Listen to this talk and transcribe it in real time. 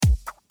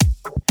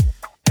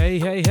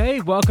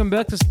Hey, welcome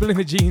back to Spilling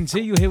the G&T.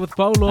 You're here with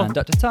Polo. And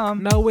Dr.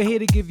 Tom. Now we're here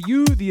to give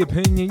you the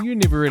opinion you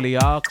never really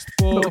asked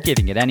for. But we're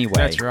giving it anyway.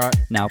 That's right.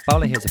 Now,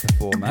 Paula here's a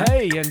performer.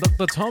 Hey, and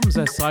Dr. Tom's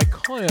a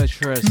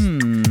psychiatrist.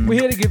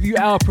 We're here to give you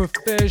our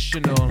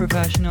professional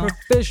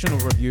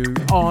review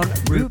on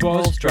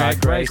RuPaul's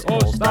Drag Race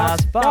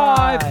All-Stars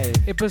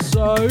 5,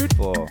 episode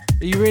 4. Are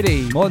you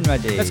ready? More than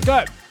ready. Let's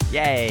go.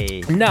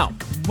 Yay. Now,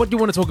 what do you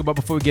want to talk about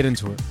before we get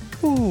into it?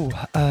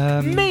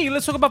 Me,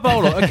 let's talk about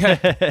Polo.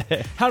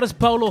 Okay. How does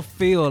Polo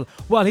feel?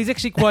 Well, he's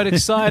actually quite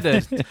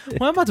excited.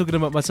 Why am I talking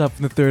about myself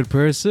in the third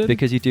person?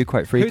 Because you do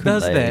quite frequently. Who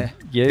does that?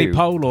 You. The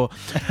Polo.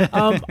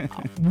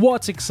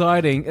 What's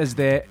exciting is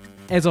that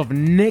as of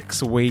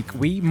next week,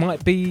 we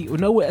might be...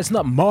 No, it's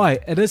not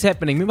it is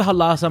happening. Remember how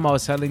last time I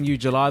was telling you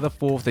July the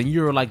 4th and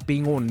you were like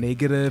being all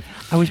negative?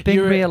 I was being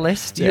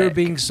realistic. You were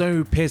being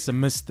so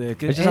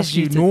pessimistic. As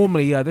you to...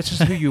 normally are. That's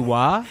just who you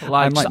are.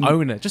 Like, just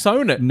own it. Just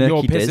own it.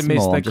 You're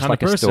pessimistic just kind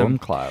like of a person. storm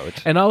cloud.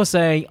 And I was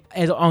saying,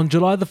 on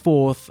July the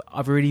 4th,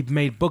 I've already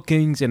made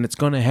bookings and it's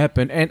going to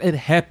happen. And it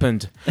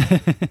happened.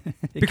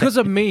 Because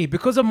of me.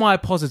 Because of my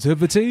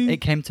positivity.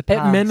 It came to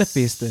pass. It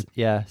manifested.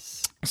 Yes.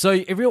 So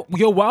if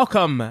you're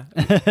welcome,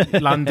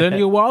 London.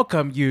 You're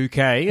welcome,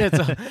 UK.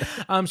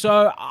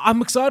 So I'm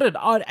excited.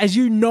 As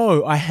you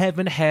know, I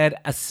haven't had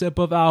a sip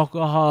of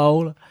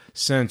alcohol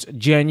since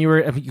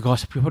January. I mean, you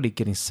guys are probably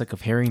getting sick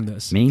of hearing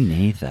this. Me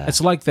neither.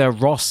 It's like the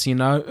Ross, you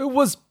know. It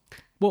was...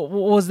 What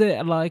was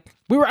that like?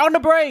 We were on a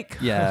break.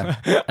 Yeah,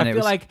 and I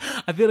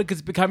feel like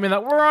it's becoming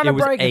like we're on a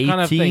break. It was 18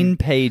 kind of thing.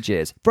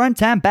 pages,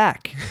 front and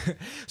back.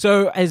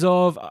 So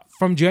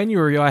from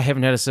January, I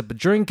haven't had a sip of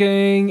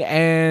drinking,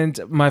 and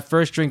my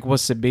first drink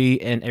was to be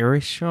in a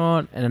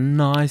restaurant and a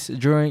nice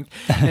drink.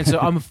 And so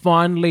I'm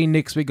finally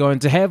next week going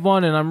to have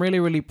one, and I'm really,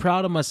 really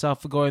proud of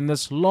myself for going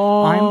this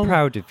long. I'm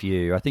proud of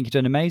you. I think you've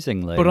done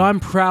amazingly. But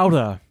I'm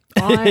prouder.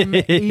 I'm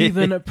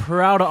even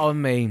prouder of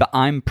me. But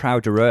I'm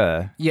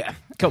prouderer. Yeah,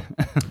 cool.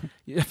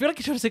 I feel like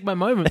you're trying to take my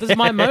moment. This is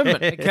my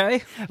moment,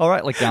 okay? All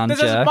right, Laganja.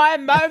 This is my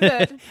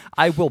moment.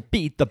 I will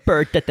be the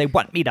bird that they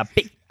want me to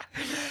be.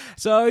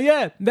 So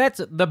yeah, that's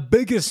the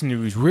biggest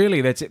news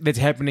really that's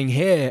happening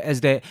here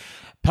is that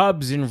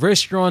pubs and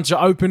restaurants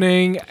are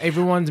opening.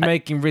 Everyone's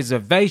making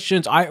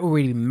reservations. I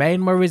already made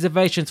my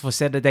reservations for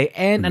Saturday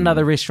and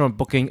another restaurant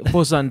booking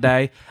for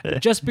Sunday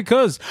just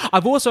because.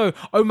 I've also,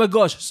 oh my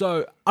gosh,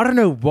 so I don't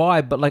know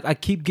why, but like I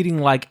keep getting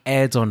like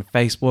ads on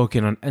Facebook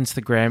and on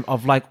Instagram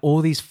of like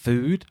all these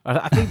food.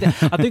 I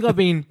think I've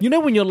been, you know,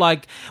 when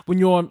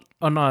you're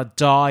on a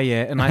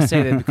diet, and I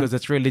say that because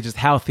it's really just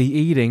healthy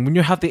eating. When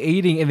you're healthy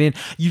eating and then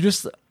you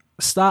just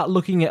start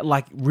looking at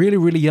like really,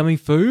 really yummy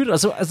food.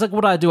 So it's like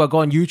what I do. I go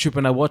on YouTube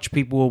and I watch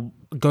people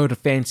go to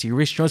fancy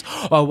restaurants,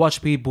 or I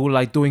watch people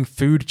like doing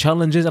food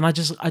challenges, and I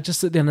just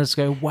sit there and just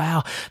go,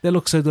 wow, they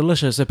look so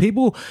delicious.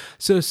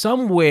 So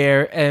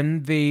somewhere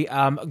in the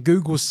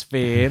Google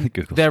sphere,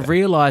 they've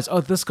realized,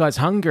 oh, this guy's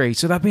hungry.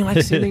 So they've been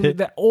like sitting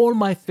that all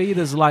my feed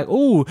is like,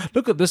 oh,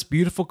 look at this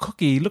beautiful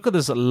cookie, look at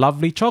this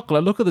lovely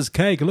chocolate, look at this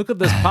cake, look at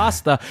this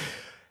pasta.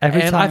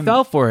 I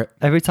fell for it.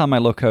 Every time I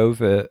look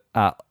over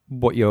at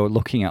what you're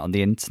looking at on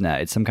the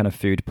internet, it's some kind of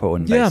food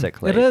porn,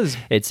 basically. Yeah, it is.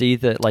 It's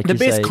either, like the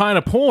best kind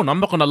of porn, I'm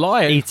not going to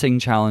lie. Eating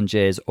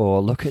challenges,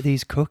 or look at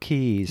these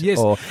cookies, yes,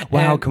 or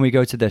wow, can we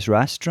go to this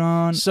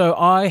restaurant? So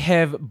I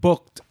have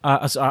booked,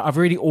 I've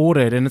already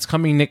ordered, and it's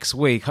coming next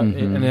week,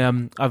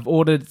 and I've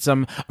ordered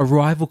some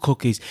Arrival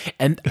cookies,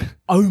 and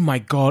oh my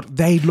God,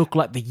 they look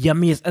like the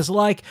yummiest. It's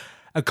like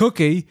a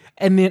cookie,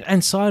 and then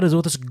inside is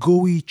all this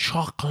gooey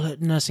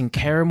chocolateness and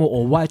caramel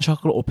or white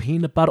chocolate or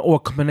peanut butter or a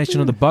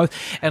combination of the both.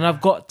 And I've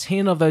got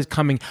 10 of those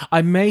coming.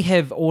 I may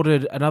have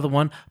ordered another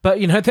one, but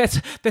you know,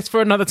 that's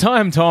for another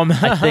time, Tom.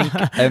 I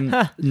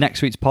think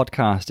next week's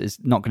podcast is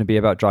not going to be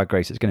about Drag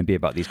Race. It's going to be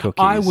about these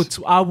cookies.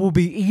 I will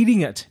be eating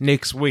it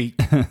next week.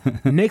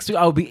 Next week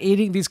I will be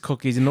eating these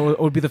cookies, and it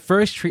will be the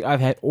first treat I've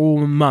had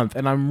all month,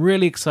 and I'm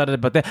really excited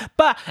about that.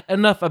 But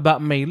enough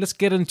about me. Let's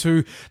get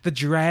into the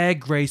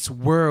Drag Race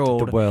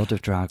world. The world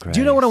of Drag Race. Do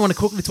you know what I want to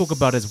quickly talk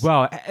about as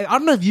well? I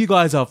don't know if you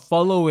guys are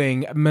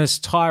following Miss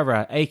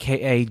Tyra,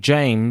 a.k.a.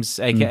 James,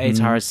 a.k.a.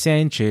 Tyra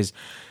Sanchez.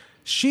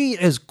 She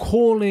is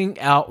calling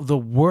out the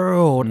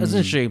world,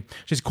 isn't she?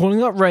 She's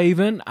calling out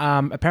Raven.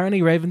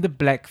 Apparently Raven the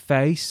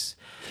blackface.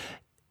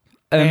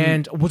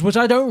 And which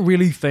I don't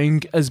really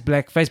think is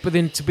blackface, but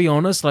then to be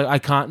honest, like I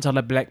can't tell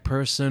a black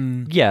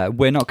person. Yeah,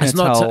 we're not going to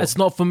tell. It's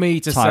not for me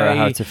to Tyra say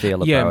how to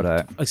feel about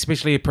it,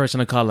 especially a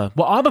person of color.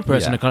 Well, I'm a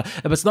person of color,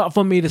 but it's not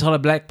for me to tell a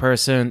black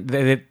person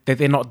that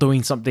they're not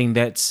doing something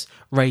that's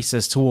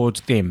racist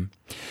towards them.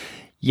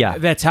 Yeah,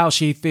 that's how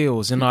she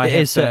feels, and it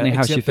is certainly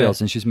how she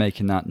feels, and she's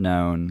making that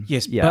known.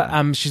 Yes,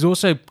 but she's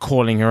also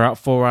calling her out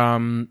for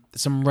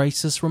some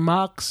racist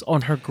remarks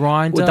on her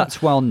Grindr. Well, that's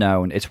well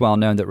known. It's well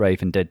known that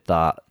Raven did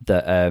that.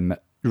 That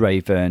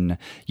Raven,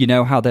 you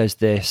know how there's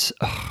this.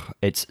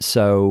 It's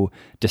so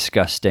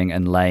disgusting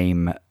and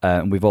lame.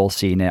 We've all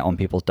seen it on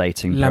people's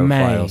dating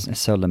profiles.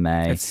 It's so lame.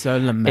 It's so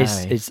lame.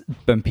 It's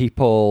when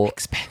people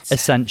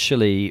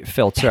essentially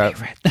filter out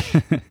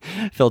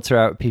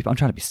people. I'm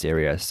trying to be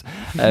serious.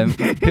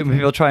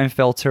 People try and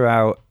filter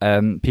out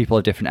people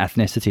of different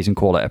ethnicities and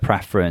call it a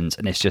preference,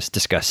 and it's just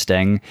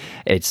disgusting.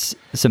 It's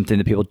something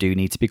that people do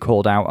need to be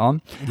called out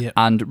on. Yep.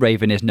 And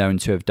Raven is known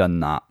to have done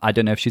that. I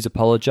don't know if she's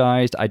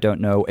apologized. I don't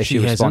know if she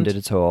responded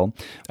at all.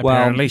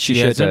 Apparently well, she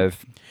should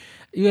have.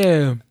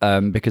 Yeah,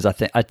 because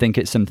I think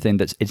it's something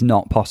it's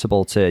not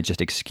possible to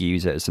just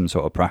excuse it as some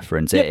sort of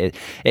preference. Yep.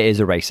 It is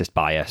a racist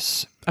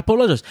bias.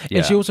 Apologize. Yeah.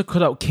 And she also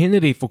cut out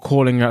Kennedy for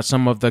calling out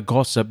some of the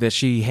gossip that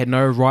she had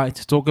no right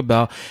to talk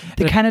about.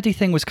 The Kennedy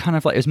thing was kind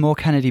of like, it was more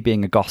Kennedy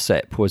being a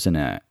gossip, wasn't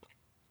it?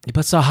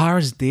 But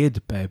Sahara's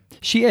dead, babe.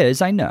 She is.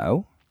 I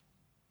know.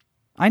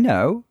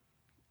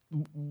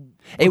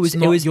 It was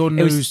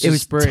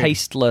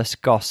tasteless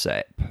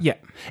gossip. Yeah,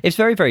 it's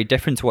very, very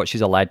different to what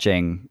she's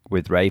alleging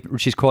with Raven.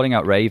 She's calling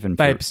out Raven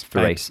for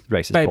racist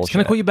bullshit.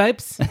 Can I call you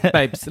babes?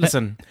 Babes,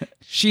 listen,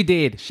 she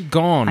did. She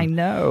gone. I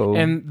know,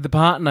 and the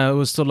partner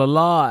was still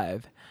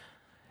alive.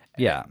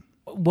 Yeah.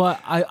 What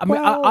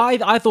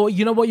I thought,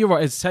 you know what, you're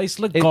right. It's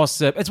tasteless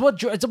gossip. It's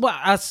what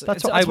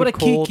a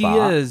kiki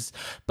is.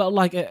 But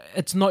like,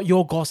 it's not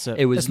your gossip.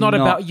 It's not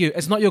about you.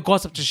 It's not your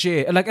gossip to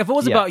share. Like, if it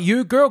was about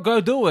you, girl,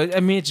 go do it. I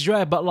mean, it's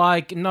your. But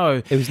like,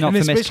 no, it was not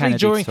for Miss Kennedy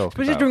to talk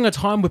especially during a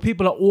time where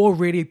people are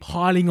already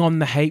piling on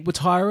the hate with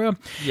Tyra.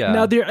 Yeah.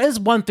 Now there is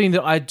one thing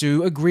that I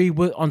do agree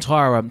with on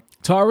Tyra.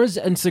 Tyra's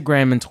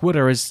Instagram and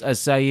Twitter is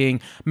saying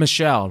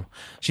Michelle.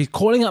 She's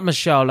calling out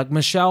Michelle. Like,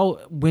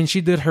 Michelle, when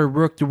she did her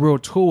Work the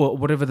World tour,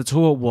 whatever the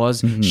tour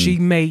was, she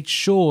made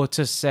sure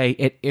to say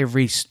at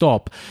every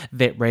stop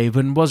that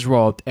Raven was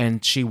robbed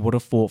and she would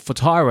have fought for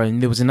Tyra.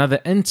 And there was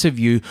another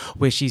interview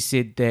where she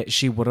said that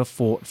she would have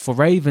fought for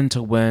Raven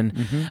to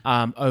win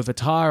over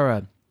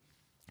Tyra.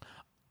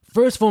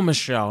 First of all,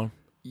 Michelle,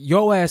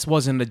 your ass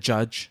wasn't a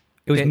judge.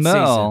 It was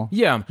Merle.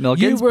 Yeah, Merle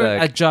you Ginsburg. were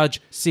a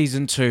judge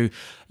season 2.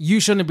 You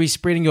shouldn't be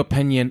spreading your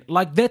opinion.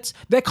 Like, that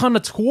kind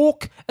of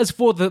talk is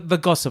for the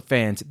gossip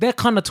fans. That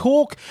kind of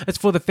talk is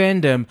for the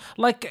fandom.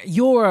 Like,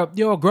 you're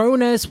a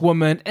grown ass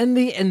woman in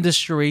the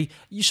industry.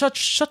 You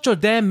shut your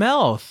damn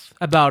mouth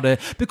about it,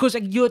 because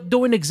you're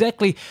doing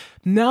exactly.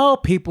 Now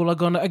people are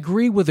going to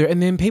agree with her,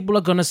 and then people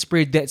are going to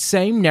spread that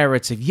same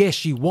narrative. Yes,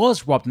 she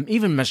was robbed. And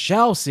even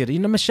Michelle said it. You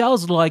know,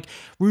 Michelle's like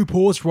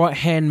RuPaul's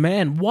right-hand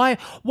man. Why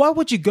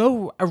would you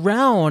go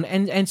around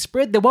and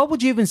spread that? Why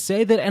would you even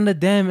say that in a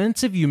damn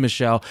interview,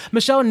 Michelle?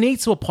 Michelle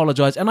needs to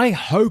apologize, and I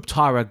hope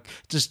Tyra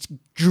just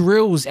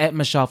drills at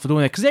Michelle for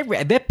doing that,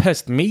 because that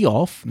pissed me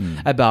off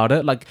about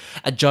it. Like,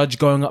 a judge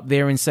going up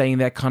there and saying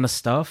that kind of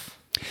stuff.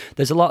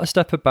 There's a lot of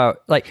stuff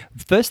about, like,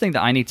 first thing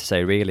that I need to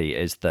say really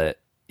is that,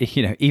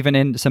 you know, even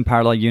in some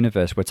parallel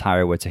universe where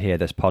Tyra were to hear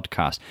this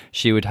podcast,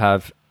 she would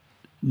have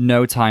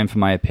no time for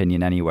my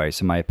opinion anyway,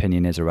 so my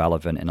opinion is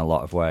irrelevant in a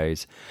lot of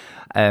ways.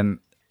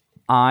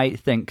 I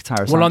think Tyra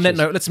Sanchez... Well, on that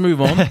note, let's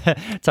move on.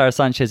 Tyra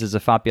Sanchez is a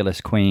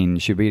fabulous queen.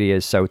 She really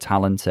is so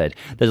talented.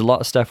 There's a lot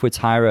of stuff with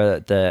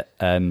Tyra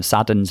that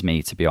saddens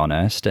me, to be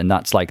honest, and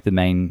that's like the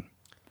main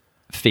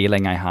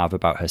feeling I have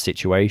about her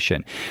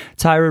situation.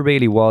 Tyra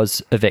really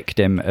was a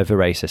victim of a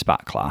racist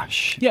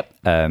backlash.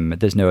 Yep.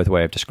 There's no other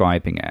way of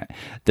describing it.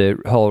 The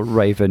whole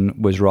Raven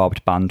was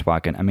robbed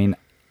bandwagon. I mean,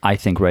 I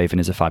think Raven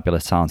is a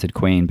fabulous, talented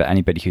queen, but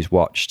anybody who's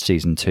watched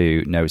season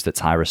 2 knows that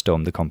Tyra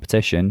stormed the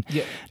competition.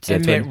 Yeah.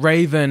 And that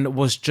Raven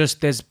was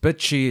just as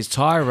bitchy as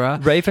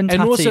Tyra. Raven, and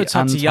Tati, also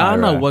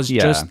Tatiana and Tyra, was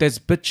just as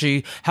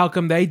bitchy. How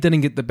come they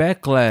didn't get the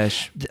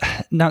backlash?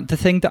 Now, the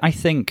thing that I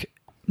think...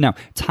 Now,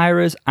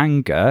 Tyra's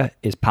anger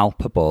is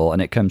palpable,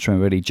 and it comes from a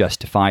really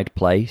justified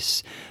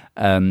place.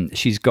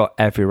 She's got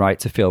every right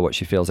to feel what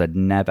she feels. I'd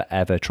never,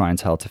 ever try and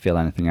tell her to feel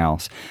anything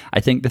else. I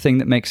think the thing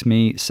that makes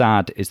me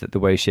sad is that the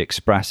way she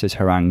expresses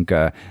her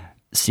anger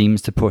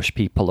seems to push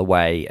people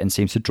away and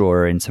seems to draw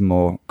her into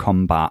more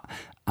combat.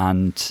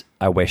 And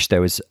I wish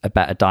there was a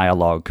better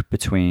dialogue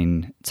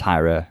between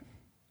Tyra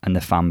and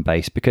the fan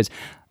base, because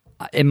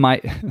in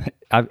my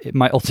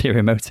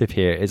ulterior motive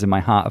here is, in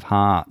my heart of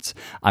hearts,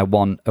 I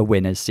want a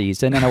winner's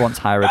season, and I want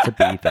Tyra to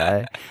be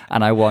there,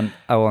 and I want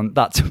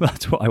that's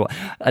what I want.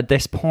 At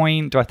this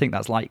point, do I think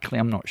that's likely?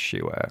 I'm not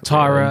sure.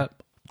 Tyra,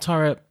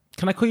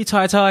 can I call you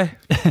Tai Tai?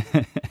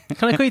 Can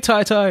I call you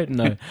Tai Tai?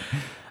 No.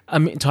 I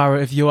mean,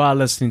 Tyra, if you are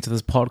listening to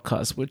this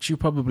podcast, which you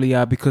probably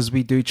are, because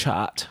we do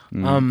chat.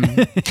 What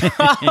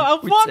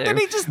did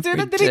he just do?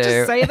 Did he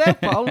just say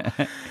that, Paul?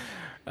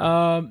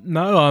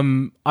 No,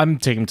 I'm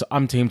team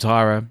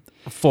Tyra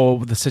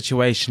for the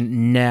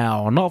situation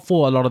now, not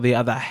for a lot of the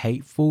other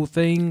hateful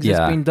things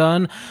that's been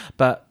done,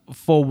 but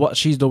for what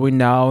she's doing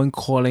now and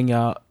calling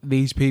out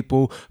these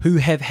people who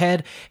have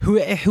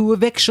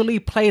actually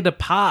played a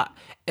part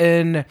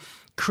in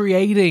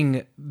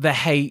creating the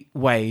hate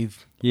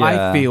wave.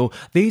 Yeah. I feel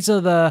these are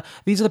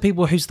the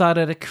people who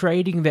started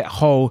creating that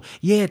whole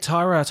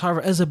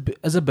Tyra is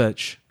a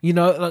bitch. You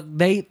know,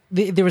 like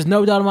there is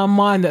no doubt in my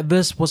mind that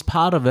this was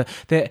part of it,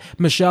 that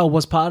Michelle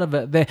was part of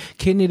it, that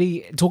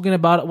Kennedy talking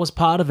about it was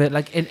part of it,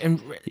 like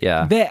and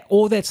that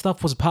all that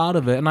stuff was part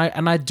of it,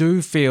 and I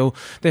do feel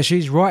that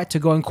she's right to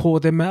go and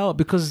call them out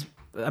because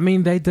I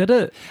mean they did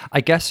it.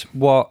 I guess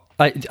what.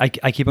 I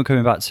keep on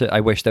coming back to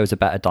I wish there was a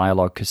better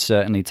dialogue because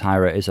certainly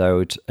Tyra is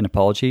owed an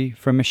apology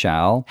from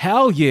Michelle.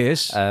 Hell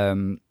yes.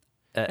 And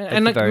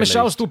like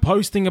Michelle's still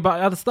posting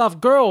about other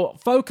stuff. Girl,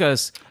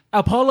 focus.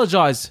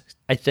 Apologize.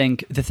 I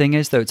think the thing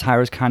is though,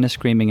 Tyra's kind of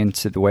screaming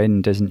into the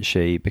wind, isn't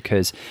she?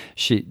 Because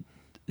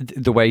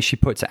the way she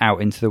puts it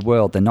out into the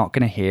world, they're not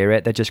going to hear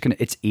it. They're just going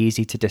to. It's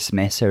easy to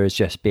dismiss her as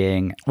just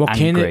being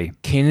angry.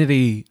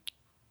 Kennedy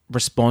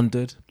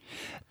responded.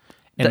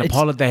 They had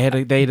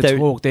a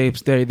talk.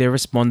 They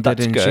responded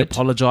and she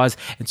apologized,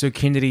 and so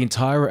Kennedy and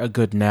Tyra are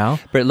good now.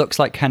 But it looks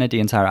like Kennedy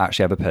and Tyra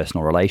actually have a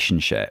personal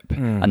relationship,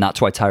 and that's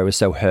why Tyra was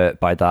so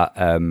hurt by that.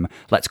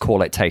 Let's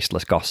call it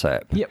tasteless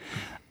gossip. Yep.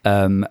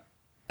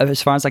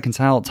 As far as I can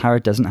tell,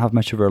 Tyra doesn't have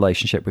much of a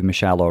relationship with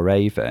Michelle or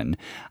Raven,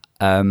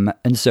 and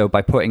so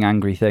by putting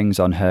angry things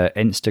on her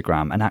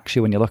Instagram, and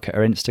actually when you look at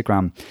her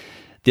Instagram,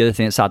 the other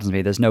thing that saddens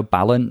me, there's no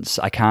balance.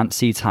 I can't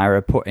see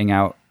Tyra putting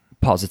out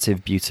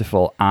positive,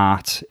 beautiful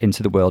art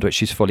into the world, which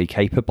she's fully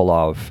capable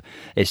of.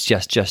 It's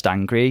just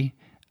angry.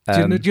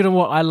 Do you know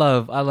what I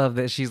love? I love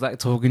that she's like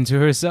talking to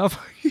herself.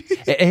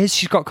 It is.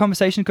 She's got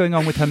conversation going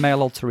on with her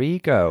male alter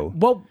ego.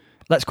 Well,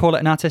 let's call it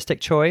an artistic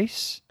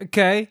choice.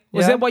 Okay.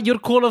 Was that what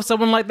you'd call if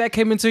someone like that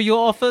came into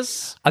your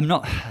office? I'm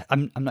not here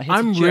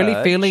I'm to really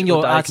judge feeling or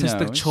your diagnose.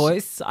 artistic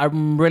choice.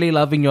 I'm really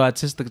loving your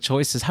artistic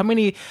choices. How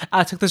many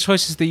artistic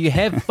choices do you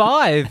have?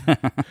 5.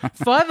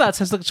 5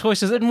 artistic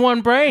choices in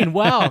one brain.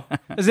 Wow.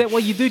 Is that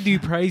what you do? Do you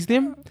praise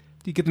them?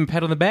 Do you give them a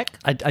pat on the back?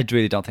 I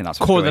really don't think that's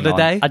what's Call going it a on.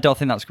 day? I don't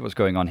think that's what's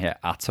going on here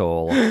at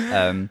all. All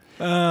It's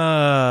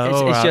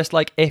right. just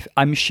like if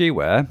she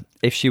were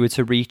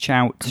to reach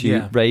out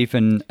to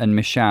Raven and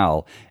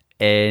Michelle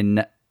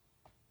in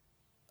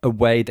a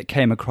way that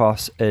came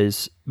across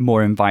as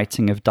more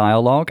inviting of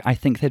dialogue, I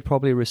think they'd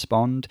probably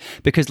respond.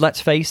 Because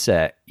let's face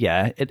it,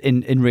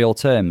 in real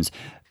terms,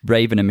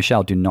 Raven and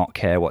Michelle do not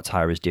care what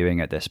Tyra's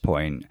doing at this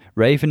point.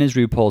 Raven is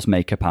RuPaul's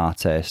makeup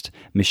artist,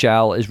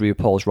 Michelle is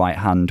RuPaul's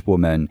right-hand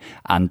woman,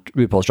 and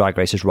RuPaul's Drag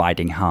Race is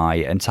riding high,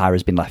 and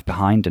Tyra's been left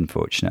behind,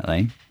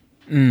 unfortunately.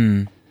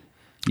 You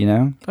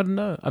know? I don't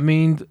know. I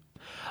mean,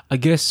 I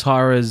guess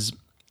Tyra's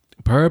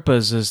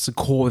purpose is to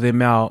call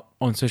them out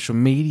on social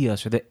media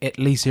so that at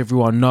least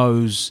everyone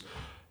knows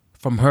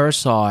from her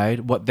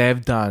side what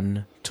they've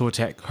done to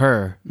attack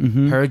her,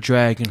 her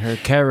drag and her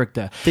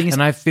character.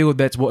 And I feel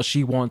that's what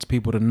she wants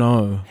people to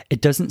know. It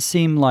doesn't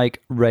seem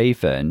like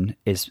Raven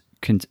is...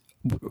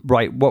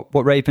 right,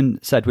 what Raven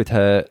said with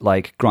her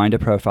like Grindr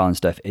profile and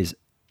stuff is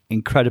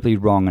incredibly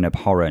wrong and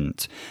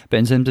abhorrent. But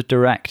in terms of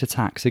direct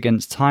attacks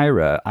against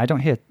Tyra, I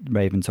don't hear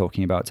Raven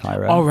talking about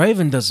Tyra. Oh,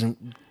 Raven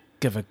doesn't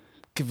give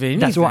anything.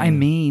 That's what I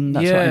mean.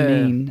 That's what I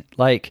mean.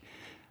 Like,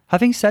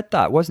 having said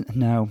that,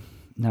 No,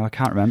 I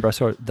can't remember.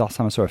 Last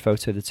time I saw a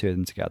photo of the two of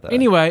them together.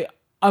 Anyway,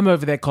 I'm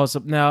over that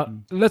gossip now.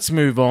 Let's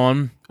move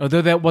on.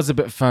 Although that was a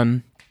bit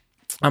fun.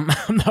 I'm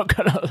not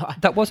gonna lie.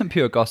 That wasn't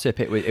pure gossip.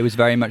 It was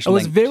very much. It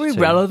was very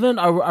relevant.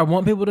 I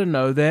want people to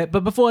know that.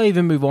 But before I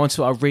even move on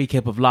to our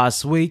recap of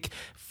last week,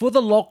 for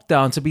the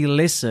lockdown to be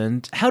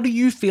lessened, how do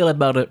you feel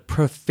about it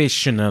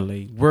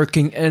professionally,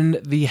 working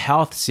in the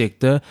health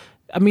sector?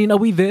 I mean, are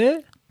we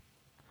there?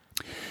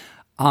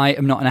 I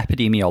am not an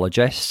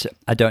epidemiologist.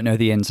 I don't know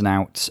the ins and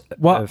outs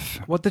What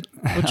did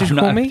you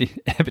call me?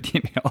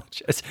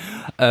 Epidemiologist.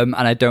 And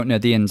I don't know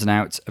the ins and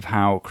outs of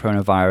how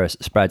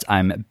coronavirus spreads.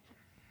 I'm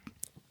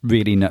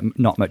really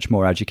not much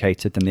more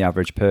educated than the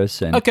average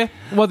person. Okay.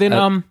 Well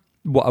then,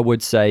 what I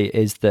would say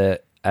is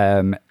that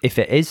if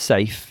it is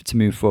safe to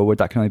move forward,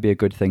 that can only be a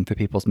good thing for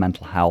people's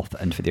mental health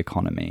and for the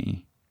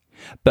economy.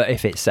 But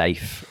if it's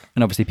safe,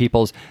 and obviously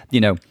people's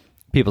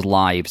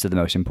lives are the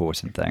most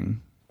important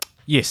thing.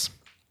 Yes.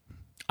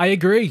 I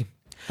agree.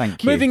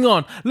 Thank you. Moving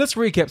on, let's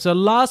recap. So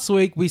last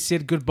week we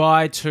said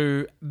goodbye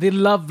to the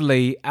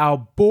lovely, our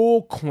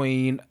ball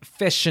queen,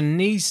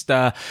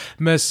 fashionista,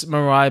 Miss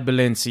Mariah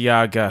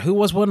Balenciaga, who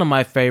was one of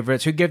my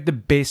favorites, who gave the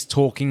best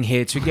talking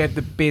heads, who gave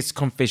the best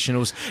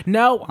confessionals.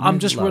 Now I'm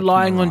just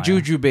relying on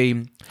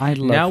Jujubee.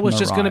 Now it's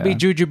just going to be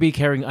Jujubee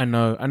carrying. I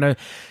know.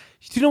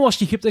 You know what?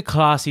 She kept it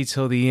classy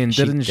till the end,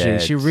 didn't she?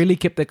 She really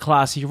kept it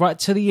classy right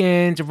to the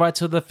end, right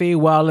to the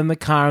farewell in the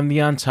car and the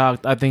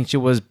untucked. I think she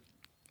was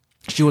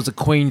a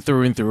queen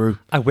through and through.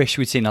 I wish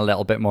we'd seen a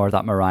little bit more of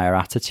that Mariah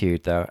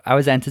attitude, though. I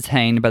was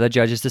entertained by the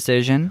judge's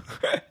decision.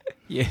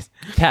 Yes.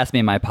 Pass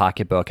me my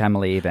pocketbook. I'm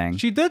leaving.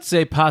 She did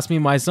say, "Pass me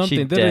my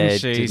something," didn't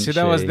she? So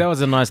that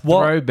was a nice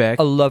throwback.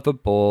 A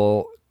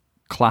lovable,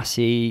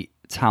 classy,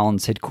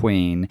 talented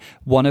queen.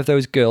 One of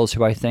those girls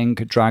who I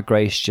think Drag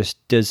Race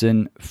just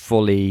doesn't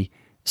fully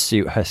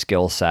suit her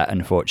skill set,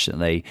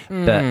 unfortunately.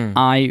 But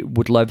I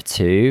would love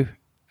to.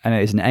 and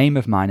it is an aim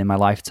of mine in my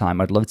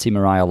lifetime. I'd love to see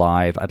Mariah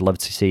live. I'd love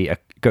to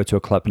go to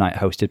a club night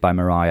hosted by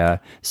Mariah,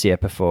 see her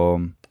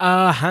perform.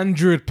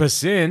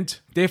 100%,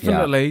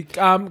 definitely.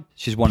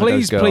 She's one of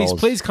those girls.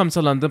 Please come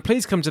to London.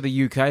 Please come to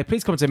the UK.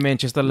 Please come to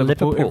Manchester,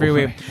 Liverpool.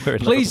 Everywhere.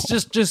 Please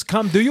just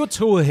come do your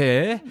tour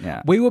here.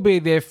 Yeah. We will be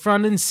there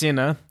front and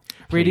center.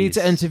 Ready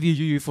to interview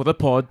you for the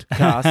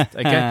podcast.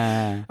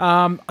 Okay.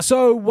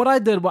 So what I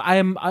did,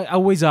 I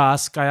always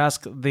ask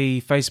the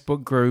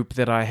Facebook group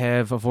that I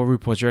have for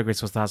RuPaul's Drag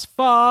Race for Stars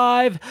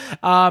 5,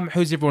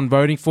 who's everyone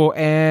voting for,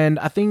 and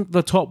I think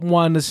the top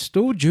one is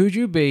still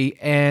Jujubee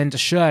and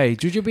Shea.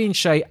 Jujubee and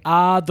Shea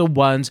are the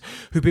ones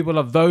who people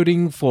are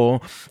voting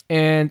for,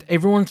 and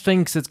everyone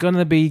thinks it's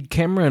gonna be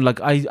Cameron. Like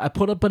I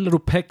put up a little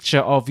picture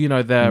of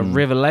the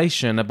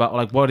revelation about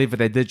like whatever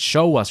they did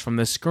show us from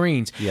the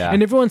screens,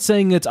 and everyone's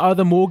saying it's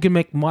either Morgan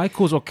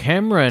McMichaels or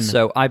Cameron.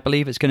 So I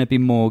believe it's going to be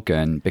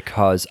Morgan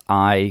because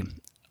I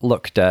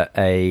looked at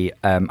I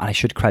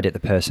should credit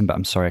the person, but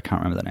I'm sorry, I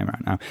can't remember the name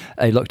right now.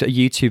 I looked at a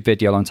YouTube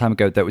video a long time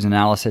ago that was an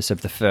analysis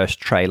of the first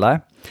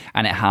trailer,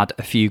 and it had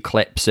a few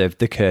clips of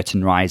the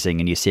curtain rising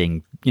and you're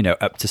seeing,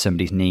 up to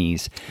somebody's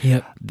knees.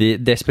 Yep.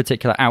 This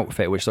particular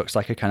outfit, which looks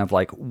like a kind of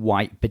like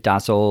white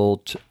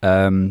bedazzled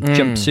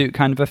jumpsuit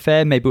kind of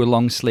affair, maybe with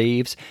long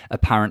sleeves.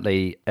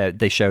 Apparently,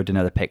 they showed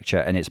another picture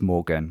and it's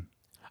Morgan.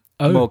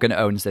 Oh. Morgan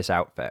owns this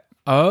outfit.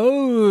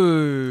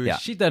 Oh, yeah.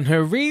 She done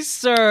her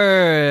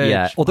research.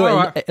 Yeah,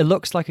 although it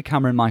looks like a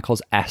Cameron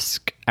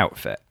Michaels-esque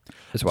outfit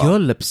as well. Your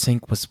lip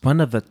sync was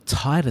one of the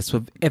tightest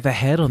we've ever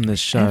had on this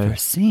show. Ever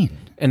seen.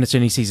 And it's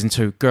only season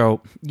 2.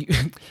 Girl,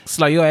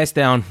 slow your ass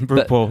down,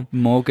 RuPaul. But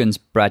Morgan's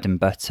bread and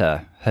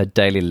butter, her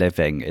daily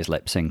living is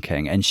lip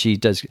syncing, and she's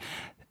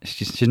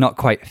not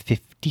quite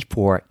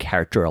 54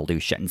 character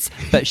illusions,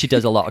 but she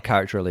does a lot of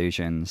character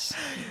illusions.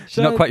 She's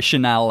not quite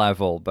Chanel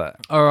level, but...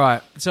 All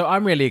right, so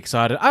I'm really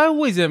excited. I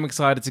always am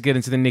excited to get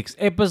into the next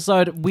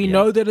episode. We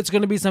know that it's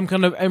going to be some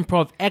kind of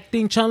improv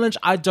acting challenge.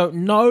 I don't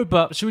know,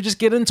 but should we just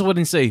get into it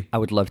and see? I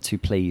would love to,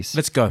 please.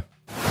 Let's go.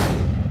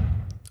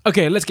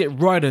 Okay, let's get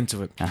right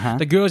into it.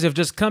 The girls have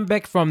just come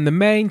back from the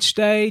main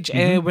stage,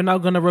 and we're now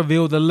going to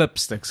reveal the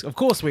lipsticks. Of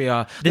course we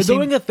are. They're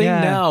doing a thing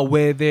now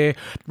where they're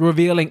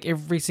revealing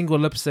every single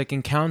lipstick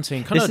and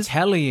counting, kind of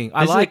tallying.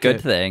 I like it.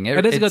 It's a good thing.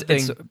 It is a good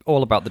thing. It's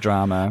all about the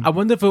drama. I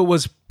wonder if it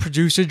was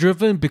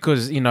producer-driven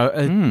because,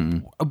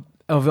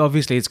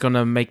 obviously it's going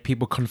to make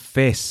people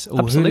confess.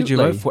 Who did you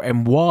vote for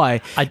and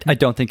why? I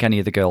don't think any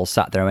of the girls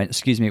sat there and went,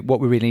 excuse me, what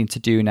we really need to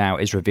do now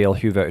is reveal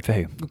who voted for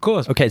who. Of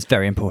course. Okay, it's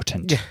very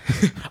important. Yeah.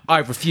 I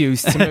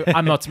refuse to move.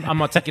 I'm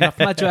not taking off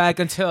my drag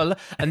until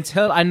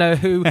I know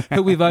who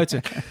we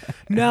voted.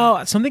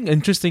 Now, something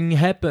interesting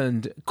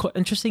happened.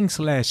 Interesting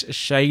 /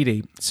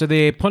 shady. So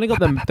they're putting up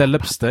the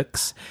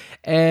lipsticks,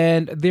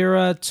 and there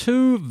are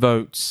 2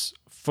 votes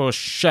for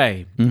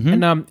Shea.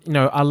 And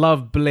I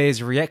love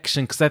Blair's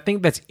reaction because I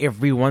think that's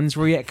everyone's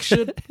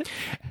reaction.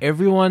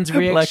 Everyone's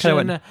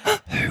reaction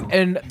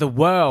in the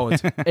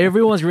world.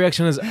 Everyone's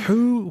reaction is,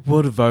 who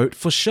would vote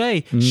for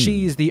Shea?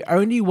 She is the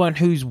only one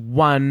who's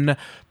won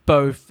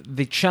both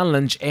the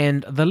challenge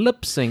and the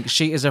lip sync.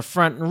 She is a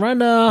front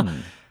runner.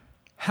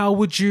 How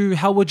would you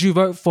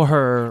vote for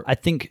her? I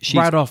think she's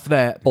right off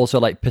that. Also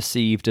like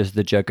perceived as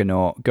the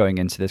juggernaut going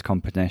into this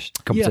competition.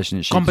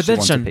 Competition.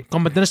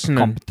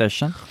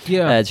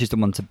 Yeah. She's the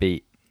one to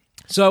beat.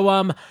 So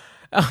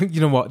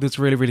you know what? This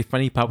really, really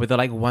funny part where they're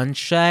like 1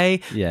 Shea,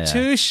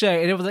 2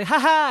 Shea, and it was like,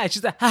 haha. And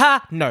she's like,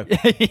 haha, no.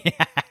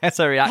 Yeah,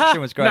 so her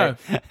reaction was great.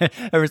 No.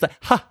 Everyone's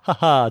like, ha ha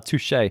ha,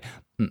 touche.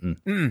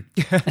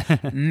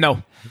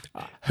 No.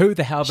 Who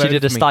the hell voted for me? She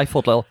did a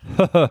stifled little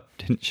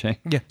didn't she?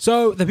 Yeah.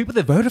 So the people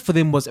that voted for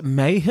them was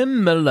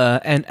Mayhem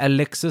Miller and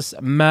Alexis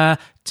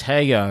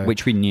Mateo.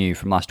 Which we knew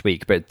from last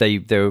week, but they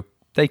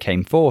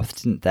came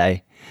forth, didn't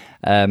they?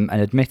 And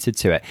admitted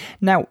to it.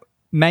 Now,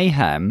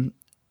 Mayhem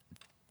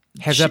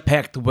has a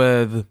pact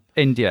with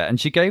India, and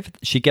she gave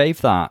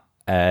that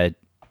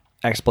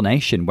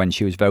explanation when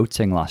she was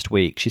voting last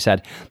week. She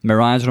said,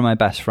 Mariah's one of my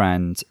best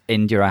friends.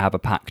 India I have a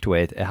pact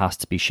with. It has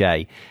to be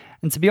Shea.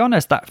 And to be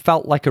honest, that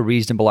felt like a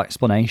reasonable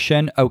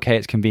explanation. Okay,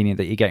 it's convenient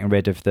that you're getting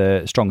rid of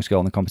the strongest girl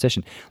in the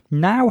competition.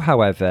 Now,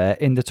 however,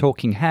 in the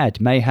talking head,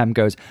 Mayhem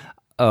goes,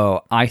 oh,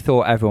 I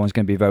thought everyone was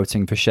going to be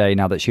voting for Shea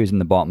now that she was in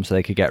the bottom so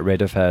they could get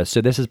rid of her. So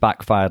this has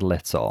backfired a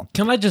little.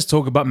 Can I just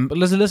talk about...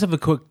 Let's have a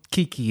quick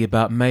kiki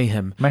about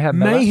Mayhem.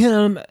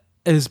 Mayhem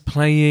is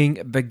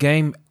playing the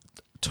game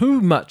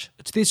too much.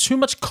 There's too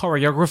much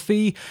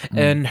choreography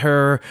in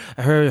her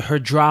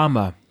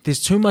drama.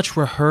 There's too much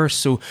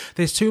rehearsal.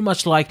 There's too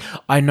much like,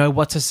 I know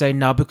what to say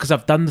now because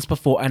I've done this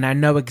before and I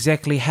know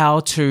exactly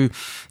how to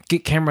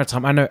get camera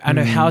time. I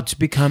know how to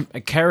become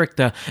a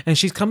character. And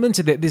she's come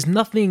into that. There's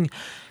nothing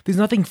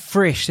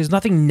fresh. There's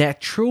nothing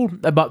natural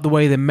about the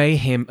way that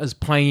Mayhem is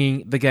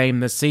playing the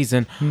game this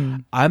season.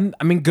 Good. I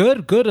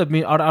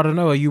mean, I don't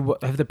know.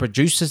 Have the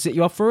producers set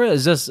you up for it?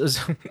 Is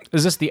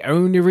this the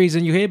only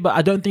reason you're here? But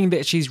I don't think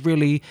that she's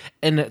really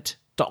in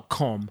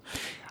it.com.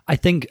 I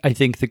think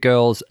the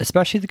girls,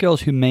 especially the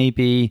girls who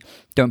maybe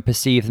don't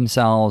perceive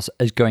themselves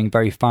as going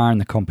very far in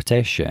the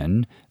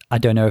competition, I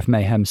don't know if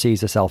Mayhem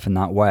sees herself in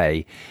that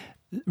way,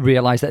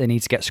 realize that they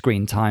need to get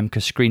screen time,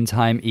 because screen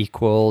time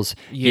equals,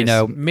 Yes,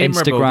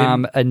 memorable.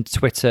 Instagram and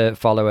Twitter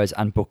followers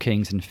and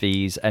bookings and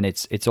fees, and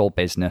it's all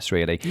business,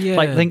 really. Yeah.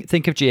 Like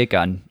think of Gia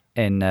Gunn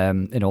in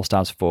All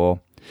Stars 4.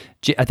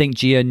 I think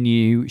Gia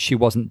knew she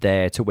wasn't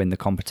there to win the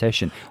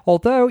competition.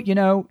 Although,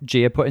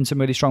 Gia put in some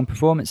really strong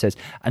performances.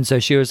 And so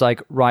she was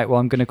like, right, well,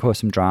 I'm going to cause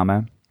some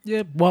drama.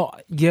 Yeah, well,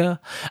 yeah.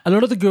 A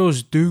lot of the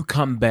girls do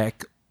come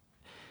back,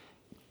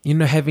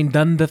 having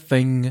done the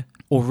thing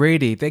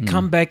already. They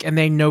come back and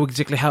they know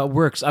exactly how it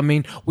works. I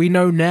mean, we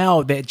know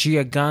now that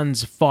Gia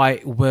Gunn's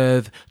fight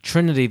with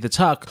Trinity the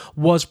Tuck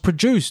was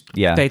produced.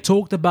 Yeah. They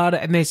talked about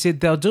it and they said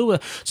they'll do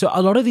it. So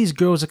a lot of these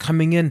girls are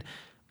coming in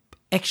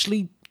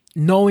actually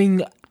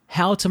knowing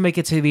how to make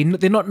a TV.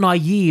 They're not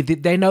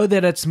naive. They know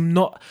that it's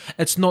not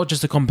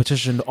just a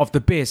competition of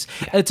the best.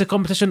 Yeah. It's a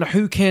competition of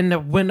who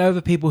can win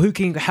over people,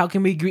 how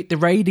can we get the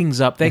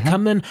ratings up. They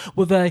come in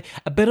with a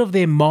bit of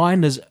their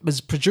mind as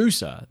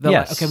producer. They're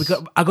Yes. like,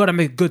 okay, I got to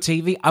make good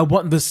TV. I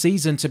want this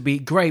season to be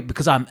great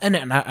because I'm in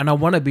it and I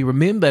want to be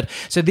remembered.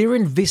 So they're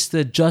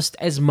invested just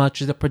as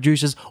much as the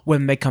producers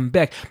when they come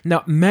back.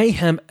 Now,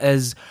 Mayhem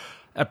is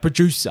a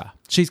producer.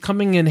 She's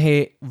coming in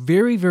here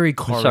very, very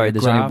choreographed. Sorry,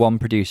 there's only one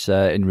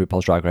producer in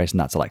RuPaul's Drag Race, and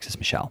that's Alexis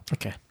Michelle.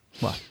 Okay.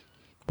 Well,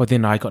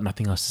 then I got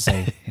nothing else to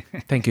say.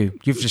 Thank you.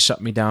 You've just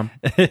shut me down.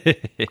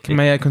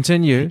 May I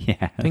continue?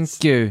 Yes.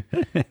 Thank you.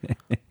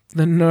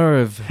 The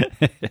nerve.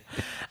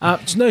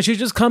 No, she's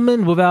just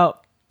coming too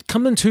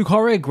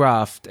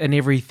choreographed and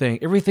everything.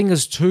 Everything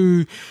is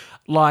too...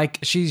 Like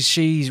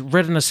she's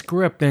written a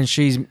script and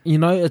she's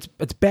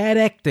it's bad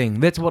acting.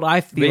 That's what I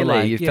feel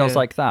like. Really, it feels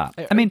like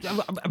that. I mean,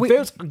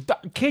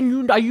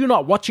 are you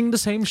not watching the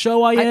same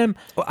show I am?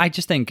 I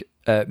just think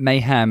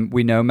Mayhem.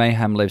 We know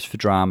Mayhem lives for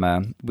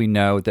drama. We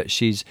know that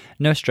she's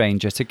no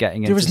stranger to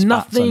getting into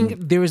spats.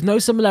 There is no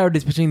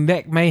similarities between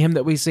that Mayhem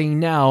that we see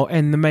now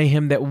and the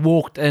Mayhem that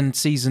walked in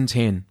season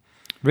 10.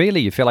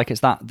 Really, you feel like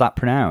it's that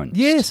pronounced?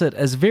 Yes, it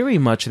is very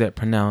much that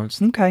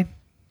pronounced. Okay,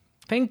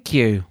 thank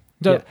you.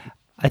 Yeah.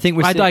 I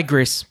think I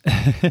digress.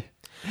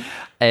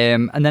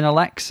 And then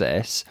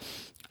Alexis,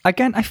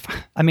 again,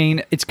 I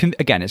mean, it's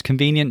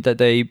convenient that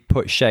they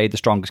put Shay, the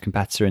strongest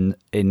competitor,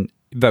 in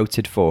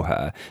voted for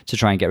her to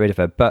try and get rid of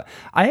her. But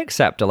I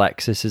accept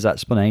Alexis's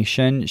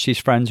explanation. She's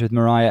friends with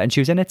Mariah, and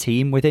she was in a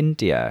team with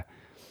India.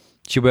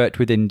 She worked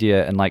with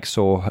India and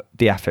saw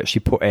the effort she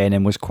put in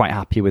and was quite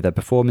happy with her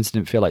performance.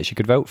 Didn't feel like she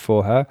could vote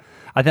for her.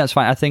 I think that's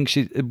fine. I think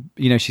she's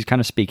kind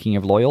of speaking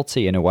of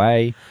loyalty in a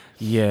way.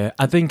 Yeah,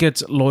 I think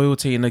it's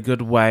loyalty in a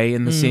good way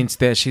in the sense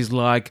that she's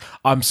like,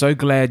 I'm so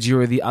glad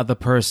you're the other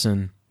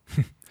person.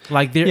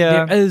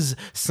 There is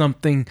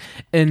something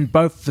in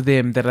both of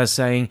them that are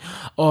saying,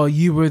 oh,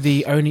 you were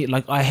the only,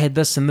 I had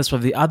this and this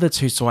with the other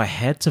two, so I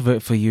had to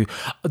vote for you.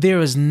 There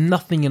is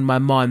nothing in my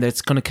mind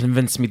that's going to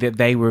convince me that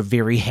they were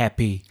very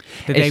happy,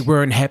 that they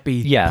weren't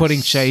happy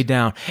putting Shay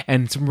down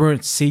and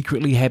weren't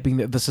secretly happy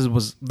that this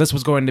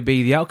was going to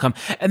be the outcome.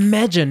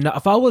 Imagine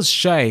if I was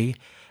Shay,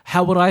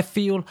 how would I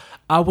feel?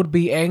 I would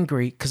be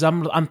angry because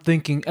I'm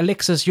thinking,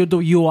 Alexis,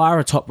 you are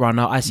a top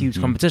runner. I see you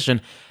competition.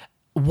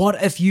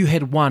 What if you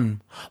had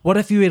won? What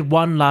if you had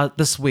won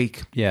this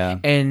week? Yeah.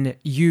 And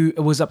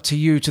it was up to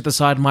you to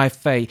decide my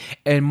fate,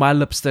 and my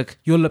lipstick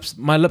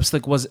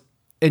was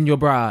in your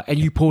bra, and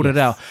you pulled it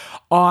out.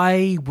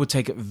 I would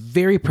take it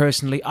very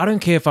personally. I don't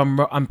care if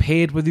I'm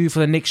paired with you for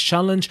the next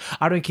challenge.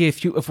 I don't care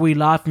if we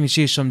laugh and you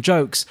share some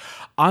jokes.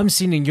 I'm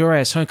sending your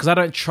ass home because I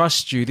don't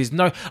trust you. There's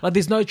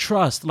no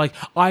trust.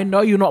 I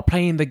know you're not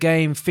playing the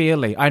game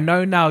fairly. I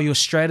know now your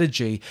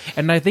strategy.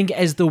 And I think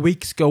as the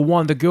weeks go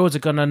on, the girls are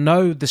going to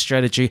know the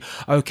strategy.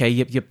 Okay,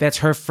 yep, that's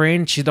her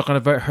friend. She's not going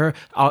to vote her.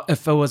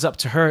 If it was up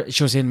to her,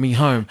 she'll send me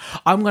home.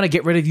 I'm going to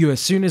get rid of you as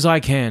soon as I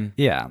can.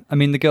 Yeah. I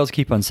mean, the girls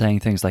keep on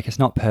saying things like, it's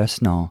not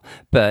personal,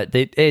 but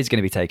it is going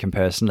to be taken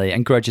personally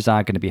and grudges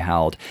are going to be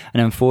held.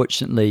 And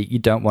unfortunately, you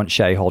don't want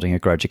Shay holding a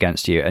grudge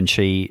against you. And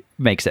she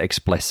makes it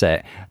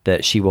explicit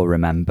that she will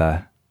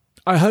remember.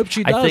 I hope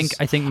she does.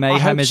 I think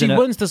Mayhem she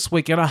wins this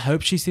week, and I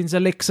hope she sends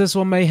Alexis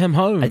or Mayhem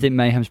home. I think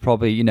Mayhem's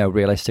probably,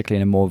 realistically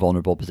in a more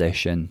vulnerable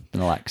position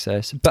than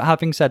Alexis. But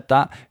having said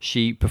that,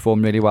 she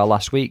performed really well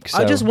last week. So.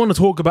 I just want to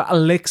talk about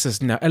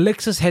Alexis now.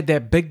 Alexis had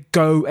that big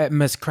go at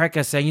Miss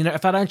Cracker saying,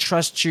 if I don't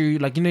trust you,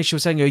 she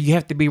was saying, you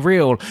have to be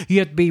real. You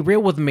have to be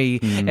real with me.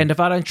 And if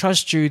I don't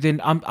trust you,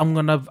 then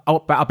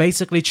I'll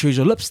basically choose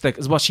your lipstick,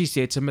 is what she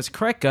said to Miss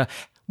Cracker.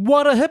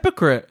 What a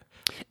hypocrite.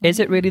 Is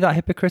it really that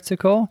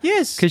hypocritical?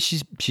 Yes. Because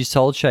she's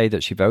told Shay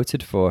that she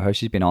voted for her.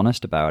 She's been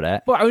honest about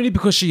it. Well, only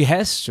because she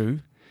has to.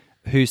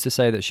 Who's to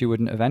say that she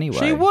wouldn't have anyway?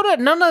 She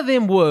wouldn't. None of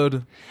them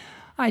would.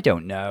 I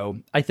don't know.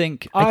 I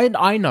think...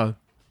 I know.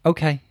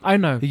 Okay. I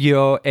know.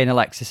 You're in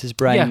Alexis's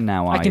brain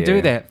now, are you? I can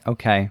do that.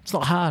 Okay. It's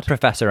not hard.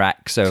 Professor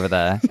X over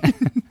there.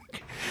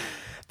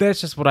 That's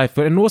just what I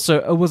thought. And also,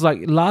 it was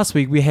last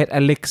week we had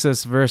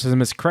Alexis versus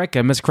Miss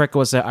Cracker. Miss Cracker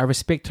was like, I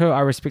respect her, I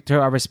respect her,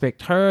 I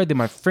respect her. They're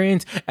my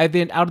friends. And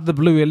then out of the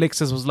blue,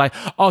 Alexis was like,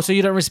 oh, so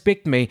you don't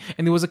respect me.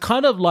 And there was a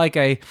kind of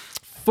a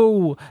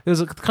There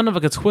was kind of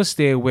like a twist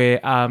there where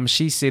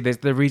she said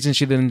that the reason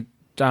she didn't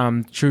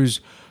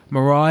choose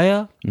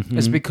Mariah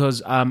is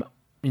because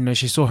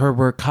she saw her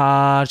work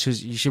hard.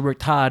 She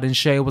worked hard, and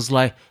Shay was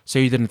like, "So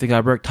you didn't think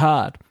I worked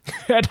hard?"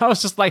 And I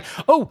was just like,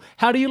 "Oh,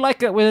 how do you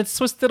like it when it's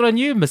twisted on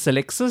you, Miss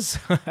Alexis?"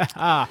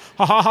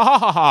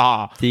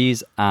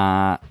 These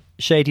are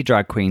shady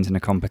drag queens in a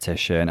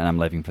competition, and I'm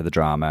living for the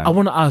drama. I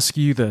want to ask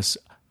you this: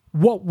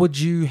 what would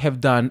you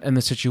have done in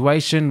the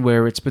situation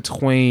where it's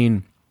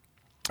between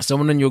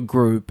someone in your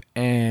group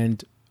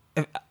and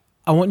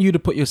I want you to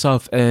put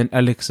yourself in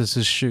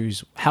Alexis's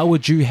shoes. How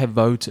would you have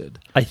voted?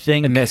 I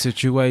think in that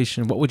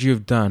situation, what would you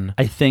have done?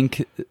 I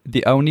think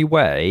the only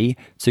way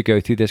to go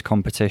through this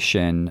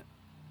competition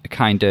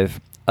kind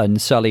of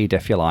unsullied,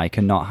 if you like,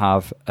 and not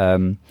have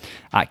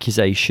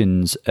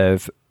accusations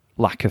of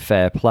lack of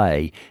fair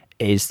play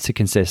is to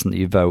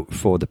consistently vote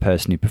for the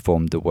person who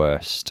performed the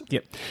worst.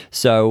 Yep.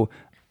 So,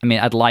 I mean,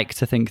 I'd like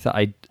to think that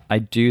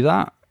I'd do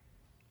that.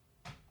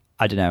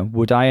 I don't know.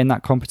 Would I in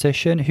that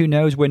competition? Who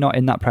knows? We're not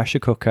in that pressure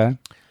cooker.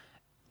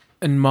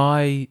 For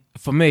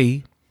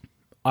me,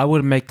 I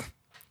would make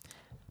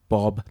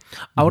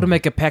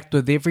a pact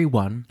with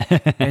everyone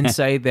and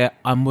say that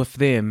I'm with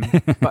them,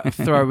 but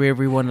throw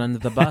everyone under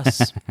the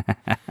bus.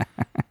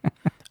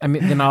 I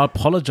mean, then I'll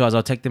apologize.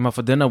 I'll take them out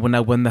for dinner when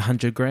I win the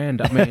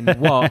 $100,000. I mean,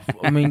 what?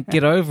 I mean,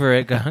 get over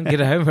it. Get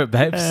over it,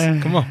 babes.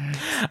 Come on.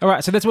 All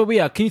right, so that's where we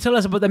are. Can you tell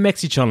us about the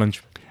Maxi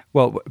Challenge?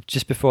 Well,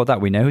 just before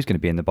that, we know who's going to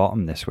be in the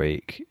bottom this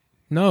week.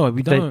 No,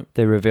 we don't.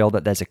 They reveal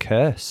that there's a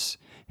curse.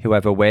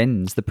 Whoever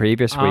wins the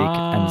previous week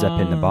ends up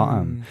in the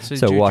bottom.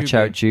 So watch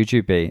out,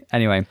 Jujubee.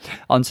 Anyway,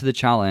 on to the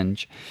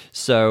challenge.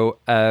 So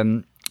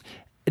so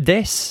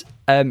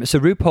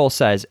RuPaul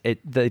says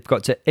they've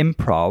got to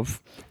improv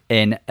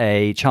in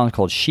a challenge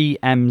called She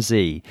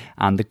MZ,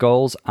 and the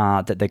goals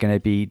are that they're going to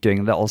be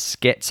doing little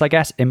skits, I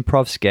guess,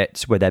 improv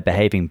skits where they're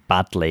behaving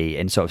badly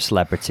in sort of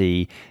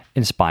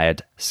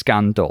celebrity-inspired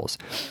scandals.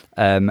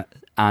 And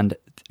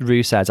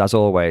Ru says, as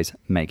always,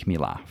 make me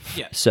laugh.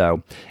 Yeah.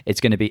 So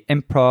it's going to be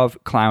improv,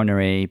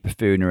 clownery,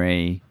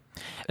 buffoonery.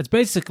 It's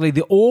basically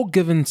they're all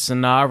given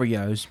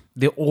scenarios,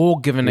 they're all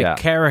given a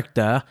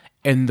character,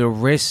 and the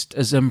rest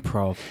is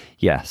improv.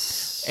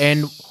 Yes.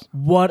 And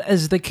what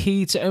is the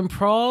key to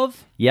improv?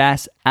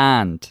 Yes,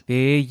 and.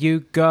 There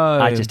you go.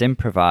 I just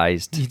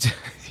improvised.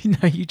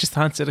 You just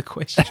answered a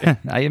question.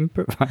 I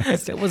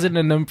improvised. That wasn't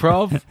an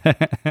improv.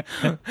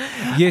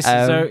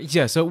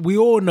 Yes, so we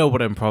all know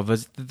what improv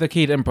is. The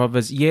key to improv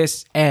is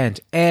yes and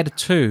add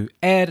to.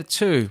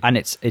 And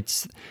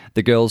it's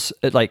the girls,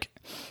 like,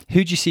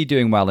 who do you see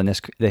doing well in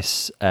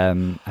this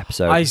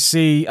episode? I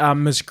see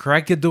Miss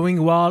Cracker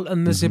doing well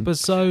in this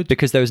episode.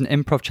 Because there was an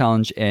improv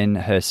challenge in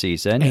her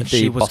season, and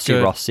the Bossy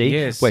good. Rossi,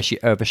 yes. where she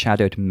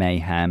overshadowed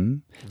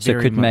Mayhem. So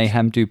Very could much.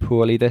 Mayhem do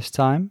poorly this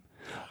time?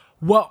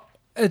 Well,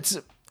 it's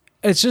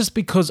just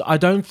because I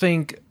don't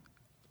think...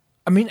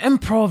 I mean, I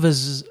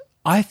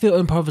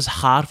feel improv is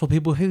hard for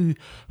people who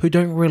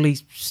don't really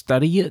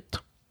study it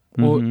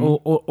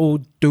or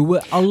do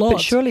it a lot.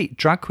 But surely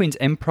drag queens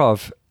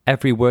improv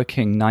every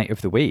working night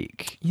of the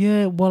week.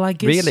 Yeah, well, I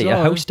guess really, so.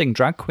 A hosting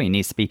drag queen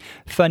needs to be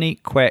funny,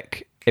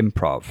 quick,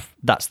 improv.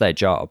 That's their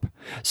job.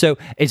 So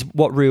it's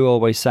what Ru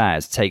always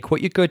says: take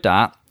what you're good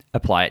at,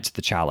 apply it to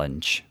the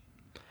challenge.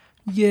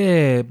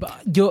 Yeah,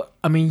 but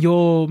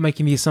you're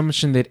making the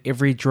assumption that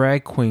every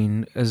drag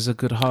queen is a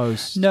good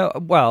host. No,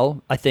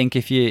 well, I think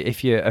if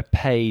you're a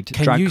paid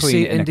drag queen in a club, can you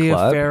see India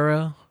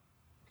Farah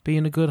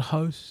being a good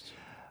host?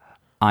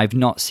 I've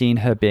not seen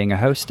her being a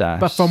hostess.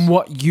 But from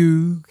what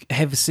you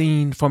have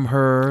seen from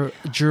her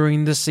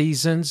during the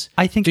seasons,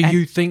 I think do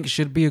you think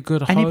she'd be a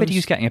good host? Anybody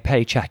who's getting a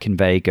paycheck in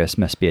Vegas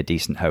must be a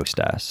decent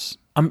hostess.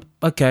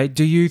 Okay,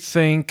 do you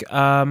think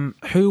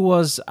who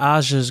was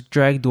Aja's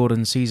drag daughter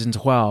in season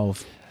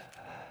 12?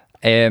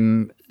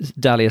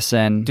 Dahlia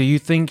Sin. Do you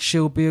think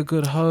she'll be a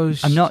good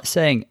host?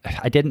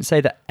 I didn't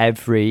say that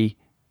every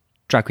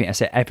drag queen. I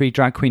said every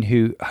drag queen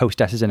who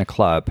hostesses in a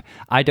club.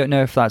 I don't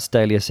know if that's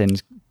Dahlia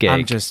Sin's gig.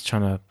 I'm just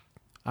trying to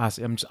ask.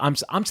 I'm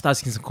just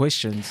asking some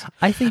questions.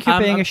 I think you're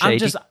being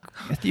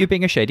you're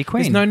being a shady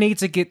queen. There's no need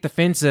to get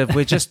defensive.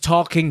 We're just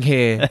talking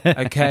here,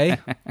 okay?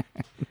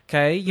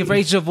 Okay, you've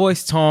raised your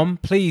voice, Tom.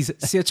 Please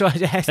sit your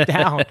ass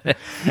down.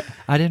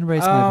 I didn't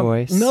raise my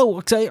voice. No.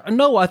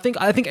 I think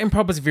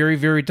improv is very,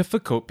 very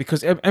difficult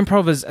because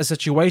improv is a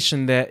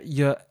situation that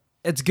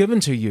it's given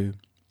to you.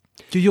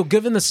 You're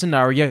given the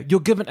scenario. You're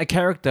given a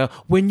character.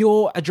 When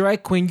you're a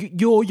drag queen,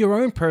 you're your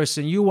own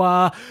person. You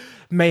are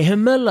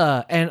Mayhem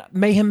Miller, and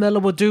Mayhem Miller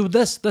will do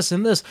this,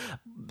 and this.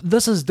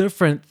 This is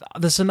different.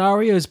 The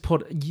scenario is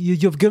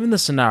you've given the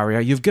scenario.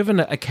 You've given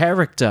a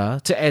character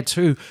to add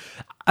to.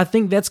 I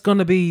think that's going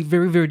to be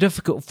very, very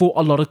difficult for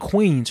a lot of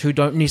queens who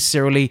don't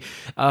necessarily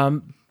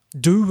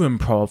do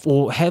improv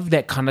or have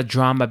that kind of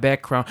drama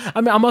background.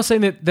 I mean, I'm not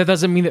saying that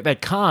doesn't mean that they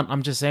can't.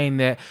 I'm just saying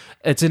that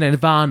it's an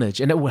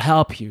advantage and it will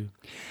help you.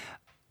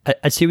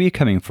 I see where you're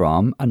coming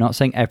from. I'm not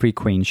saying every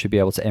queen should be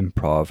able to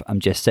improv. I'm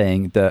just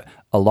saying that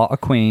a lot of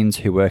queens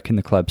who work in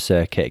the club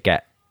circuit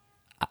get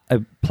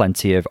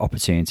plenty of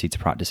opportunity to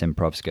practice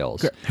improv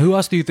skills. Who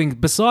else do you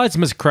think, besides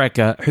Miss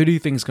Cracker, who do you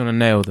think is going to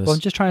nail this? Well,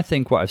 I'm just trying to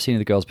think what I've seen of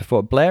the girls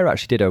before. Blair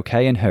actually did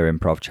okay in her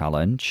improv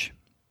challenge.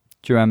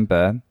 Do you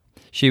remember?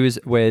 She was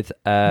with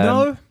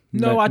No,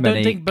 I don't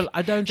Monique. think. But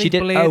I don't She think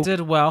did- Blair oh,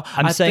 did well.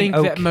 I'm I saying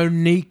think that okay.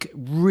 Monique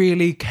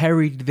really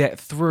carried that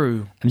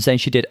through. I'm saying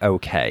she did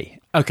okay.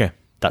 Okay,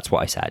 That's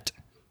what I said.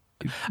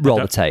 Roll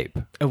the tape.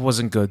 it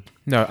wasn't good.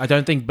 No, I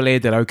don't think Blair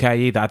did okay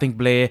either. I think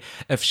Blair,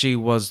 if she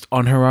was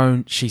on her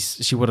own, she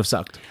would have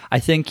sucked. I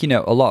think, a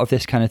lot of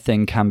this kind of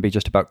thing can be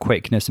just about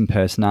quickness and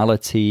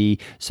personality.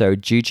 So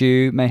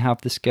Juju may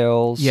have the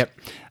skills. Yep.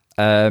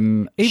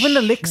 Even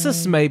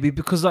Alexis maybe,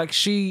 because like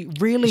she's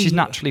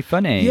naturally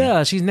funny.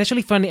 Yeah, she's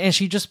naturally funny, and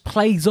she just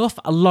plays off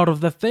a lot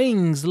of the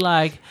things.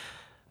 Like,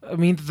 I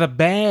mean, the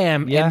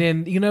bam, Yeah.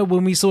 and then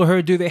when we saw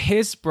her do the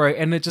hairspray,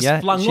 and it just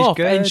Yeah, flung she's off,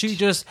 and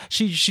good.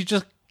 she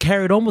just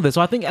carried on with it.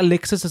 So I think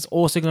Alexis is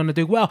also going to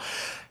do well.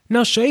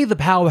 Now, Shay, the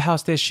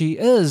powerhouse that she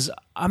is,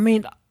 I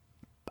mean,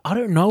 I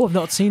don't know. I've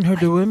not seen her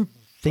do him.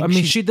 I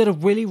mean, she did a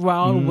really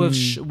well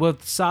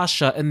with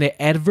Sasha in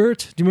the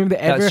advert. Do you remember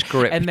the That's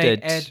advert?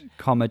 scripted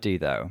comedy,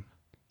 though.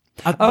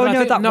 That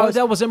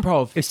was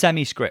improv. It was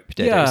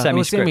semi-scripted. Yeah, it was it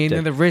was semi-scripted. and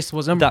then the rest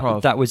was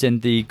improv. That was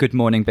in the Good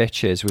Morning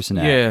Bitches,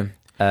 wasn't it?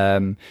 Yeah.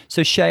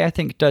 So Shay, I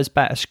think, does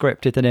better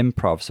scripted than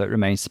improv, so it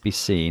remains to be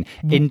seen.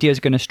 India's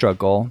going to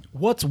struggle.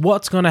 What's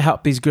going to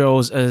help these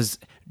girls is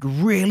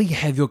really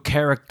have your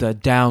character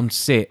down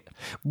set.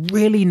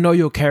 Really know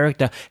your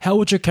character. How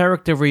would your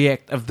character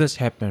react if this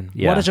happened?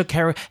 Yeah. What is your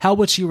character? How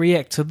would she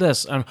react to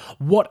this? And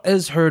what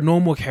is her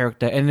normal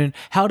character? And then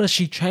how does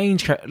she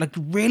change her? Like,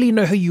 really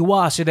know who you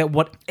are, so that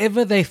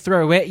whatever they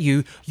throw at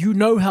you, you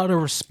know how to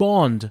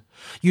respond.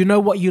 You know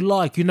what you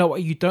like. You know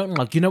what you don't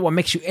like. You know what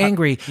makes you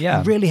angry. yeah.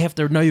 You really have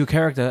to know your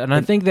character. And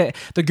I think that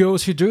the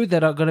girls who do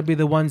that are going to be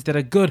the ones that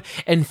are good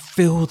and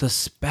fill the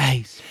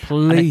space.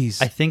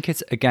 Please. I think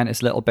it's a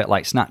little bit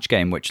like Snatch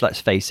Game, which, let's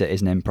face it,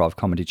 is an improv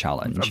comedy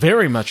challenge.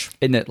 Very much.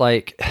 In that,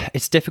 like,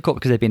 it's difficult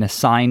because they've been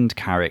assigned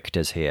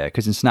characters here.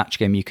 Because in Snatch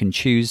Game, you can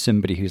choose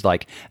somebody who's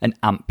like an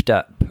amped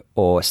up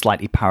or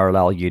slightly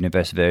parallel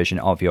universe version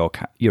of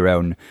your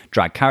own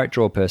drag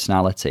character or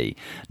personality.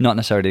 Not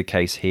necessarily the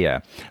case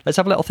here. Let's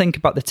have a little think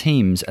about the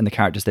teams and the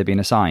characters they've been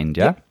assigned,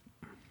 yeah? Yep.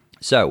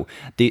 So,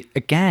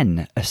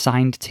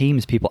 assigned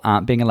teams people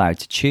aren't being allowed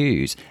to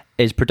choose.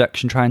 Is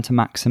production trying to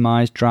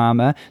maximize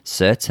drama?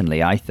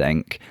 Certainly, I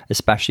think,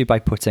 especially by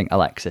putting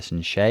Alexis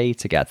and Shay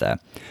together,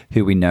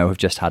 who we know have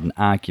just had an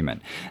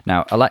argument.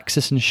 Now,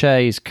 Alexis and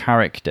Shay's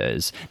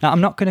characters... Now,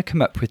 I'm not going to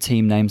come up with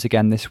team names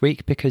again this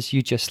week because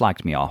you just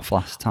slagged me off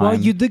last time. Well,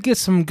 you did get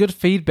some good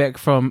feedback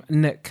from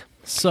Nick.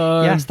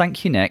 So Yes,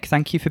 thank you, Nick.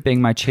 Thank you for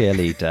being my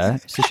cheerleader.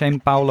 It's a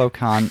shame Paolo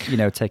can't, take a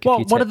few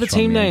tips what are the from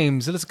team you.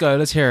 names? Let's go.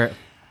 Let's hear it.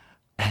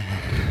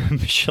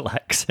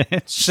 Shalexis.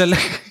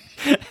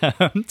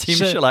 Team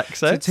So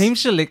Shalexis. Team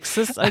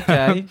Shalexis.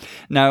 Okay.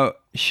 Now,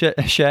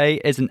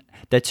 Shay isn't...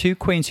 They're two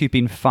queens who've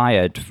been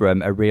fired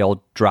from a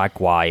Real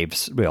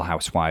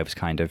Housewives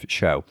kind of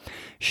show.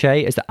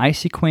 Shay is the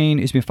icy queen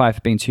who's been fired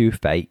for being too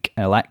fake,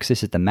 and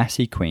Alexis is the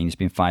messy queen who's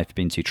been fired for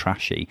being too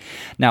trashy.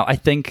 Now, I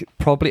think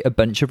probably a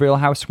bunch of Real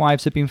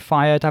Housewives have been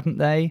fired, haven't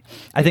they?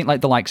 I think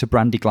like the likes of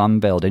Brandy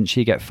Glanville, didn't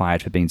she get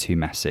fired for being too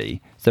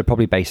messy? So they're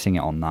probably basing it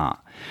on that.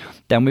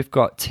 Then we've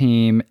got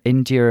Team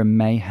India and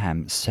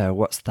Mayhem. So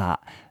what's that?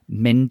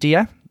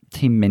 Mindia?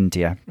 Team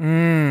Mindia.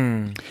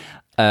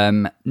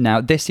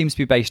 Now, this seems to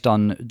be based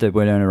on the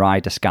Winona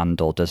Ryder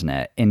scandal, doesn't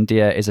it?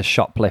 India is a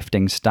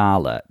shoplifting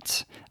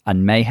starlet.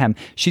 And Mayhem,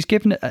 she's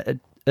given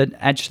an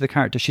edge to the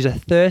character. She's a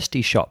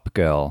thirsty shop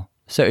girl.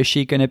 So is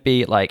she going to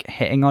be like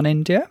hitting on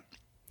India?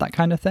 That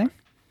kind of thing?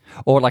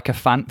 Or like a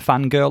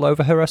fangirl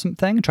over her or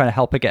something? Trying to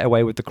help her get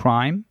away with the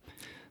crime?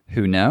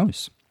 Who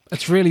knows?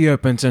 It's really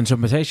open to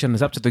interpretation.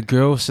 It's up to the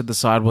girls to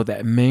decide what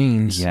that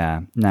means.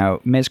 Yeah. Now,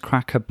 Ms.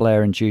 Cracker,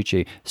 Blair, and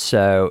Juju.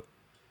 So,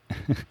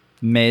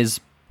 Ms.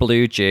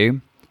 Blue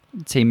Jew,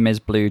 Team Ms.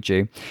 Blue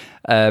Jew.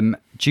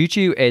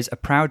 Juju is a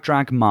proud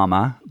drag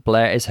mama.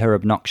 Blair is her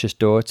obnoxious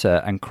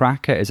daughter, and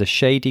Cracker is a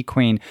shady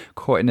queen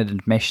caught in an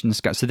admissions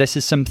scandal. So this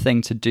is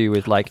something to do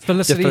with like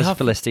Felicity Huffman.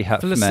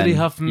 Felicity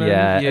Huffman,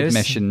 yeah, yes.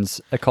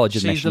 admissions, a college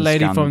admissions She's the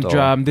lady scandal.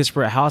 from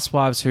Desperate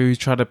Housewives who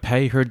tried to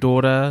pay her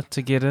daughter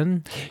to get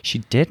in. She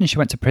did, and she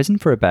went to prison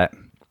for a bit.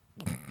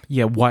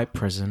 Yeah, white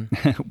prison.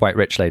 White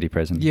rich lady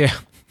prison. Yeah.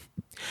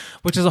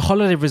 Which is a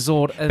holiday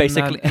resort in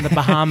the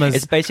Bahamas.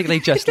 It's basically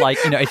just like,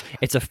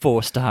 it's a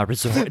 4-star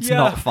resort. It's Yeah,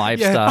 not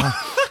 5-star.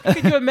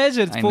 Can you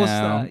imagine? It's I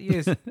 4-star. know.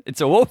 Yes. It's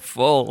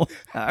awful.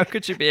 How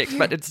could you be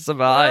expected to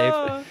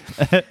survive?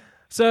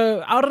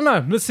 So, I don't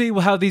know. Let's see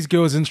how these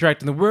girls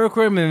interact in the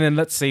workroom, and then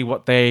let's see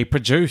what they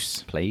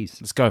produce. Please.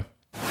 Let's go.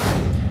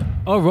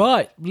 All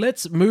right,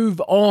 let's move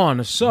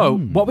on. So,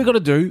 what we're going to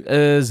do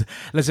is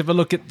let's have a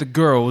look at the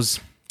girls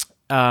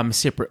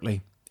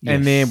separately.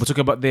 And then we'll talk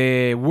about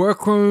their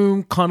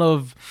workroom kind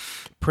of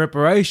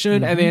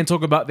preparation, and then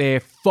talk about their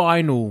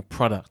final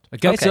product.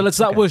 Okay, so let's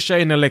start with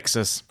Shay and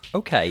Alexis.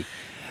 Okay.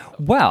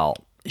 Well,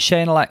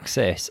 Shay and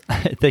Alexis,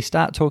 they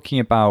start talking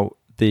about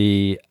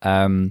the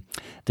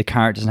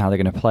characters and how they're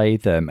going to play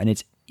them, and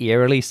it's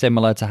eerily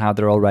similar to how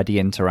they're already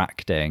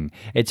interacting.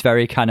 It's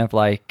very kind of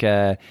like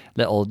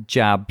little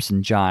jabs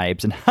and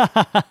jibes and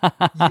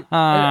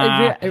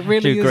it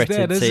really is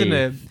gritted that, isn't teeth.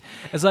 it?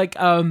 It's like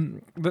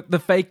the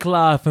fake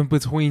laugh in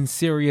between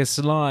serious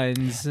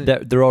lines.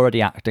 They're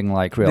already acting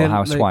like Real They're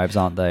Housewives,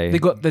 aren't they? They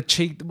got the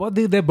cheek. Well,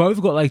 they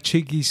both got like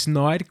cheeky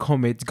snide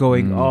comments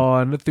going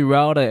on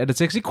throughout it, and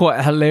it's actually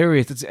quite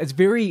hilarious. It's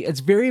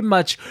very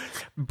much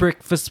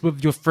breakfast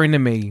with your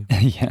frenemy.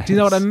 Yes. Do you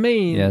know what I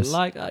mean? Yes.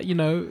 Like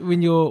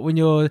when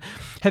you're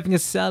having a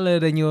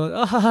salad and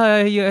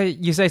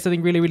you say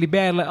something really really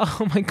bad, like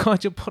oh my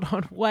god, you put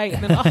on weight,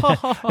 and then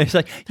It's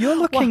like you're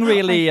looking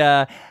really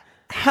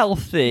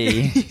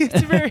healthy.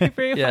 it's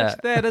very Yeah. much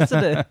that,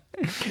 isn't it?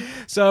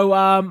 So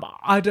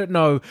I don't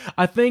know.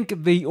 I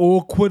think the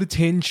awkward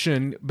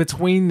tension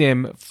between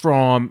them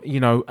from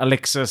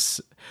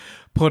Alexis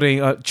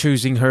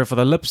choosing her for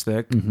the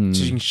lipstick,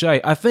 choosing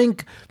Shay. I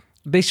think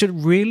they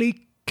should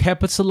really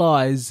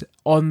capitalize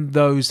on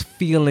those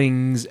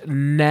feelings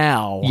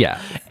now,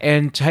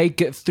 and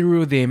take it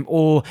through them,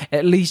 or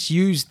at least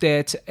use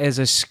that as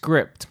a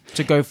script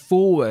to go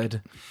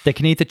forward. They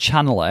can either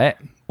channel it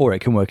or it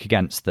can work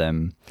against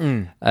them.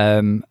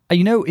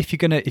 If you're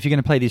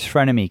gonna play these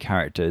frenemy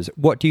characters,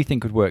 what do you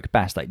think would work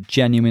best? Like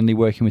genuinely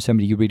working with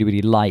somebody you really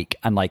really like,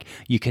 and like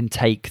you can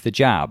take the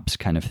jabs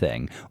kind of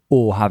thing,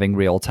 or having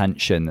real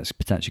tension that's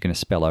potentially going to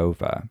spill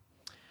over.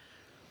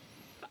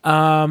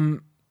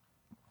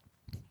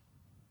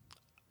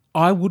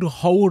 I would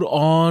hold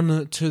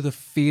on to the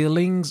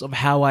feelings of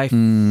how I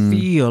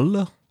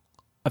feel.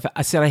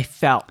 I said I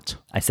felt.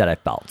 I said I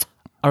felt.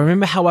 I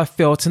remember how I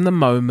felt in the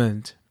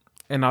moment,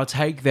 and I'll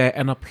take that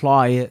and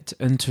apply it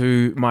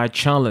into my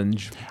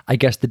challenge. I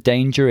guess the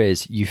danger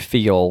is you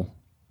feel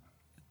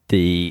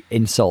the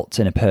insults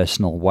in a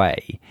personal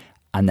way,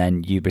 and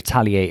then you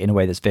retaliate in a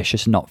way that's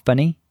vicious and not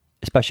funny,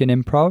 especially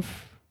in improv.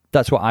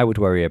 That's what I would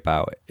worry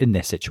about in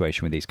this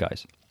situation with these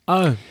guys.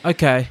 Oh,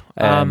 okay.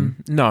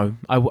 No,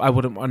 I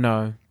wouldn't.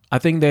 No, I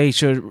think they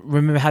should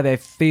remember how they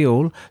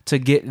feel to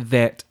get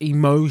that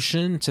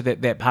emotion, so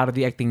that part of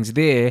the acting's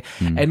there,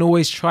 and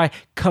always try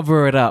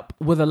cover it up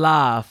with a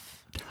laugh.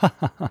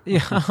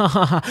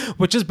 Yeah,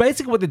 which is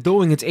basically what they're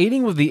doing. It's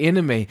eating with the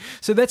enemy.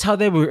 So that's how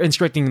they were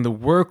instructing in the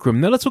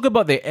workroom. Now let's talk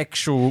about the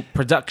actual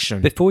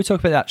production. Before we talk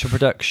about the actual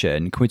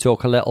production, can we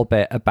talk a little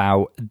bit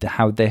about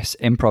how this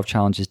improv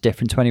challenge is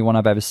different to anyone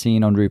I've ever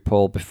seen on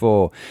RuPaul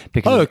before?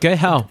 Because okay,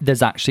 how?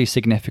 There's actually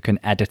significant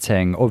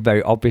editing, or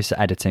very obvious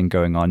editing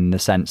going on, in the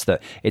sense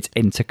that it's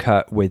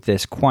intercut with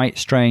this quite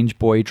strange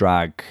boy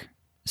drag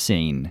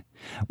scene.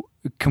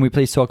 Can we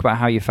please talk about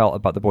how you felt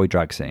about the boy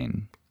drag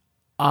scene?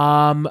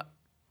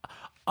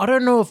 I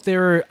don't know if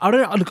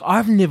look,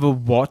 I've never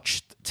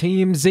watched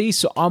TMZ,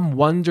 so I'm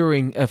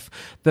wondering if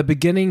the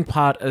beginning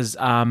part is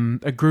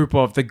a group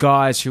of the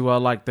guys who are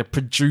like the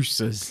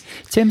producers.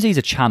 TMZ's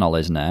a channel,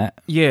 isn't it?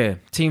 Yeah,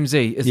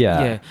 TMZ.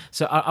 Yeah.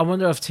 So I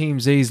wonder if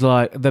TMZ's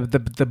like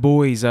the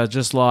boys are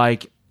just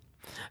like,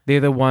 they're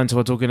the ones who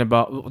are talking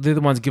about, they're the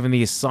ones giving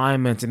the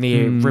assignment, and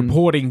they're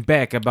reporting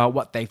back about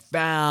what they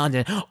found,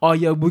 and oh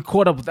yeah, we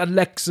caught up with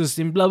Alexis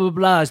and blah blah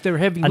blah. They're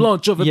having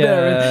lunch over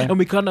there, and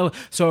we kind of.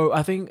 So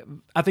I think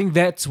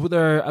that's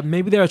what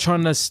maybe they're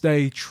trying to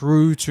stay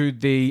true to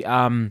the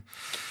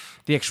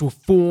actual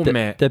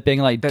format. They're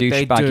being like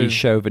douchebaggy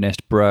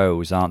chauvinist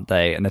bros, aren't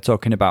they? And they're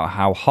talking about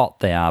how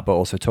hot they are, but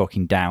also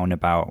talking down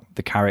about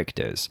the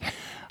characters.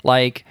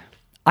 Like,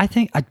 I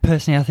think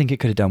it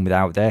could have done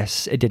without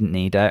this. It didn't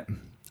need it.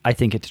 I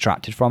think it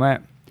detracted from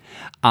it.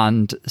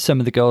 And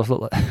some of the girls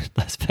look like,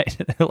 let's face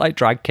it, they look like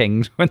drag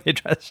kings when they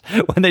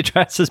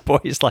dress as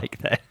boys like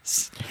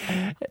this.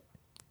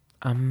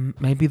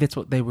 Maybe that's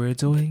what they were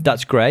doing.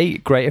 That's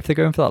great. Great if they're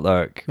going for that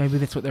look. Maybe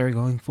that's what they were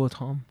going for,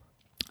 Tom.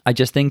 I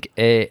just think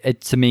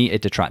it to me,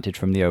 it detracted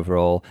from the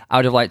overall. I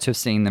would have liked to have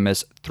seen them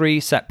as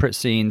 3 separate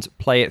scenes,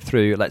 play it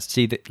through. Let's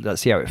see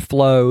how it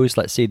flows.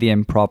 Let's see the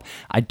improv.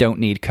 I don't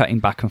need cutting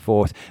back and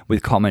forth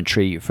with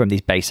commentary from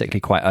these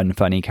basically quite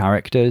unfunny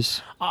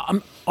characters.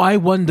 I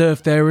wonder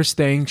if they were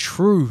staying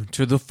true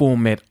to the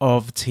format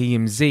of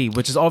TMZ,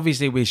 which is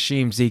obviously where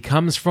TMZ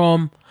comes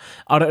from.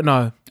 I don't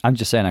know. I'm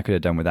just saying I could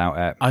have done without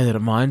it. I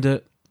didn't mind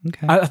it.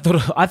 Okay.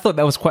 I thought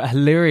that was quite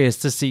hilarious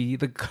to see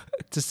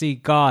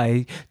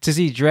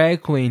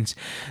drag queens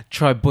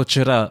try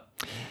butcher it up.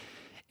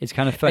 It's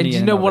kind of funny. And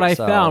you know what I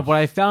found? What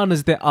I found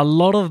is that a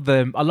lot of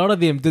them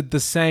did the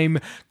same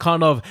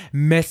kind of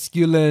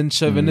masculine,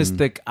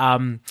 chauvinistic,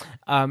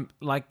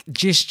 like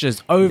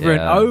gestures over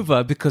and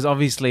over, because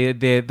obviously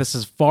this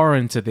is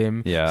foreign to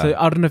them. Yeah. So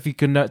I don't know if you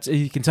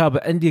can tell,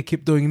 but India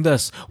kept doing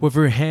this with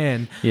her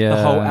hand,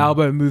 the whole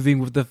elbow moving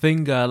with the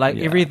finger, like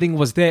everything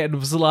was there, and it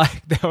was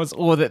like that was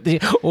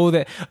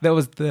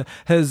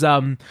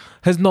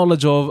his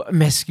knowledge of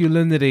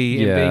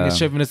masculinity and being a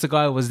chauvinistic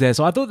guy was there.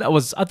 So I thought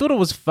it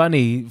was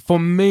funny for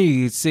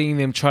me seeing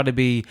them try to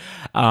be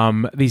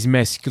these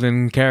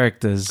masculine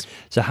characters.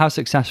 So how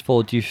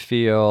successful do you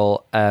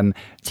feel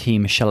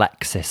Team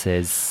Shalexis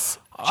is?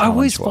 I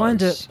always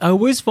challenge was. I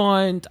always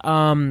find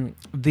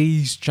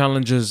these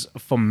challenges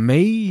for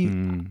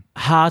me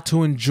hard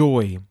to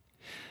enjoy.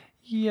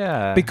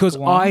 Yeah. Because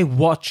go on. I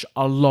watch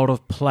a lot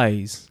of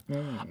plays.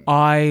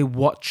 I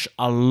watch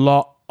a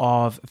lot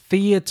of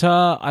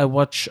theater. I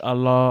watch a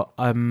lot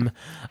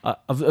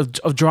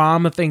of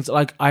drama things.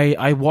 Like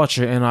I watch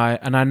it and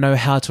I know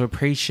how to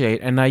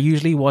appreciate. And I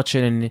usually watch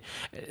it,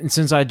 and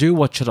since I do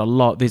watch it a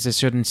lot, there's a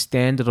certain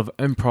standard of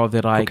improv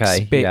that I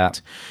expect. yeah.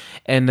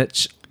 And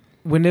it's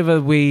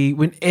whenever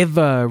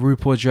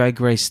RuPaul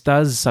Drag Race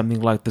does something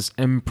like this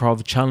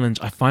improv challenge,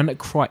 I find it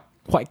quite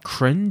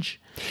cringe.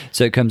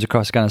 So it comes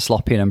across kind of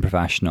sloppy and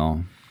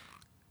unprofessional.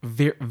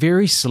 Very,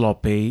 very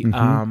sloppy,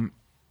 and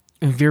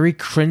very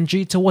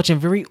cringy to watch, and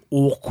very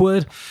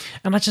awkward.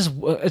 And it's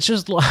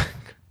just like,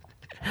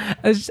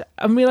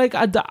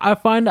 I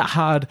find it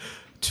hard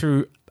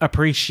to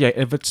appreciate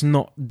if it's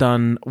not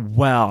done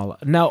well.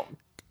 Now,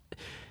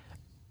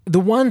 the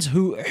ones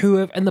who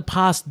have in the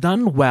past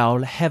done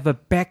well have a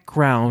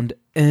background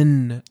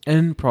in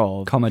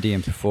improv, Comedy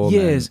and performance.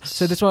 Yes,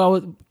 so that's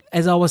why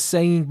as I was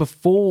saying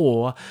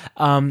before,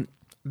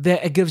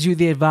 that it gives you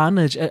the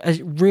advantage.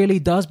 It really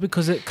does,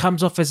 because it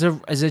comes off as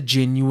a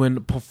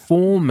genuine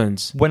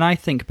performance. When I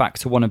think back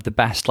to one of the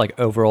best like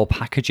overall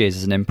packages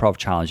as an improv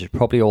challenge, it's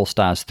probably All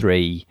Stars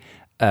 3,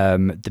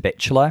 The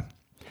Bachelor.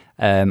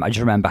 I just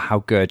remember how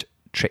good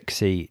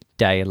Trixie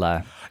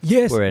Taylor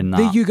were in that.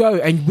 There you go.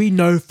 And we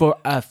know for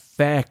a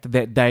fact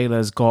that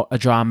Dayla's got a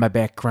drama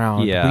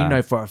background. Yeah. We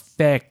know for a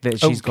fact that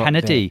she's got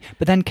Kennedy. that.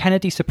 But then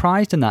Kennedy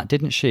surprised in that,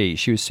 didn't she?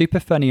 She was super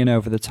funny and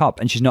over the top,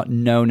 and she's not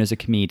known as a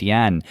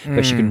comedian,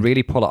 but she can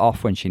really pull it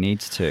off when she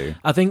needs to.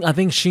 I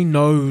think she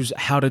knows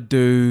how to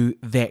do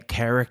that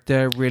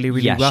character really,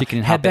 really well. She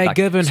can had they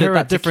given her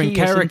a different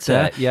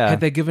character,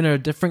 had they given her a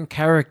different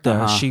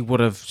character, she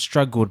would have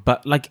struggled.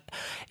 But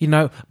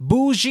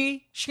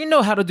Bougie, she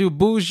know how to do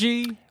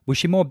Bougie. Was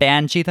she more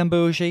Banji than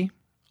Bougie?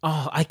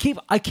 Oh, I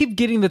keep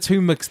getting the two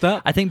mixed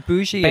up. I think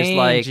Bougie is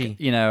like,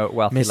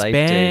 wealthy Miss lady.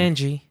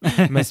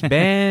 Banji. Miss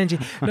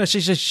Banji. No,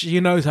 she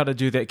knows how to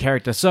do that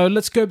character. So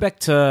let's go back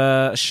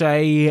to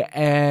Shay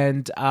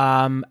and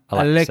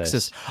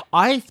Alexis.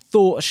 I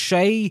thought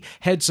Shay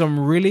had some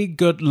really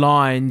good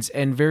lines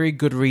and very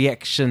good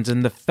reactions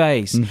in the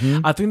face.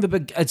 I think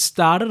it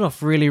started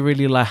off really,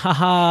 really like,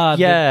 haha.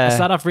 Yeah. It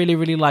started off really,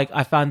 really like,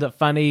 I found it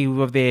funny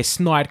with their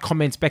snide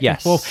comments back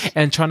and forth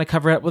and trying to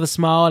cover it with a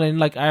smile, and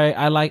like,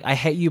 I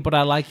hate you, but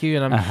I like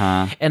you, and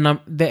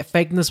that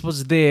fakeness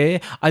was there.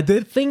 I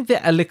did think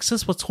that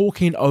Alexis was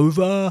talking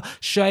over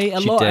Shay a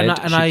lot, and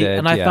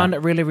I found it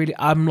really, really.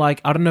 I'm like,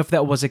 I don't know if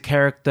that was a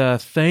character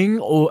thing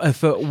or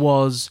if it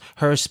was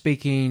her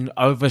speaking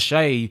over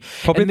Shay.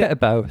 Probably a bit of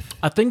both.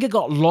 I think it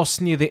got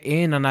lost near the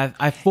end, and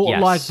I thought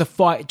like the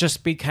fight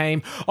just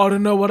became, I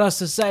don't know what else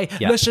to say.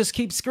 Let's just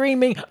keep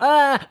screaming.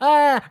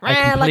 I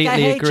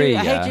hate agree, you.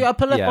 I hate you. I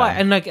pull a fight,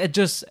 and like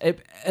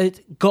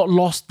it got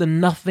lost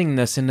in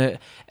nothingness, and it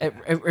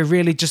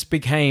really just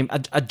became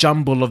a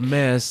jumble of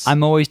mess.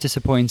 I'm always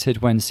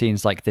disappointed when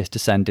scenes like this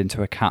descend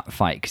into a cat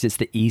fight, because it's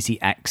the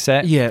easy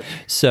exit. Yeah.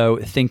 So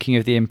thinking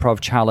of the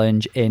improv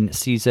challenge in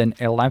season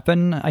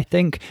 11, I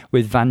think,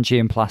 with Vanjie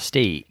and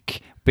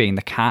Plastique being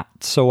the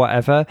cats or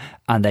whatever,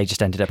 and they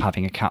just ended up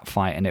having a cat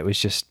fight, and it was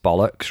just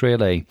bollocks,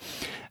 really.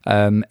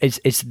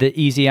 It's the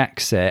easy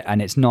exit,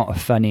 and it's not a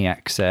funny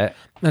exit.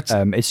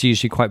 It's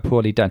usually quite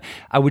poorly done.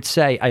 I would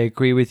say I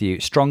agree with you.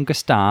 Stronger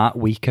start,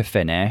 weaker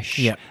finish.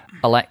 Yep.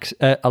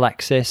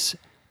 Alexis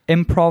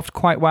improved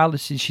quite well.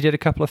 She did a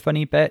couple of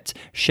funny bits.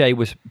 Shay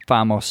was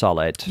far more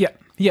solid. Yep.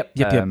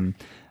 There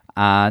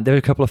were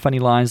a couple of funny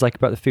lines like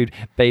about the food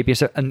baby.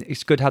 So, and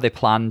it's good how they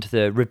planned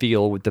the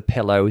reveal with the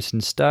pillows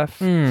and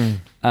stuff.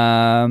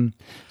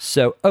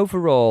 So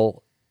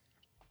overall,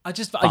 I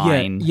just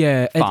fine.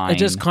 It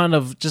just kind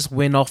of just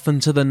went off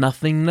into the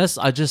nothingness.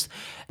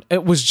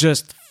 It was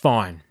just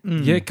fine.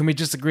 Yeah, can we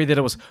just agree that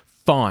it was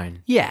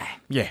fine? Yeah.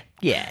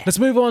 Let's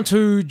move on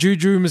to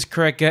Juju, Miss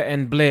Cracker,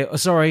 and Blair. Oh,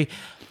 sorry,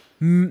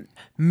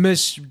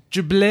 Miss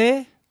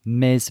Blair.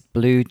 Ms.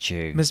 Blue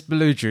Jew. Miss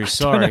Blue Jew,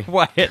 sorry. I don't know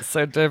why it's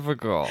so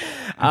difficult.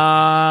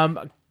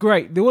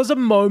 Great. There was a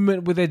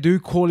moment where they do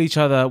call each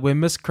other, where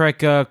Miss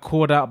Cracker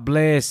called out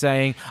Blair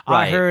saying,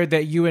 I heard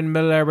that you and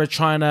Miller were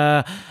trying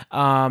to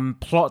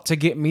plot to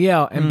get me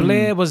out. And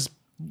Blair was...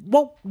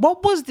 What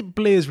was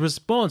Blair's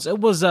response? It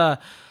was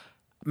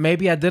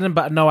maybe I didn't,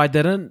 but no, I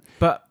didn't.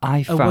 But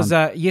it was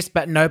yes,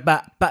 but no,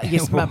 but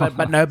yes,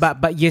 but no,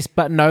 but yes,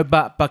 but no,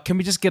 but can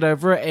we just get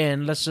over it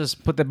and let's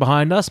just put that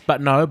behind us?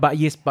 But no, but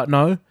yes, but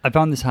no. I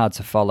found this hard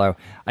to follow.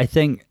 I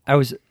think I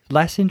was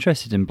less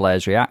interested in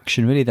Blair's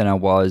reaction really than I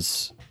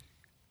was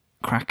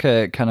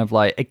Cracker, kind of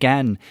like,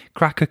 again,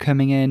 Cracker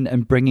coming in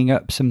and bringing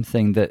up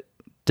something that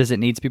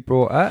doesn't need to be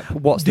brought up.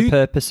 What's the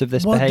purpose of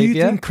this behavior? Do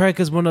you think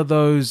Cracker's one of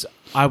those,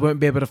 I won't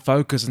be able to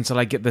focus until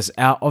I get this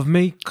out of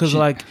me? Because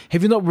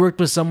have you not worked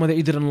with someone that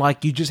you didn't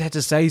like? You just had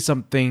to say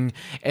something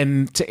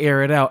and to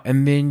air it out,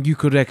 and then you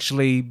could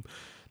actually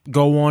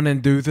go on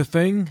and do the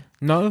thing?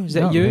 No? Is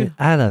that you?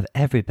 I love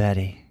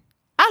everybody.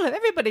 I love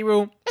everybody,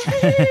 Rule.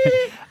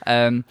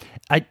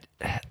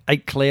 I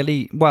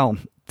clearly, well,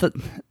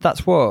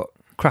 that's what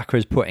Cracker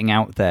is putting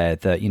out there,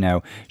 that, you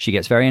know, she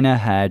gets very in her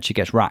head, she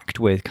gets racked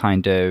with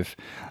kind of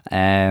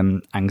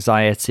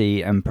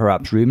anxiety and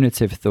perhaps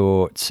ruminative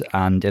thoughts,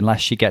 and unless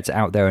she gets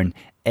out there and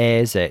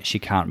airs it, she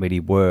can't really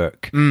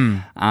work.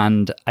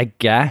 And I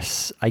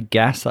guess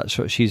that's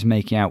what she's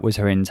making out was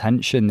her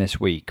intention this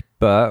week.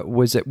 But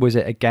was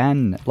it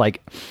again,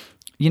 like,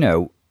 you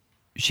know,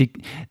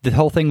 the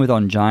whole thing with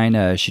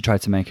Ongina, she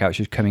tried to make out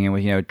she was coming in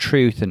with, you know,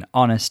 truth and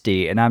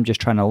honesty, and I'm just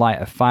trying to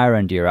light a fire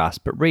under your ass.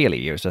 But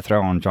really, it was to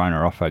throw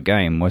Ongina off her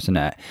game, wasn't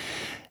it?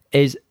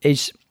 Is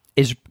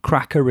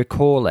Cracker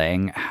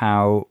recalling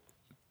how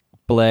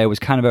Blair was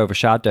kind of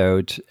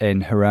overshadowed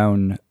in her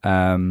own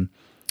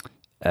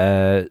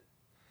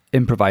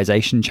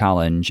improvisation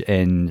challenge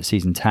in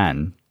season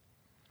 10,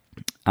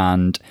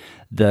 and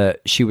that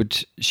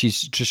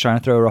she's just trying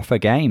to throw her off her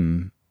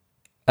game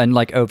and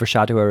like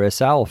overshadow her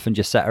herself and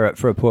just set her up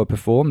for a poor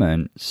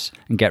performance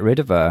and get rid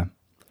of her?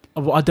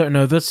 Well, I don't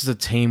know. This is a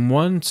team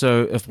one,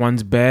 so if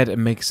one's bad, it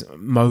makes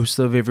most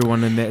of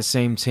everyone in that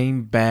same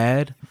team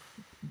bad.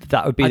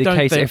 That would be the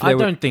case if I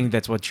don't think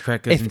that's what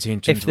Cracker's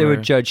intentions were. If they were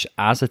judged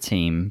as a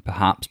team,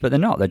 perhaps, but they're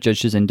not. They're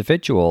judged as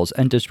individuals.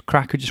 And does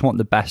Cracker just want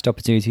the best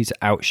opportunity to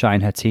outshine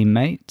her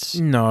teammates?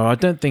 No, I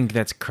don't think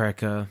that's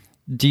Cracker.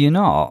 Do you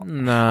not?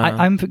 No.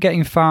 I'm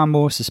getting far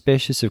more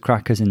suspicious of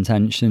Cracker's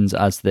intentions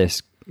as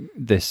this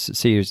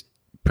series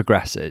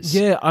progresses.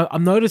 Yeah,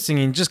 I'm noticing,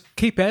 and just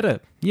keep at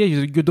it. Yeah,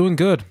 you're doing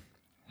good.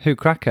 Who,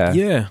 Cracker?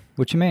 Yeah.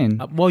 What do you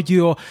mean? Well,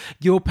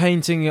 you're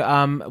painting.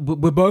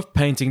 We're both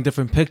painting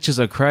different pictures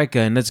of Cracker,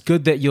 and it's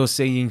good that you're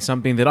seeing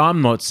something that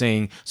I'm not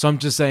seeing. So I'm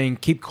just saying,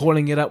 keep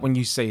calling it out when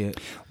you see it.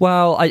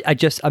 Well,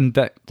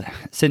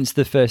 since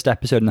the first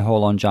episode and the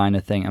whole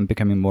Ongina thing, I'm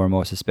becoming more and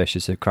more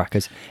suspicious of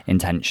Cracker's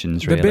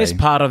intentions. Really, the best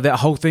part of that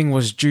whole thing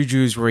was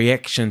Juju's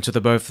reaction to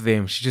the both of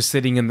them. She's just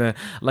sitting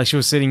she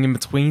was sitting in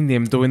between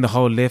them, doing the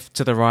whole left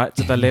to the right,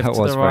 to the left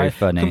to the right.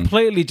 Very funny.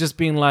 Completely just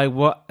being like,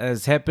 what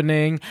is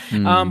happening?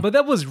 But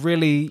that was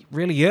really,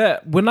 really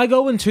it. When I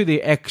go into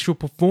the actual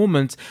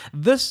performance,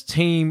 this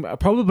team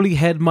probably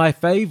had my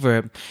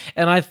favorite.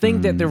 And I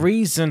think that the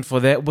reason for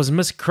that was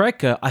Miss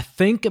Cracker. I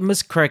think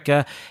Miss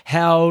Cracker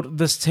held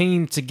this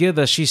team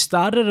together. She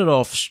started it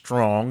off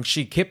strong.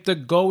 She kept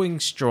it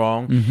going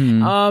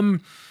strong.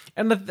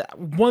 And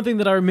one thing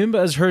that I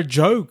remember is her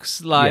jokes.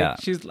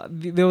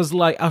 There was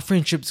like, our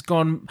friendship's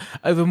gone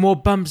over more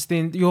bumps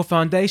than your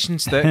foundation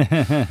stick.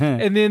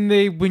 And then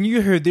when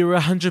you heard there were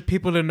 100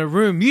 people in the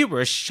room, you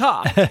were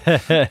shocked.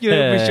 When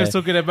she was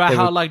talking about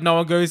how like no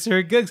one goes to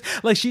her gigs.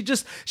 Like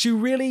she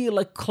really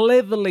like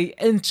cleverly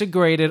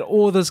integrated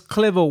all this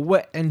clever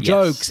wit and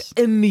jokes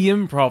in the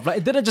improv. Like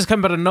it didn't just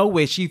come out of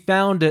nowhere. She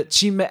found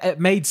it. It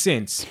made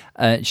sense.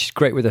 She's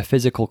great with her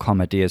physical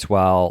comedy as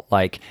well.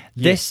 Like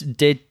this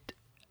did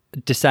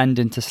descend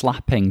into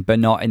slapping, but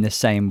not in the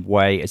same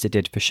way as it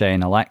did for Shay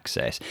and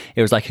Alexis.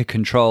 It was like a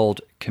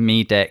controlled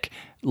comedic,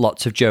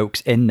 lots of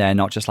jokes in there,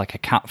 not just like a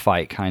cat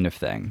fight kind of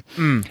thing.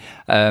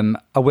 I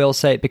will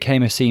say it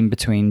became a scene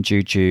between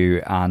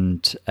Juju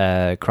and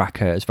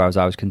Cracker as far as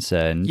I was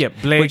concerned. Yeah,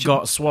 Blair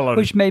got swallowed.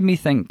 Which made me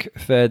think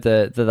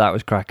further that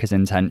was Cracker's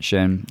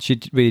intention.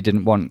 She really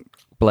didn't want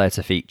Blair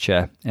to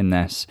feature in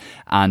this.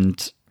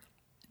 And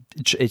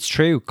it's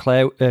true,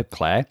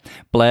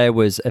 Blair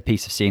was a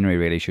piece of scenery,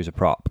 really. She was a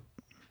prop.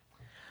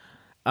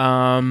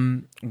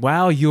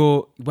 Wow,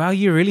 you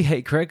really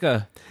hate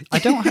Cracker. I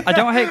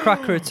don't hate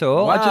Cracker at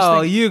all. Wow, I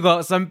just think, you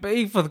got some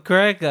beef with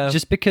Cracker.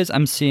 Just because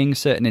I'm seeing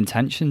certain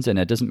intentions in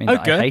her doesn't mean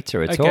that I hate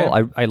her at all.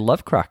 I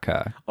love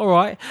Cracker. All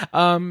right.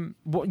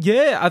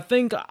 I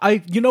think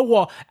you know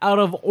what? Out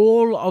of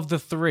all of the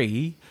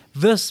three,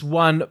 this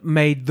one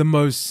made the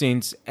most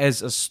sense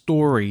as a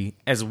story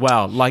as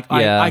well. Like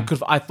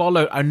I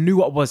followed, I knew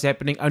what was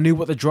happening, I knew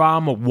what the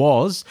drama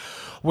was.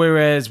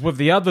 Whereas with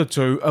the other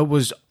two, I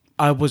was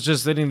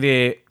just sitting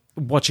there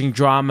watching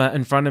drama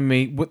in front of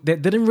me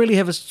that didn't really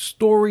have a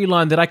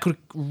storyline that I could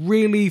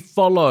really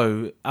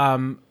follow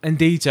in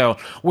detail.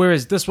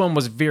 Whereas this one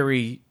was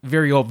very,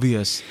 very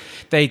obvious.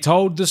 They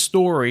told the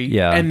story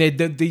and they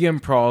did the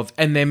improv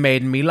and they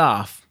made me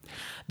laugh.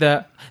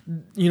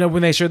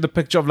 When they showed the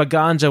picture of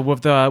Laganja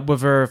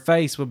with her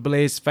face, with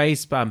Blair's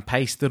face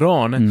pasted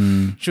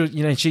on,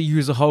 she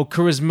used the whole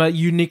charisma,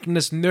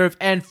 uniqueness, nerve,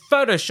 and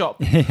Photoshop.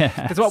 Yes.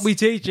 That's what we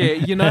teach her.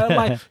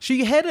 Like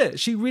she had it.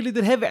 She really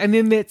did have it. And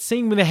then that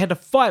scene when they had a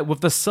fight with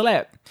the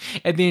slap,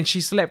 and then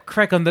she slapped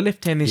Crack on the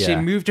left hand, and she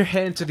moved her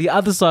hand to the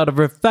other side of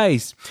her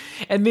face,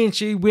 and then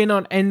she went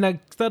on and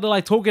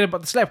started talking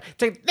about the slap.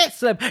 Take that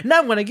slap. Now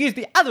I'm going to use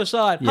the other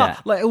side. Yeah.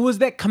 It was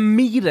that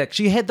comedic.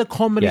 She had the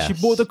comedy. Yes. She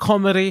brought the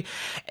comedy.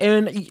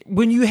 And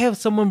when you have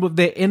someone with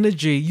their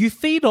energy, you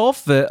feed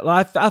off it.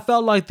 I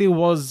felt like there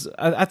was,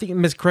 I think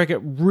Miss Cracker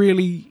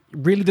really,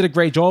 really did a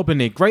great job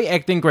in it. Great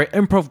acting, great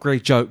improv,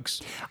 great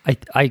jokes.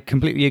 I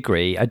completely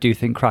agree. I do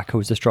think Cracker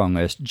was the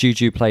strongest.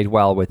 Juju played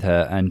well with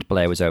her and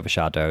Blair was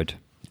overshadowed.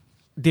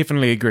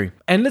 Definitely agree.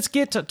 And let's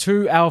get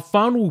to our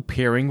final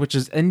pairing, which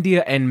is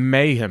India and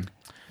Mayhem.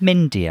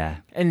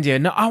 Mindia. India.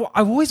 No, I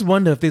always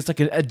wonder if there's like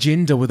an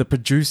agenda with the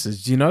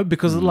producers,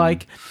 because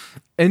like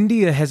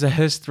India has a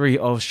history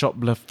of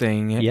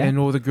shoplifting, and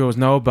all the girls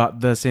know about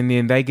this, and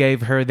then they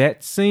gave her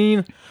that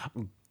scene.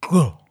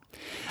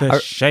 The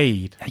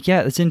shade.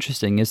 Yeah, it's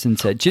interesting,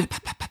 isn't it?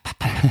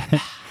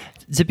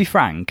 To be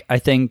frank, I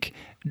think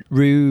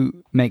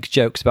Rue makes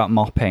jokes about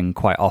mopping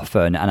quite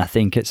often, and I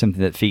think it's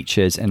something that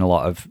features in a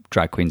lot of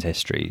drag queens'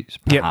 histories,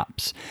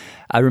 perhaps. Yep.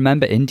 I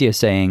remember India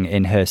saying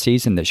in her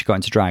season that she got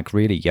into drag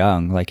really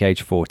young, like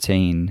age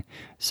 14.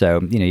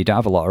 So, you don't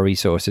have a lot of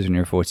resources when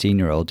you're a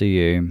 14-year-old, do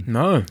you?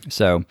 No.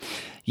 So,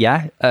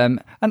 yeah.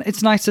 And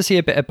it's nice to see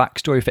a bit of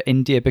backstory for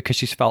India because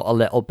she's felt a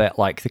little bit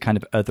like the kind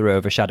of other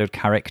overshadowed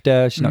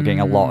character. She's not getting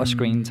a lot of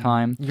screen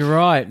time. You're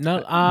right. No,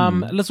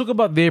 let's talk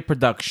about their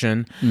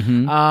production.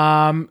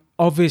 Mm-hmm.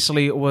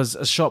 Obviously, it was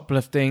a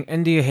shoplifting.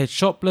 India had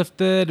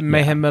shoplifted.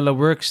 Mayhem Miller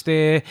works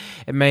there.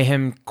 And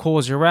Mayhem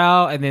calls her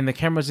out. And then the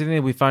camera's in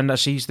there. We find out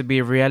she used to be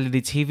a reality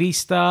TV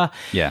star.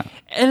 Yeah.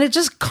 And it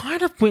just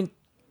kind of went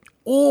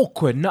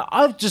awkward. No,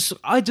 I just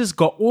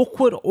got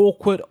awkward.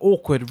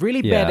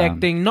 Really bad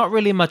acting. Not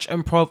really much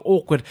improv.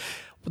 Awkward.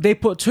 They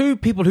put two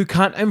people who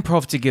can't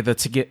improv together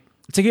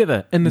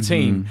in the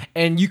team,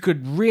 and you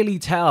could really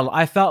tell.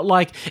 I felt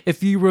like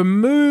if you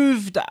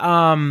removed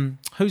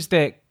who's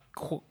that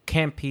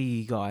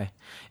campy guy?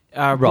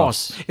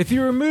 Ross. If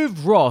you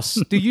remove Ross,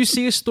 do you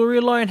see a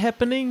storyline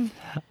happening?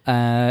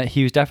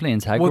 He was definitely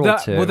integral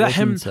to it.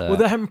 Was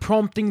that him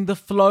prompting the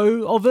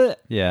flow of it?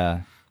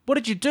 Yeah. What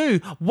did you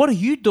do? What are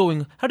you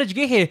doing? How did you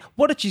get here?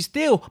 What did you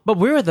steal? But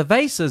where are the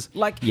vases?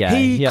 Like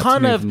he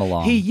gave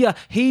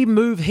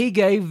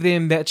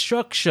them that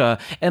structure,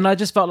 and I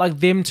just felt like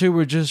them two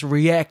were just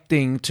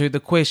reacting to the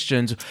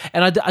questions,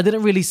 and I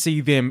didn't really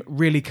see them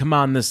really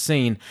command the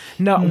scene.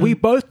 Now we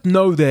both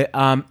know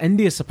that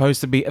India's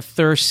supposed to be a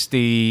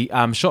thirsty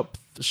shop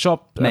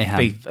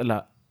thief,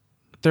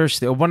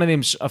 thirsty, or one of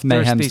them of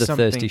Mayhem's thirsty the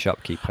something. thirsty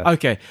shopkeeper.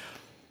 Okay,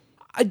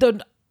 I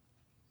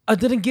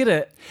didn't get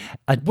it.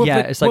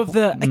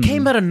 It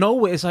came out of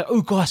nowhere. It's like,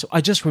 oh gosh, I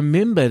just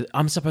remembered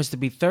I'm supposed to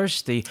be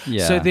thirsty.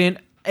 Yeah. So then,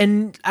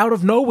 and out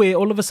of nowhere,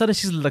 all of a sudden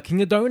she's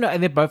licking a donut,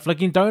 and they're both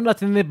licking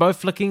donuts, and they're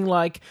both licking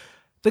like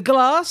the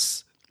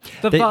glass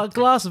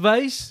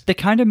vase. They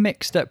kind of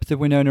mixed up the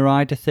Winona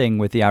Ryder thing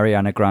with the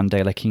Ariana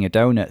Grande licking a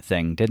donut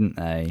thing, didn't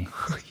they?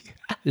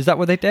 Is that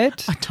what they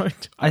did?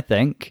 I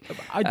think.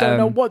 I don't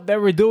know what they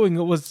were doing.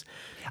 It was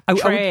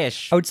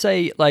trash. I would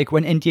say, like,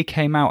 when India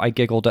came out, I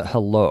giggled at her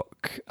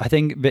look. I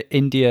think that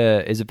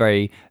India is a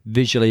very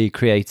visually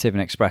creative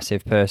and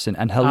expressive person,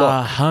 and her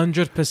look...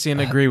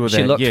 100% agree with that.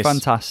 She looked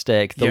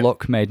fantastic. The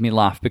look made me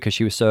laugh because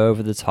she was so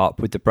over the top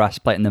with the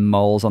breastplate and the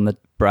moles on the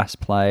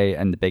breastplate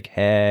and the big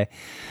hair.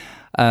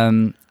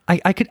 I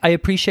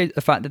appreciate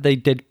the fact that they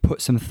did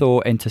put some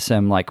thought into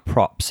some like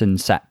props and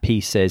set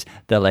pieces,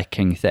 the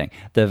licking thing,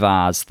 the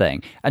vase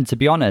thing. And to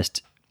be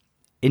honest,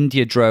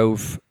 India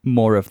drove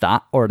more of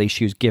that, or at least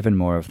she was given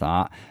more of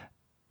that.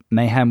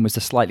 Mayhem was a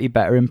slightly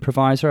better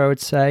improviser, I would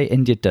say.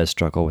 India does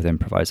struggle with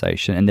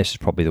improvisation, and this is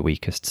probably the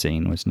weakest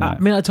scene, wasn't it? I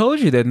mean, I told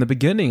you that in the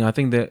beginning. I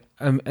think that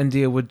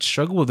India would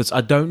struggle with this.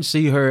 I don't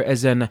see her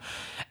as an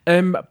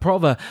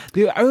improver.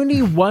 The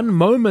only one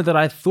moment that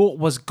I thought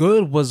was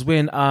good was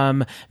when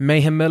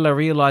Mayhem Miller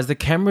realized the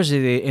cameras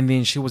are there, and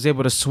then she was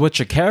able to switch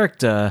a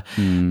character.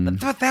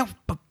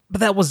 But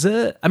that was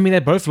it. I mean, they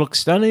both looked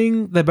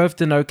stunning. They both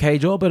did an okay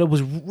job, but it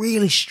was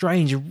really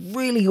strange,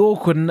 really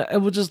awkward, and it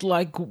was just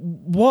like,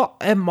 what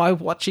am I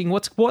watching?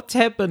 What's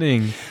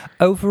happening?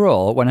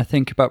 Overall, when I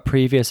think about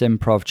previous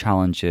improv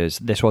challenges,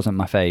 this wasn't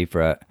my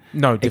favourite.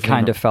 No, it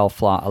kind of fell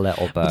flat a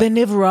little bit. But they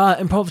never are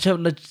improv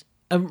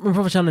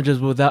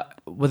challenges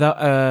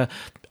without a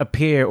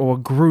pair or a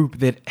group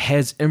that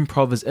has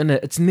improvers in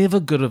it. It's never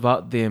good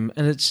about them,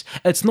 and it's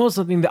not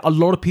something that a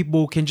lot of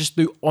people can just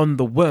do on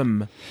the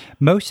whim.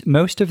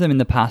 Most of them in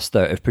the past,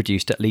 though, have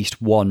produced at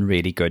least one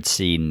really good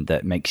scene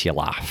that makes you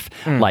laugh.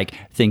 Like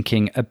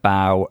thinking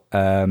about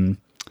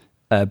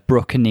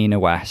Brooke and Nina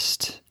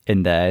West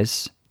in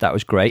theirs. That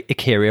was great.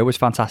 Akira was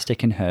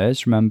fantastic in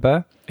hers,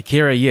 remember?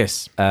 Akira,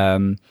 yes.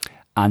 And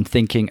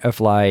thinking of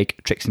like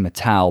Trixie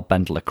Mattel,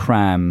 Ben de la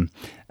Creme,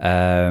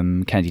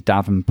 Kennedy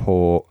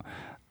Davenport.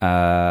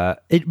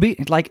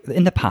 Like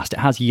in the past, it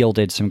has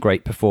yielded some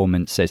great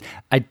performances.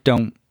 I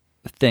don't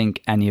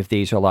think any of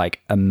these are like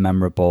a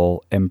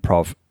memorable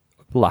improv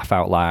laugh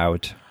out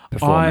loud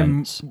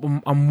performance.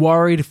 I'm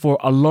worried for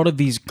a lot of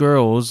these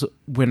girls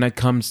when it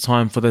comes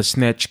time for the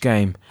snatch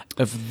game,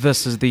 if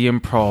this is the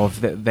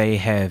improv that they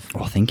have.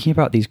 Well, thinking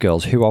about these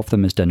girls, who of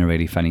them has done a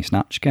really funny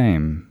snatch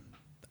game?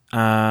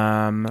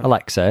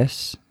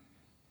 Alexis.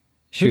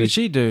 Who did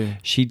she do?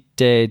 She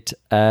did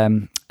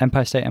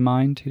Empire State of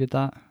Mind. Who did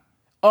that?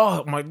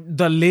 Oh,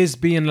 the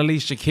lesbian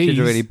Alicia Keys. She did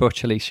a really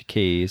butch Alicia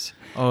Keys.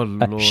 Oh,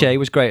 Lord. Shay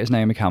was great as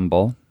Naomi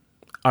Campbell.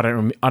 I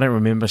don't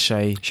remember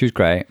Shay. She was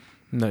great.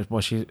 No,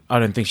 I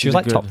don't think she was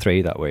like top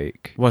 3 that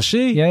week. Was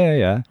she?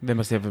 Yeah. They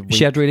must have a weak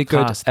She had really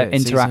good season.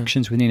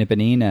 interactions with Nina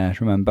Benina,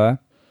 remember?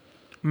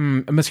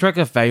 Miss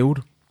Cracker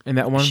failed in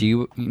that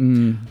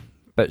one.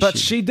 But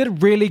she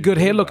did really good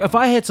here. Look, if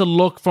I had to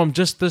look from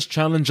just this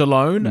challenge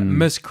alone,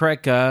 Miss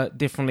Cracker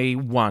definitely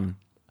won.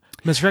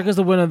 Miss Cracker's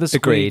the winner this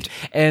Agreed.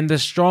 week. And the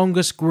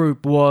strongest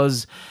group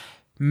was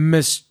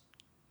Miss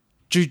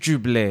Juju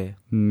Blair.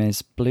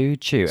 Miss Blue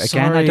Chew.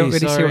 Again, I don't really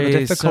see what the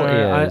difficulty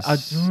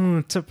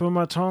is. Tip of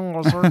my tongue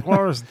was so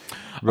close.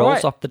 Rolls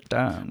Right. off the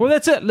tongue. Well,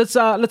 that's it.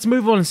 Let's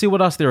move on and see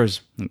what else there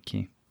is. Thank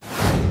you.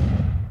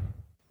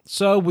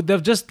 So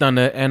they've just done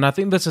it, and I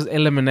think this is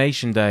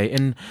Elimination Day.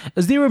 And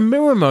is there a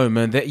mirror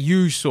moment that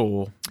you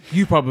saw?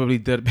 You probably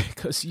did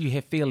because you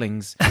have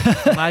feelings.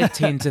 And I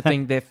tend to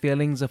think that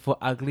feelings are for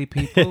ugly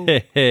people.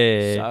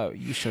 So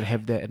you should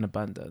have that in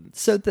abundance.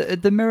 So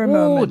the mirror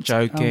Oh, moment.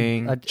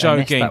 joking. I missed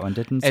Joking. that one,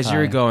 didn't As I?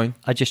 you're going.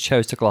 I just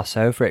chose to gloss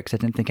over it because I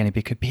didn't think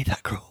anybody could be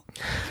that cruel.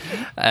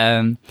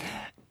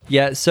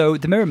 Yeah, so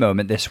the mirror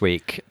moment this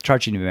week,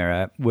 Tragedy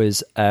Mirror,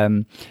 was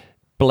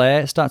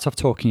Blair starts off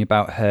talking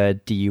about her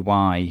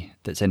DUI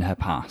that's in her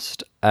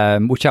past,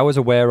 which I was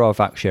aware of,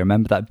 actually. I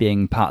remember that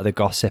being part of the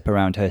gossip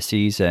around her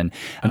season.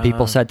 And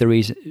people said there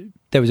was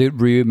a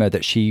rumour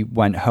that she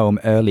went home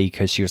early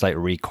because she was like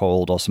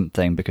recalled or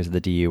something because of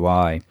the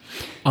DUI.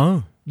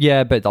 Oh.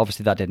 Yeah, but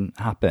obviously that didn't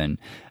happen.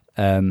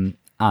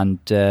 And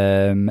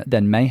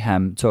then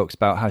Mayhem talks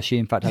about how she,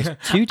 in fact, has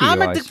 2 DUIs.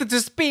 I'm addicted to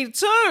speed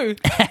too.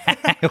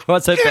 It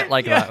was a bit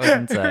like that,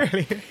 wasn't it?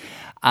 Really?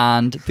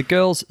 And the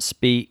girls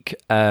speak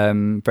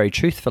very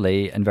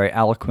truthfully and very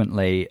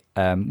eloquently.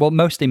 Well,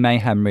 mostly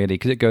Mayhem, really,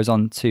 because it goes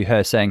on to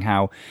her saying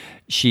how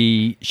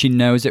she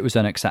knows it was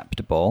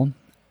unacceptable.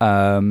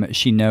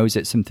 She knows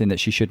it's something that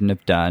she shouldn't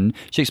have done.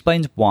 She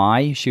explains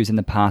why. She was in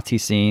the party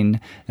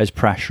scene. There's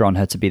pressure on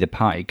her to be the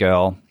party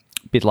girl,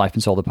 be the life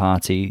and soul of the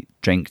party,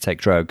 drink,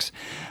 take drugs.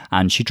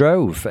 And she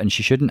drove, and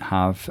she shouldn't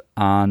have.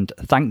 And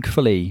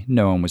thankfully,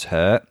 no one was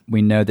hurt.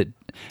 We know that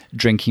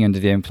drinking under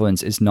the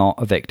influence is not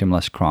a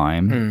victimless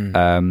crime.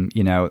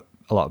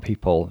 A lot of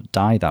people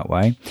die that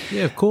way.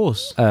 Yeah, of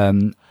course.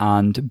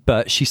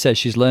 But she says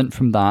she's learnt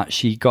from that.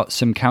 She got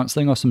some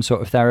counselling or some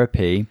sort of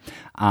therapy,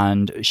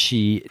 and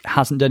she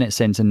hasn't done it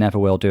since and never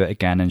will do it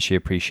again. And she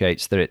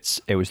appreciates that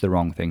it was the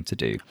wrong thing to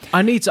do.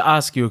 I need to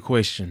ask you a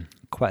question.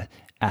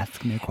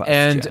 Ask me a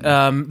question.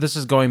 And this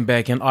is going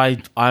back, and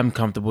I'm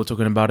comfortable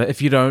talking about it.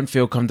 If you don't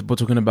feel comfortable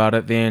talking about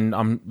it, then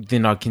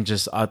I can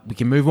just we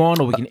can move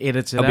on, or we can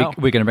edit it out.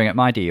 We're going to bring up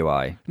my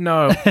DUI.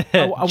 No,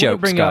 I want to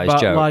Jokes, bring guys,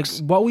 up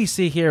jokes. like what we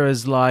see here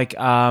is like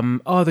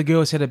the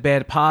girls had a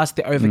bad past,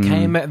 they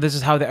overcame it. This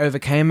is how they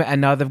overcame it,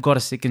 and now they've got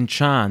a second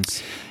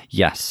chance.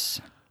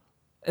 Yes.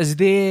 Is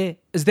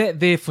that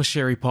there for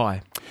Sherry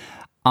Pie?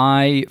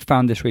 I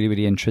found this really,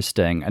 really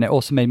interesting, and it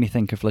also made me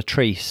think of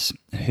Latrice,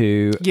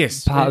 who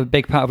a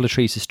big part of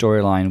Latrice's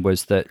storyline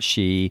was that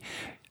she,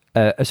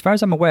 as far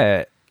as I'm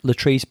aware,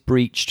 Latrice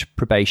breached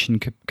probation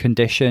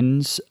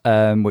conditions,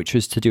 which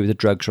was to do with a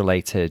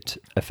drugs-related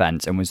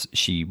offence, and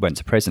she went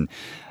to prison.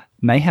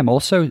 Mayhem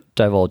also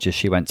divulges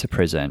she went to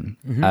prison.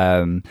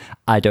 Mm-hmm.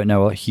 I don't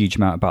know a huge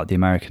amount about the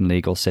American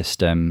legal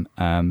system.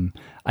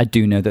 I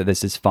do know that there's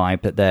this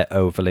vibe that they're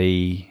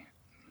overly...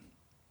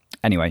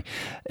 Anyway,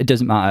 it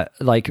doesn't matter.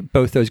 Like,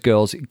 both those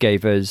girls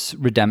gave us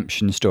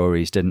redemption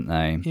stories, didn't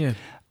they? Yeah.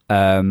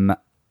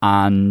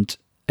 And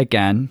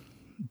again,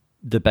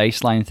 the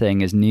baseline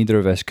thing is neither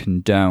of us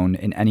condone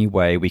in any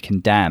way. We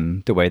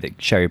condemn the way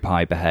that Sherry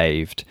Pie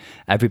behaved.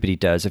 Everybody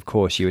does, of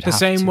course. You would have to.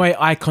 The same way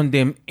I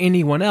condemn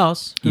anyone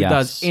else who Yes.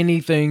 does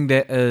anything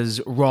that is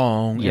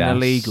wrong and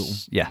illegal.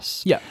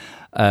 Yes. Yeah.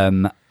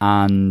 But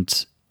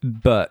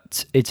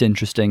it's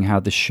interesting how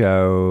the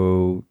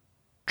show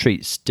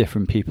treats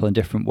different people in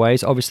different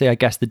ways. Obviously, I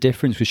guess the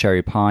difference with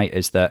Sherry Pie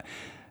is that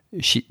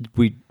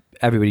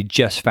everybody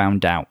just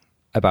found out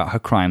about her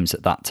crimes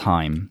at that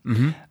time.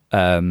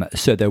 Mm-hmm.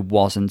 So there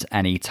wasn't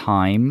any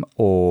time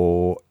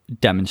or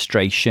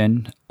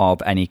demonstration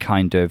of any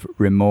kind of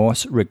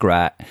remorse,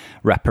 regret,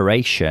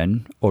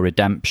 reparation, or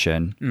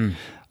redemption,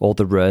 or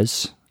the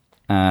ruse.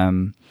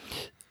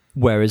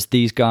 Whereas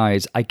these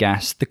guys, I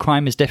guess, the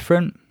crime is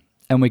different.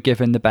 And we're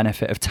given the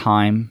benefit of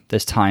time.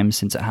 There's time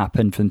since it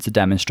happened for them to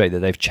demonstrate that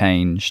they've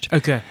changed.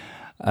 Okay.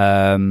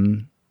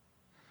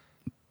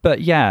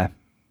 But yeah,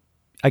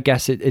 I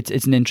guess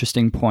it's an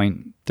interesting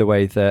point, the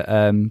way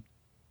that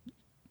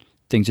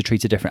things are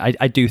treated different.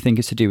 I do think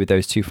it's to do with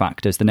those two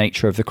factors, the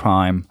nature of the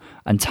crime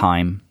and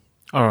time.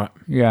 All right.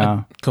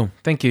 Yeah. Cool.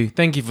 Thank you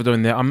for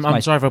doing that.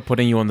 I'm sorry for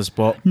putting you on the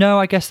spot. No,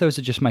 I guess those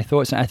are just my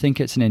thoughts. And I think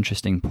it's an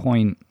interesting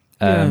point.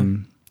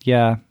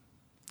 Yeah.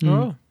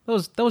 Oh,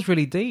 that was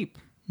really deep.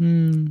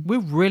 We're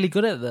really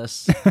good at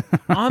this.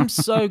 I'm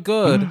so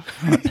good.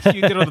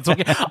 You did all the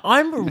talking.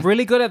 I'm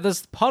really good at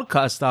this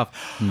podcast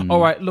stuff. All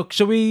right, look,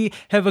 shall we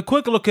have a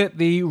quick look at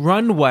the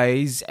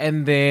runways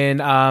and then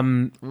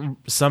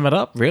sum it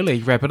up,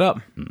 really, wrap it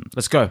up?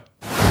 Let's go.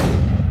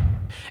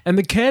 And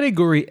the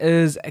category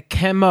is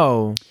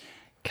camo.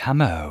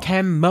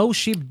 Camo.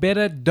 She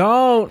better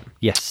don't.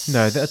 Yes.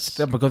 No,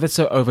 oh my god, that's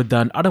so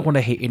overdone. I don't want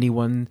to hate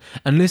anyone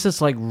unless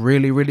it's like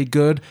really, really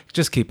good.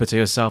 Just keep it to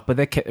yourself. But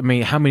I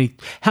mean, how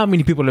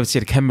many people have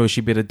said camo?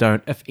 She better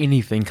don't. If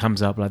anything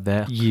comes up like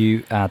that,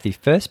 You are the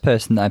first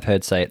person that I've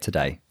heard say it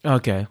today.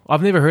 okay,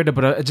 I've never heard it,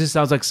 but it just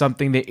sounds like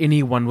something that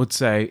anyone would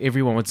say,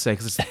 everyone would say,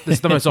 because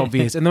it's the most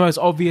obvious, and the most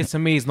obvious to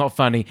me is not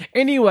funny.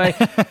 Anyway,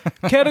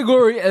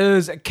 category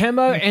is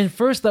camo, and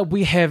first up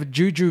we have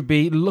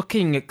Jujubee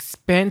looking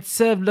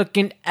expensive,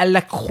 looking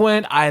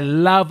eloquent. I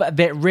love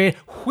that red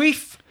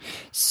whiff.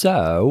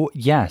 So,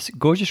 yes,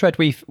 gorgeous red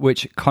weave,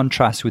 which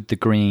contrasts with the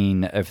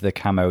green of the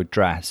camo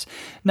dress.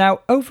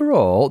 Now,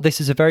 overall,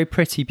 this is a very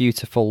pretty,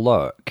 beautiful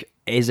look.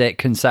 Is it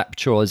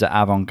conceptual? Is it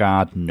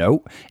avant-garde?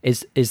 No.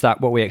 Is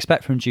that what we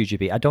expect from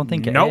Jujubee? I don't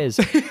think it Nope. is.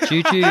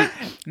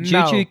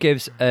 Juju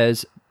gives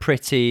us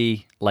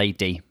pretty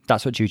lady.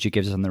 That's what Juju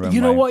gives us on the runway.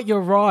 You know what?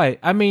 You're right.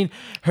 I mean,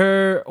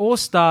 her All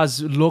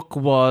Stars look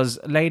was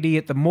lady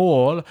at the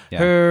mall. Yeah.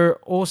 Her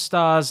All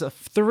Stars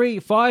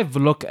 5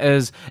 look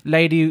is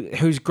lady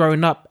who's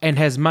grown up and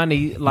has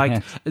money,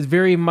 like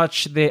very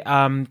much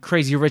the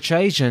Crazy Rich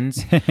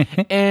Asians.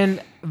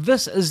 And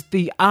this is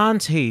the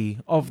auntie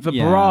of the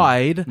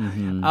bride,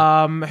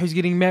 who's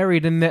getting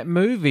married in that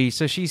movie.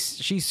 So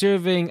she's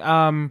serving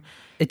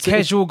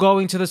casual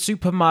going to the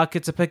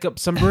supermarket to pick up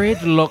some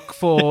bread look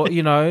for,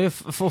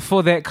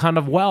 for that kind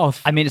of wealth.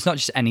 I mean, it's not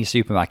just any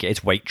supermarket. It's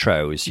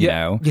Waitrose, you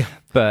know? Yeah.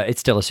 But it's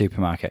still a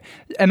supermarket.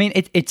 I mean,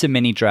 it's a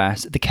mini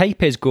dress. The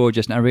cape is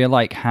gorgeous, and I really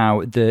like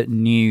how the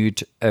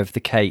nude of the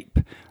cape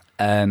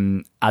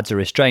adds a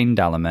restrained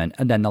element,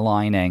 and then the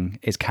lining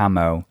is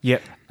camo.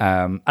 Yep.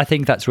 I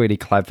think that's really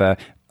clever.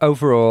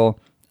 Overall,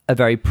 a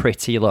very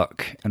pretty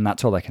look, and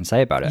that's all I can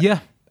say about it. Yeah,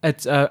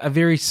 it's a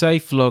very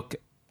safe look,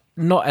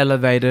 not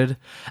elevated.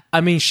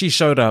 I mean, she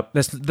showed up.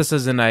 This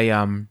isn't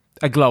a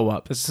glow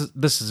up. This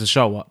is a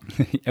show up.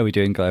 Are we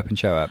doing glow up and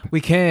show up?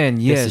 We can,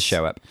 yes. This is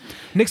show up.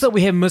 Next up,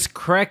 we have Miss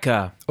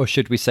Cracker. Or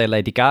should we say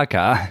Lady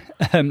Gaga,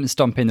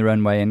 stomping the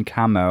runway in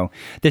camo.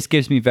 This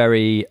gives me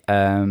very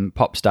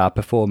pop star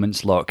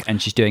performance look,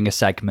 and she's doing a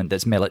segment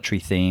that's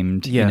military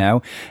themed, you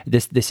know?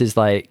 This is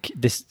like,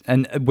 this,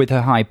 and with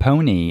her high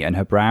pony and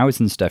her brows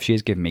and stuff, she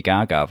is giving me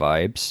Gaga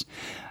vibes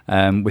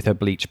with her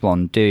bleach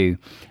blonde do.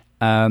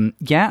 I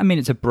mean,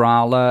 it's a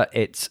bralette,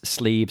 it's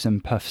sleeves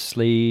and puff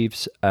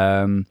sleeves.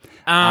 Is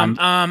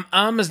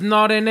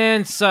not an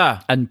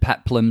answer. And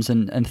peplums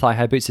and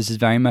thigh-high boots. This is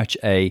very much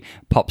a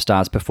pop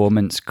star's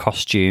performance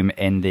costume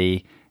in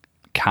the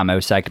camo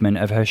segment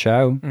of her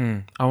show.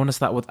 I want to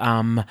start with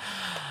I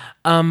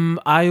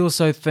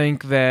also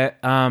think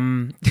that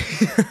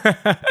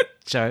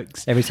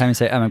jokes. Every time you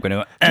say I'm going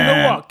to... Do you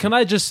know what? Can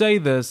I just say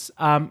this?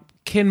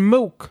 Can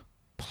Milk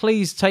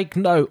please take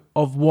note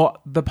of what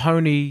the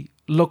pony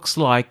looks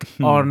like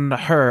on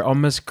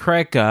Miss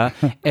Cracker,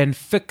 and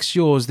fix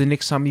yours the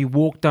next time you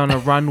walk down a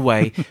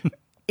runway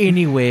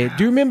anywhere.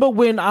 Do you remember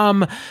when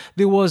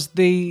there was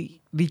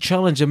the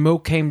challenge and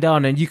Milk came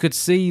down and you could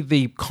see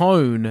the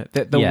cone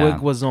that the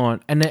wig was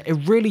on, and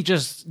it really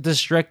just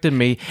distracted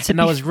me, and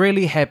I was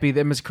really happy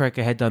that Miss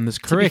Cracker had done this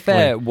correctly. To be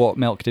fair, what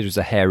Milk did was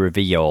a hair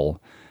reveal,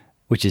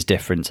 which is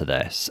different to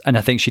this, and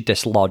I think she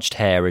dislodged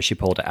hair as she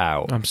pulled it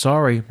out. I'm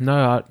sorry,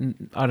 no,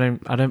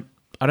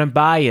 I don't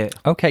buy it.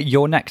 Okay,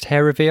 your next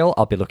hair reveal,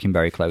 I'll be looking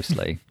very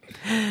closely.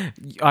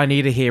 I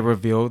need a hair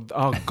reveal.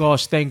 Oh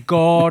gosh, thank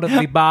God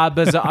the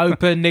barbers are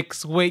open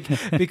next week,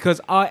 because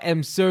I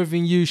am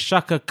serving you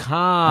Shaka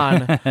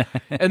Khan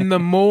in the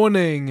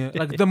morning,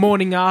 like the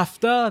morning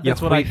after.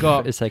 That's what I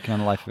got. It's taking on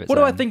a life of its What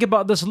own. do I think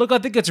about this look? I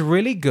think it's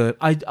really good.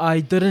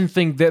 I didn't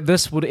think that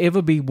this would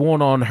ever be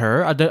worn on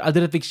her. I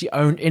didn't think she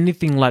owned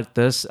anything like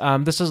this.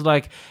 This is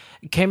like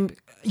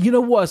you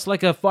know what? It's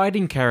like a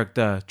fighting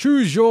character.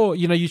 You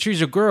choose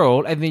your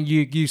girl, and then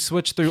you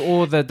switch through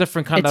all the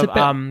different kind of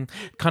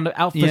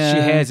outfits she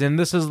has, and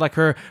this is like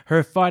her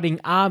fighting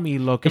army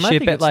look. Is and she I a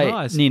think bit it's like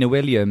nice. Nina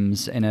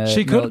Williams in a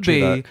She could military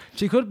be. look?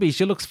 She could be.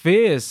 She looks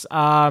fierce.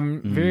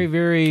 Very,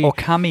 very. Or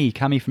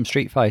Cammy from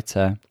Street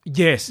Fighter.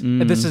 Yes,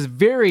 this is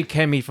very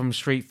Cammy from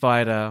Street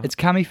Fighter. It's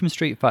Cammy from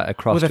Street Fighter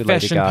crossed with a with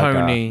Lady fashion Gaga.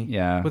 pony.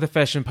 Yeah. With a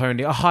fashion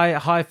pony, a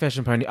high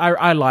fashion pony.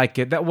 I like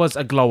it. That was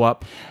a glow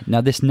up.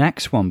 Now this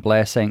next one,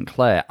 Blair St.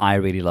 Clair, I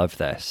really love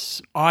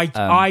this.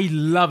 I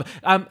love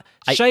it.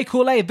 Shea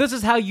Coulee, this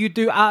is how you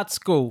do art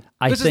school.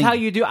 This is how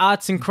you do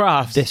arts and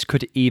crafts. This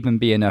could even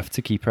be enough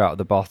to keep her out of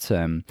the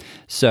bottom.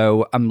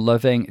 So I'm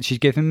loving... She's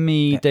giving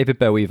me David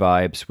Bowie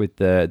vibes with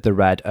the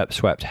red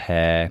upswept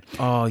hair.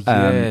 Oh,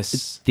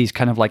 yes. These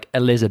kind of like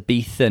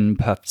Elizabethan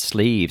puffed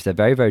sleeves. They're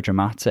very, very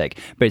dramatic.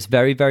 But it's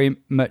very, very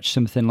much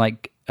something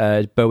like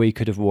Bowie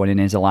could have worn in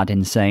his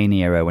Aladdin Sane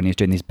era when he was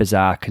doing these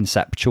bizarre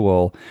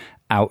conceptual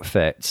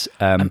outfit.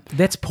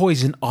 That's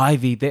Poison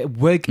Ivy. That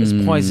wig is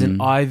Poison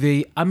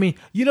Ivy. I mean,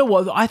 you know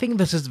what? I think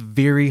this is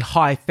very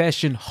high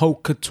fashion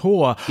haute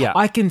couture. Yeah.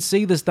 I can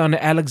see this down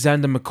at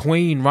Alexander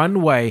McQueen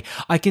runway.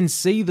 I can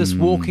see this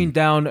walking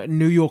down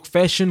New York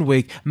Fashion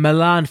Week,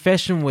 Milan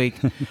Fashion Week.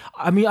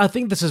 I mean, I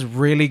think this is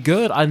really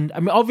good. I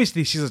mean,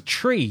 obviously she's a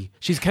tree.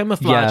 She's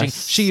camouflaging.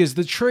 Yes. She is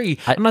the tree.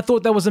 And I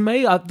thought that was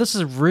amazing. This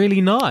is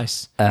really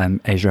nice.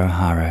 Asia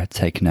O'Hara,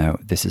 take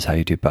note. This is how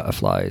you do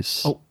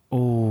butterflies.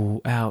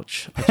 Oh,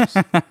 ouch.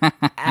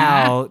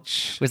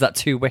 Ouch. Was that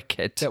too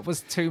wicked? That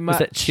was too much.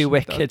 Was it too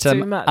wicked?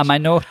 Too much. Am I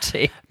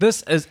naughty?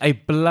 This is a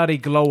bloody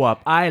glow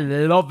up. I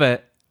love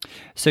it.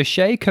 So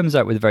Shea comes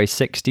out with a very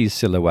 60s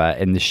silhouette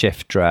in the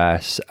shift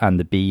dress and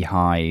the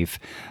beehive.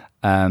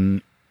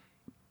 And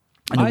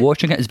the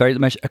water jacket is very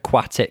much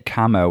aquatic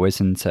camo,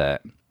 isn't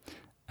it?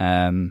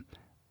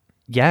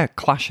 Yeah,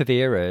 clash of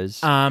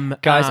eras.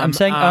 Guys, I'm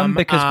saying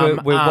because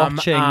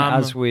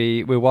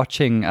we're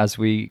watching as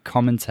we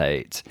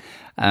commentate.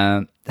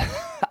 I'm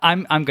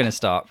going to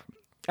stop.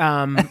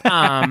 My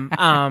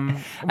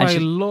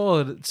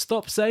lord,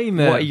 stop saying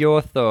that. What are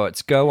your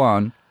thoughts? Go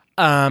on.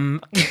 I'll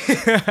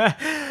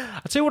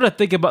tell you what I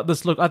think about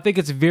this look. I think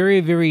it's very,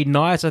 very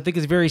nice. I think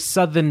it's very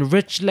southern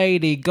rich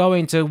lady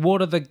going to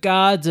water the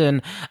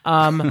garden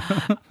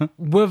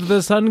with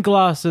the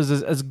sunglasses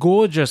is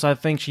gorgeous. I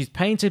think she's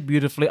painted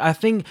beautifully. I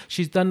think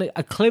she's done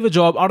a clever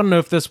job. I don't know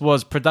if this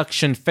was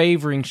production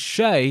favoring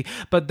Shea,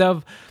 but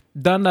they've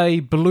done a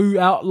blue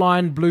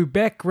outline, blue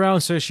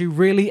background, so she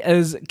really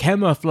is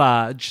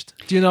camouflaged.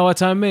 Do you know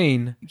what I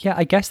mean? Yeah,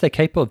 I guess they're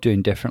capable of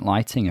doing different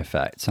lighting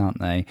effects, aren't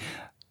they?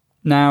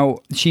 Now,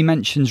 she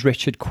mentions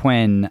Richard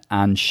Quinn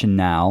and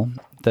Chanel.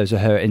 Those are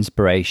her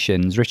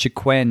inspirations. Richard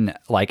Quinn,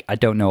 like, I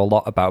don't know a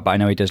lot about, but I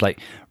know he does, like,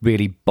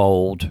 really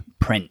bold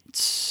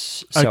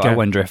prints. So Okay. I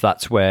wonder if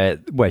that's where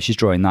she's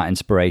drawing that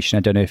inspiration.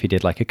 I don't know if he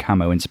did, like, a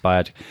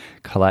camo-inspired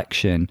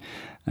collection.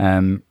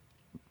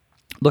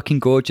 Looking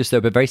gorgeous,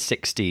 though, but very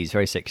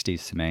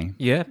 60s to me.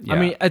 Yeah. I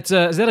mean, it's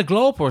is that a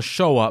glow up or a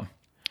show up?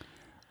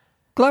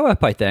 Glow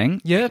up, I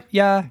think. Yeah.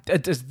 Yeah.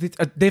 It's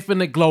a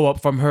definite glow up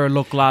from her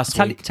look last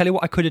week. Tell you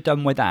what I could have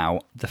done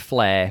without the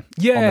flare on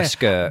Yeah, the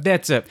skirt.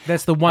 that's it.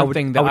 That's the one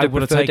thing that I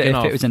would have preferred taken it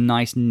off. if it was a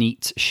nice,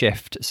 neat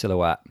shift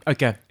silhouette.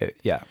 Okay.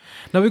 Yeah.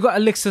 Now we've got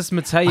Alexis I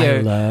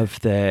Mateo. love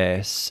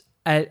this.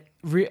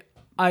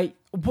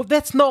 Well,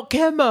 that's not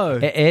camo.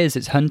 It is.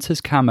 It's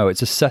hunter's camo.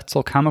 It's a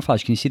subtle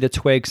camouflage. Can you see the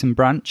twigs and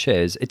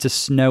branches? It's a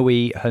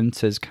snowy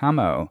hunter's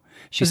camo.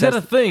 Is that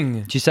a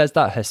thing? She says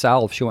that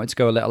herself. She wanted to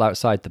go a little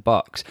outside the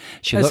box.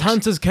 Is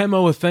hunter's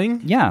camo a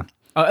thing? Yeah.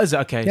 Oh, is it?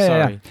 Okay, Yeah,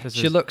 sorry. yeah.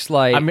 She looks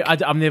like... I mean,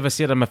 I've never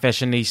said I'm a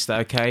fashionista,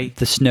 okay?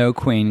 the Snow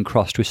Queen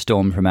crossed with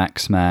Storm from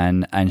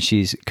X-Men, and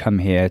she's come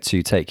here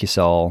to take your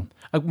soul.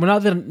 Now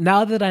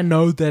that I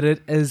know that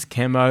it is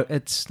camo,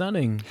 it's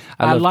stunning.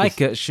 I love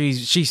like it. She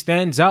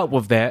stands out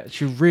with that.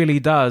 She really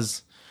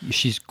does.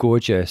 She's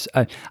gorgeous.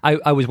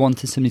 I was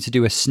wanting somebody to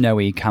do a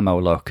snowy camo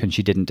look, and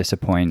she didn't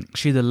disappoint.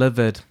 She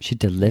delivered. She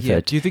delivered.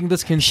 Yeah. Do you think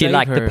this can She save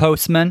like her? the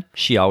postman.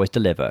 She always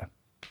deliver.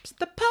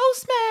 The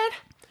postman.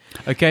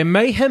 Okay,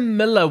 Mayhem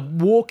Miller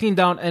walking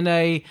down in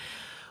a...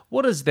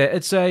 What is that?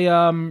 It's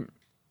a...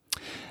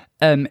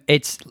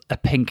 It's a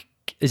pink...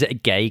 Is it a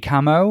gay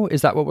camo?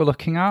 Is that what we're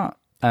looking at?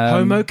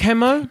 Homo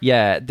camo?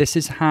 Yeah, this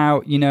is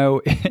how,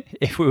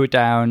 if we were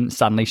down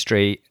Stanley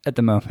Street at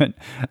the moment,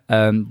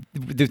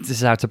 this is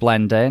how to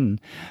blend in.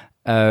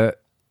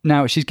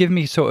 Now, she's giving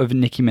me sort of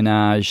Nicki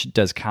Minaj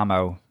does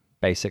camo,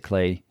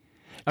 basically.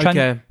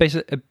 Okay.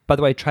 By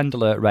the way, trend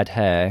alert, red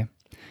hair,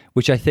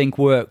 which I think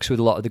works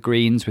with a lot of the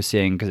greens we're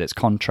seeing because it's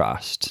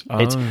contrast. Oh.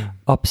 It's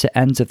opposite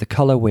ends of the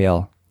colour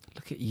wheel.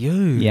 Look at you.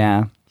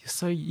 Yeah.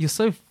 You're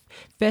so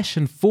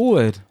fashion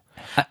forward.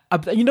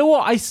 You know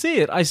what? I see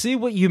it. I see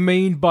what you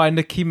mean by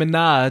Nicki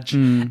Minaj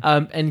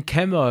and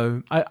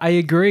camo. I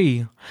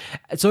agree.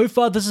 So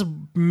far, this is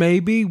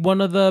maybe one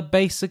of the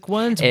basic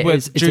ones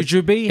with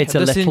Jujubee. It's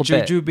a little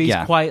bit.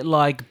 Jujubee's quite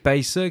like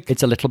basic.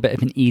 It's a little bit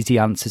of an easy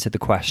answer to the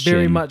question.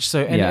 Very much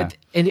so. And,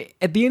 and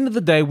at the end of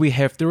the day, we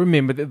have to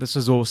remember that this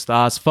is All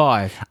Stars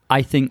 5.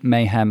 I think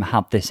Mayhem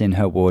had this in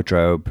her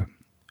wardrobe.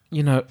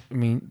 I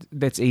mean,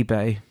 that's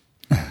eBay.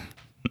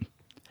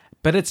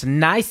 But it's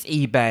nice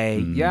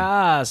eBay,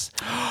 yes.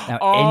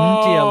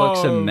 Now, India looks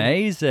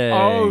amazing.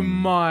 Oh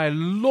my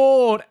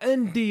lord,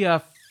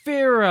 India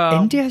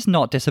Farah. India has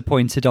not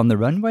disappointed on the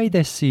runway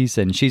this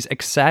season. She's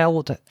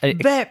excelled.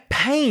 That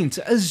paint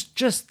is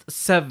just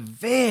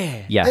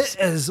severe. Yes.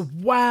 It is,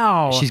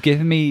 wow. She's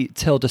giving me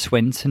Tilda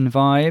Swinton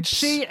vibes.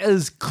 She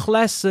is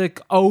classic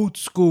old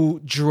school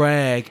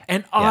drag.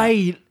 And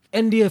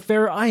India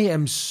Farah, I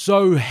am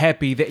so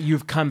happy that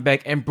you've come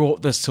back and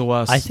brought this to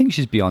us. I think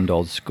she's beyond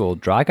old school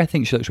drag. I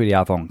think she looks really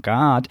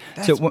avant-garde.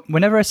 So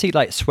whenever I see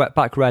like swept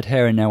back red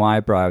hair and no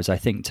eyebrows, I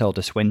think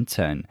Tilda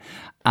Swinton.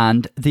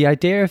 And the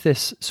idea of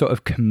this sort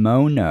of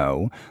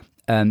kimono,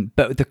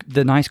 but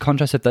the nice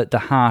contrast of the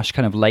harsh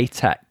kind of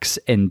latex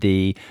in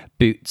the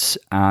boots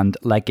and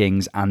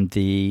leggings and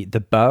the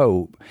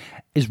bow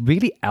is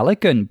really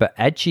elegant but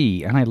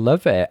edgy, and I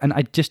love it. And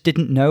I just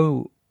didn't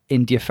know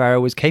India Farrow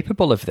was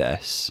capable of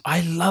this. I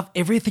love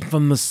everything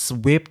from the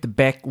swept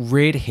back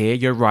red hair.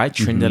 You're right,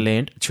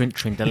 Trindaland.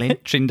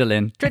 Trindaland.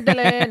 Trindolin.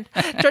 Trindaland.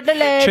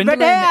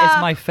 Trindolin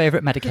is my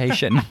favourite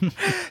medication.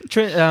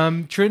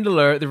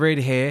 Trindler, the red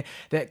hair,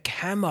 that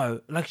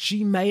camo. Like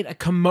she made a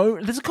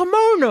kimono. There's a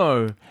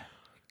kimono.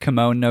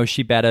 Kimono,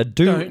 she better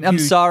do. I'm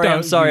sorry.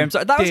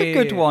 That was a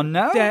good one,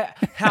 no?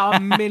 How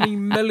many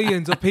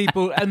millions of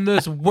people in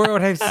this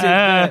world have seen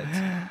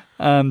that?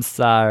 I'm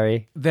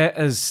sorry. That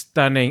is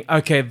stunning.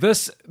 Okay,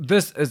 this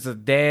is a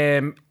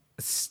damn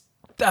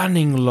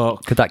stunning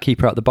look. Could that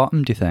keep her at the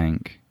bottom, do you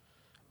think?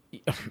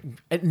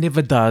 It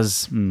never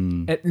does.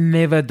 It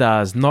never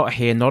does. Not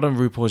here, not in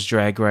RuPaul's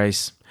Drag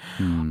Race.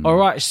 All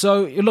right,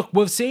 so look,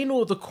 we've seen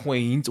all the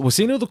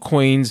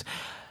queens.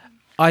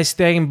 I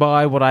stand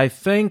by what I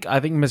think. I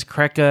think Miss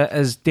Cracker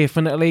is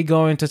definitely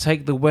going to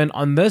take the win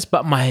on this,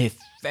 but my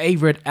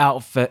favorite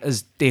outfit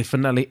is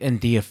definitely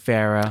India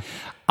Farrow.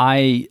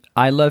 I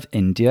love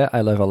India, I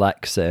love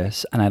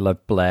Alexis, and I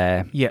love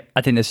Blair. Yeah.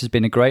 I think this has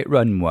been a great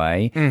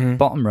runway.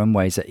 Bottom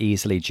runways are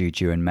easily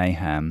Juju and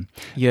Mayhem.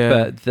 Yeah.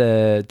 But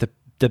the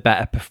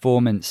better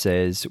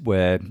performances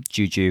were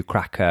Juju,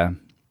 Cracker.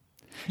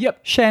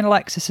 Yep. Shea and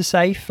Alexis are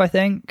safe, I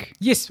think.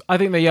 Yes, I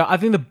think they are. I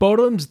think the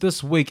bottoms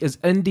this week is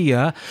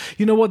India.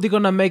 You know what? They're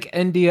going to make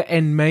India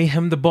and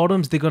Mayhem the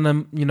bottoms. They're going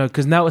to,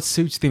 because now it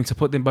suits them to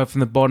put them both in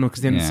the bottom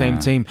because they're in the same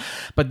team.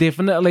 But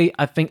definitely,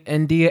 I think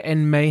India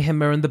and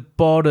Mayhem are in the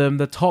bottom.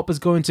 The top is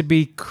going to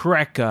be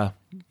Cracker.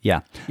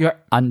 Yeah. Yeah.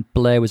 And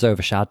Blair was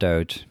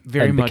overshadowed.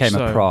 Very and much became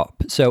so. a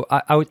prop. So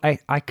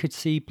I could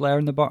see Blair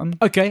in the bottom.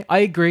 Okay, I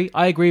agree.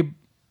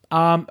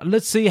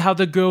 Let's see how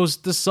the girls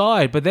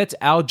decide, but that's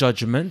our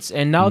judgments,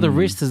 and now the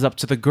rest is up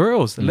to the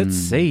girls. Let's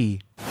see.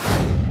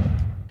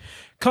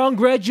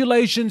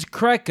 Congratulations,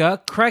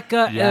 Cracker.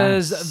 Cracker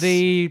is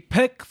the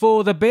pick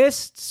for the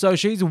best, so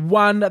she's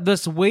won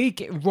this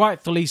week,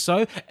 rightfully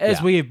so,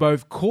 as we have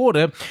both called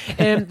it.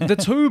 And the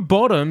two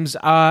bottoms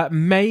are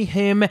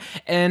Mayhem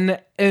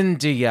and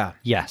India.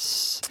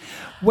 Yes.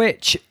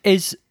 Which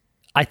is,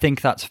 I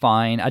think that's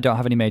fine. I don't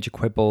have any major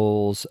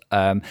quibbles.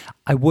 I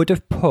would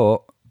have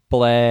put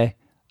Blair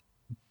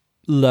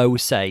low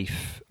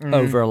safe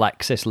over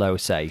Alexis low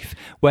safe.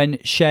 When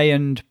Shea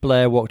and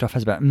Blair walked off, I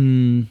was about,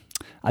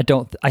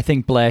 I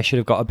think Blair should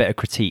have got a bit of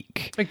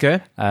critique. Okay.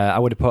 I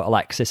would have put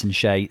Alexis and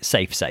Shea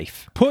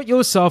safe. Put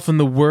yourself in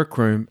the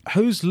workroom.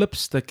 Whose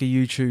lipstick are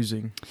you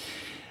choosing?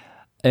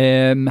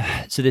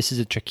 So this is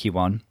a tricky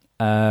one.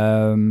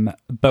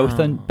 Both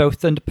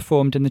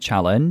underperformed in the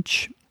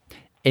challenge.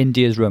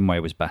 India's runway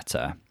was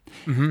better.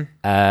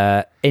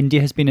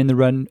 India has been in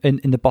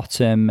the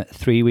bottom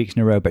 3 weeks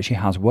in a row, but she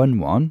has won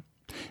one.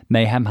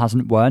 Mayhem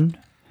hasn't won,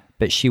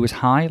 but she was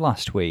high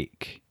last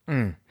week.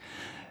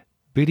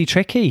 Really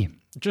tricky.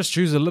 Just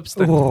choose a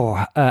lipstick.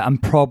 I'm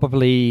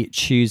probably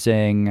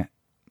choosing.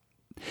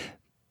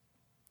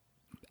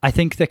 I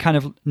think they're kind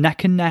of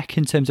neck and neck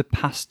in terms of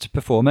past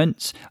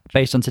performance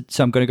based on,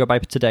 so I'm going to go by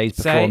today's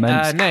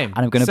performance. Name.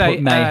 And I'm going to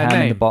put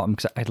Mayhem in the bottom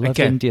because I love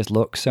Okay. India's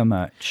look so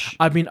much.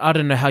 I mean, I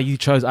don't know how you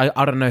chose. I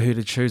don't know who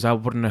to choose. I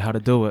wouldn't know how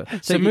to do it.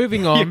 So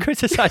moving on. You're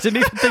criticising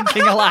me for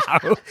thinking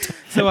aloud.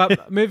 So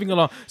moving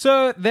along.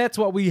 So that's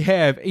what we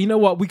have. You know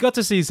what? We got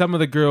to see some of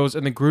the girls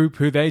in the group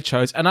who they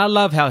chose. And I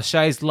love how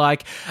Shay's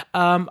like,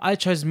 I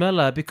chose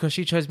Miller because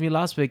she chose me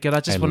last week and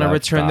I just want to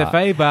return the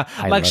favor.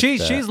 Like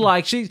she's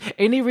like,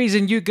 any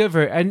reason you give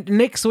her. And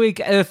next week,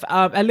 if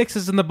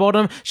Alexis is in the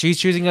bottom, she's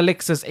choosing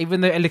Alexis.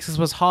 Even though Alexis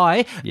was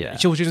high,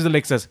 she'll choose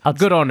Alexis.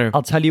 Good on her.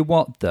 I'll tell you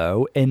what,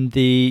 though, in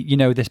the,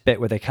 this bit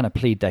where they kind of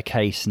plead their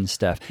case and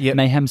stuff,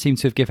 Mayhem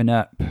seems to have given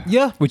up.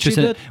 Yeah, which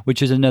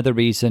is another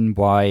reason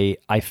why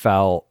I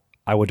felt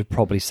I would have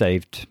probably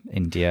saved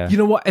India. You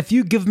know what? If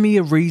you give me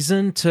a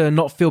reason to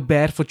not feel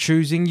bad for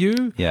choosing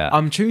you,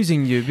 I'm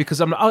choosing you because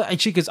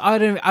and she goes, I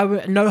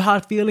no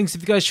hard feelings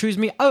if you guys choose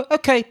me. Oh,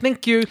 okay,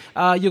 thank you.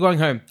 You're going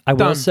home. I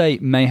will say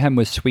Mayhem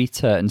was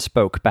sweeter and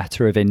spoke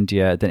better of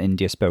India than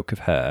India spoke of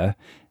her.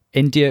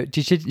 India,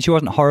 she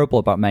wasn't horrible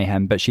about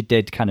Mayhem, but she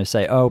did kind of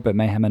say, but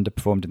Mayhem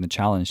underperformed in the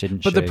challenge,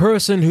 didn't she? But the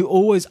person who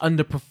always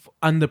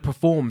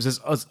underperforms is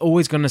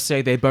always going to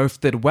say they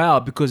both did well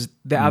because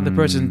the other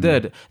person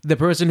did. The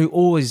person who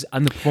always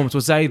underperforms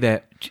will say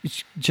that.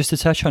 Just to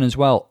touch on as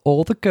well,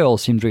 all the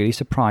girls seemed really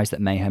surprised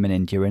that Mayhem and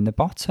India were in the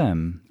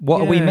bottom.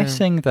 What are we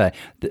missing there?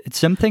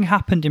 Something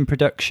happened in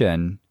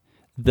production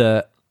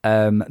that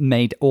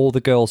made all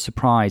the girls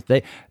surprised.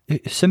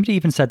 Somebody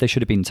even said they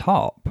should have been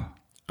top.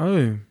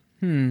 Oh.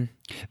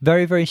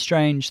 Very, very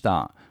strange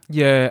that.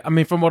 Yeah, I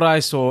mean, from what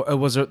I saw, it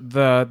was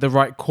the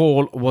right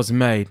call was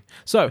made.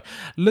 So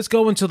let's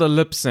go into the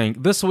lip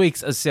sync. This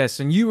week's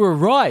assassin, you were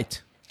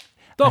right.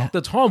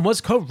 Dr. Tom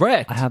was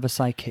correct. I have a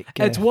psychic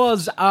gift. It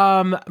was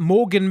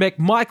Morgan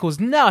McMichaels.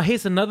 Now,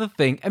 here's another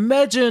thing.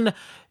 Imagine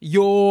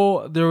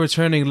you're the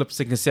returning lip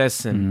sync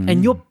assassin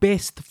and your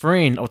best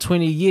friend of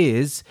 20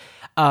 years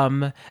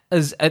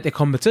is at the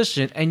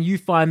competition and you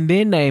find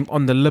their name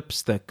on the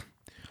lipstick.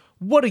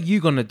 What are you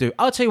going to do?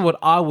 I'll tell you what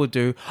I will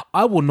do.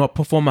 I will not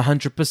perform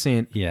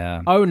 100%.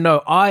 Yeah. Oh,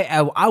 no.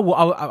 I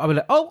will be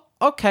like,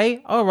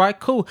 okay, all right,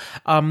 cool.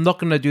 I'm not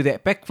gonna do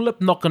that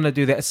backflip. Not gonna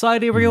do that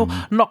side aerial.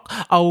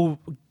 I'll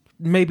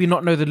maybe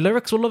not know the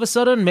lyrics all of a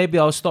sudden. Maybe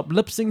I'll stop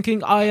lip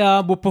syncing.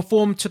 I will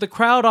perform to the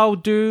crowd. I'll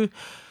do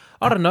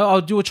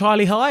a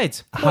Charlie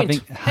Hyde.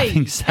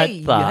 Having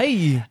said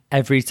that,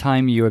 every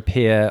time you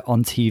appear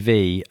on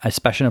TV,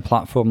 especially on a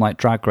platform like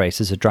Drag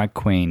Race as a drag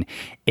queen,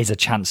 is a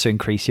chance to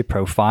increase your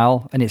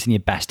profile, and it's in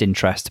your best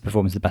interest to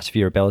perform to the best of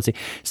your ability.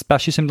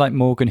 Especially something like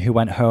Morgan, who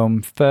went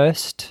home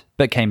first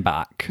but came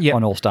back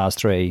on All Stars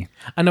 3.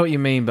 I know what you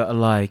mean, but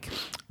I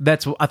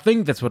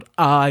think that's what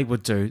I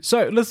would do.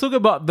 So let's talk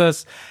about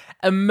this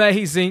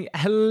amazing,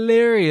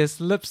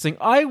 hilarious lip sync.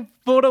 I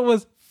thought it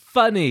was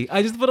funny.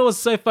 I just thought it was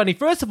so funny.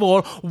 First of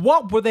all,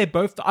 what were they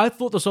both? I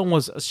thought the song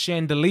was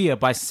Chandelier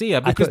by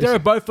Sia because they were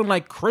both in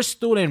like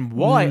crystal and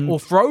white or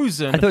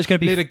Frozen. I thought it was going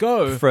to be Let It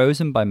Go.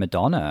 Frozen by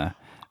Madonna.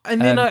 And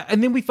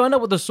then we found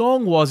out what the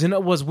song was, and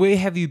it was "Where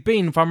Have You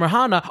Been" from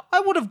Rihanna. I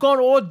would have gone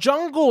all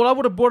jungle. I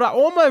would have brought out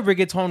all my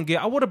reggaeton gear.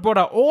 I would have brought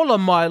out all of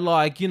my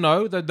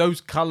those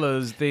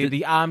colors,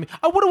 the army.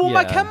 I would have worn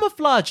my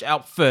camouflage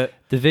outfit.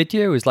 The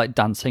video was like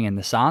dancing in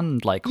the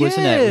sand,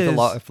 wasn't it? With a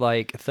lot of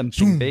like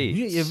thumping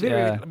beats.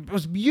 It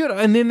was beautiful.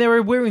 And then they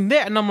were wearing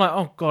that, and I'm like,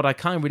 oh god, I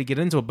can't really get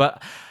into it,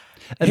 but.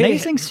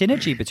 Amazing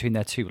synergy between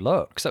their two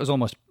looks. That was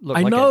almost looked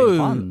I like know.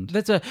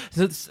 it had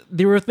been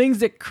There were things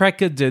that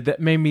Cracker did that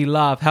made me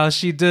laugh. How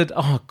she did,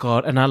 oh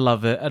god, and I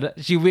love it. And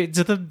she went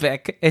to the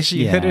back and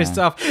she hit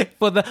herself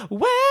for the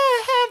 "Where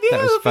have you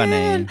That was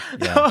been?"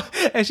 funny. Yeah.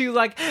 And she was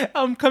like,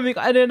 "I'm coming."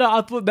 I don't know.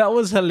 I thought that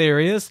was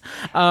hilarious.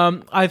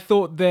 I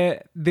thought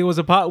that there was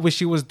a part where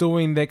she was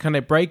doing that kind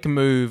of break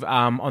move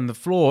on the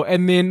floor,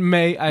 and then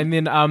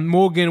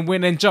Morgan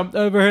went and jumped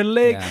over her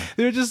leg. Yeah.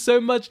 There was just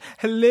so much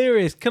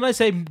hilarious. Can I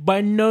say,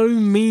 by no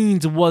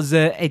means was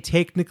it a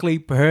technically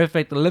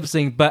perfect lip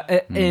sync, but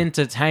it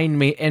entertained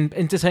me, and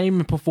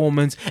entertainment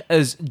performance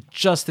is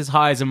just as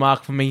high as a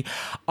mark for me.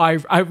 I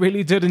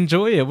really did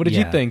enjoy it. What did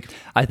you think?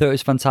 I thought it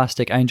was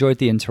fantastic. I enjoyed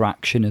the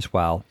interaction as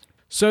well.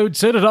 So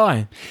did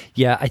I.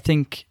 Yeah, I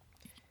think,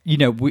 we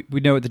know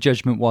what the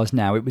judgment was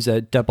now. It was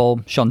a double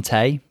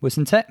Shantae,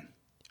 wasn't it?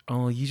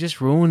 Oh, you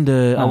just ruined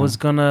it. I was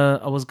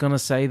gonna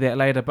say that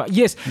later, but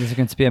yes, there's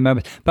going to be a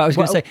moment. But I was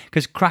going to say,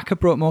 because Cracker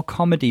brought more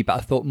comedy, but I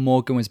thought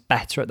Morgan was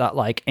better at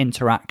that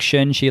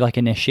interaction. She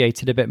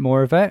initiated a bit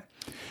more of it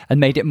and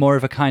made it more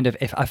of a kind of.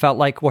 If I felt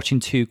like watching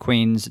two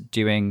queens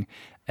doing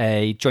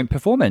a joint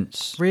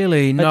performance.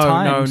 Really?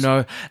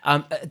 No.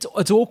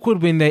 It's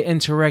awkward when they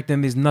interact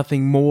and there's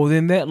nothing more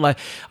than that. Like,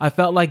 I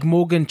felt like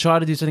Morgan tried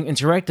to do something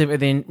interactive,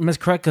 and then Miss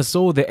Cracker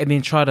saw that and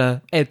then tried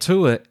to add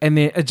to it, and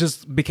then it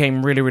just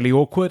became really, really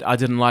awkward. I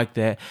didn't like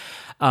that.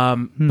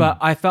 But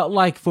I felt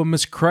like for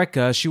Miss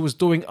Cracker, she was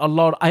doing a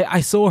lot.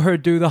 I saw her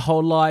do the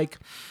whole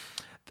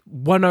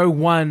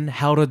 101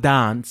 how to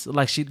dance.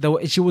 Like she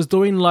was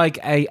doing like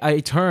a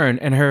turn,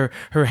 and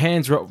her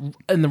hands were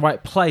in the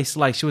right place.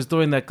 Like she was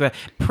doing like the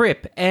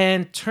prep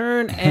and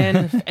turn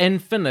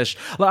and finish.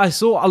 Like I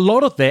saw a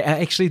lot of that.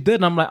 I actually did,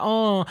 and I'm like,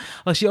 oh,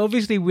 like she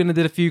obviously went and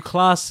did a few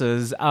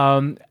classes.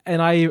 And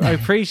I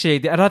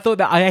appreciate that.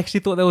 And I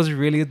actually thought that was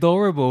really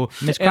adorable.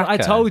 Miss And I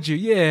Cracker. told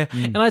you,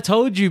 and I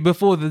told you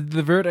before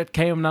the verdict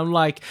came, and I'm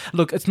like,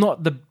 look, it's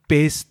not the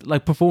best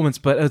performance,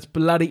 but it's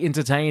bloody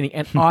entertaining,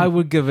 and I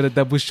would give it a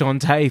double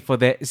Shantae for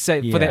that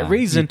for that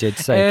reason. You did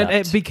say and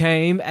that. it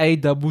became a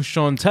double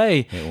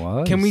Shantae. It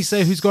was. Can we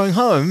say who's going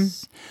home?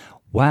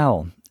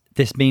 Well,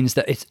 this means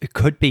that it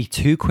could be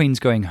two queens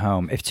going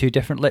home. If two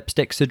different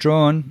lipsticks are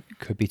drawn, it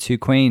could be two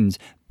queens.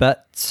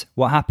 But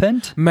what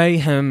happened?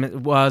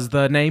 Mayhem was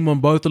the name on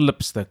both the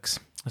lipsticks.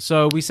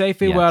 So we say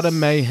farewell to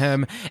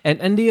Mayhem,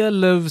 and India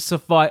lives to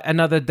fight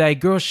another day.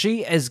 Girl,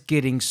 she is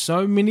getting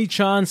so many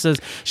chances.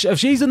 If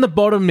she's in the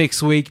bottom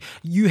next week,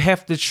 you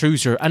have to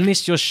choose her.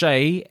 Unless you're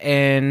Shay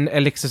and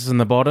Alexis in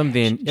the bottom,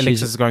 then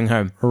Alexis is going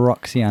home.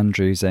 Roxy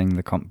Andrewsing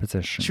the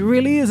competition. She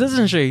really is,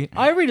 isn't she?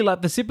 I really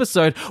like this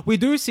episode. We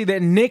do see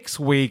that next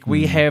week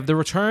we have the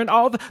return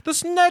of the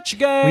Snatch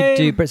Game. We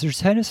do, but it's the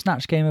return of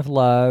Snatch Game of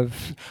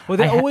Love. Well,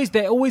 they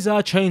always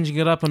are changing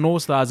it up on All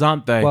Stars,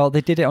 aren't they? Well,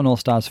 they did it on All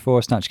Stars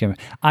 4 Snatch Game.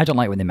 I don't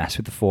like when they mess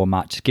with the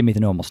format. Just give me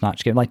the normal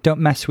Snatch Game. Don't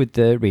mess with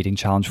the reading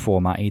challenge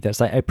format either. It's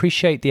I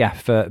appreciate the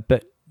effort,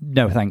 but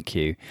no, thank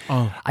you.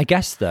 Oh. I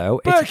guess, though...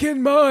 Back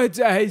in my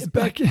days,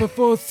 back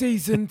before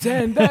season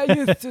 10, that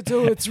used to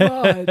do its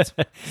right.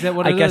 Is that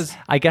what it is?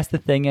 I guess the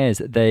thing is,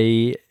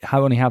 they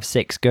only have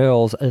 6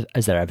 girls.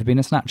 Has there ever been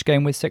a Snatch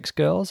Game with 6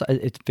 girls?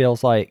 It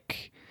feels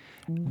like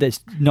there's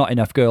not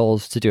enough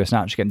girls to do a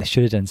Snatch Game. They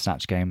should have done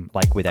Snatch Game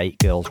with 8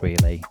 girls,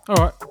 really. All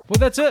right. Well,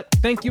 that's it.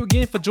 Thank you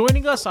again for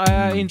joining us.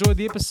 I enjoyed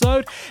the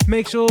episode.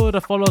 Make sure to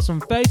follow us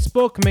on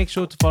Facebook. Make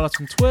sure to follow us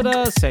on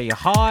Twitter. Say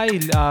hi.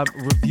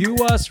 Review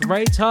us.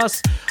 Rate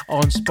us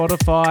on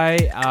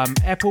Spotify,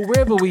 Apple,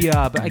 wherever we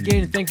are. But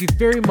again, thank you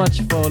very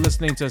much for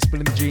listening to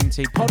Spilling the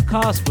G&T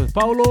podcast with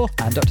Paulo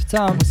and Dr.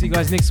 Tom. We'll see you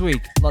guys next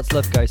week. Lots of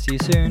love, guys. See you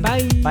soon.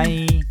 Bye.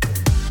 Bye.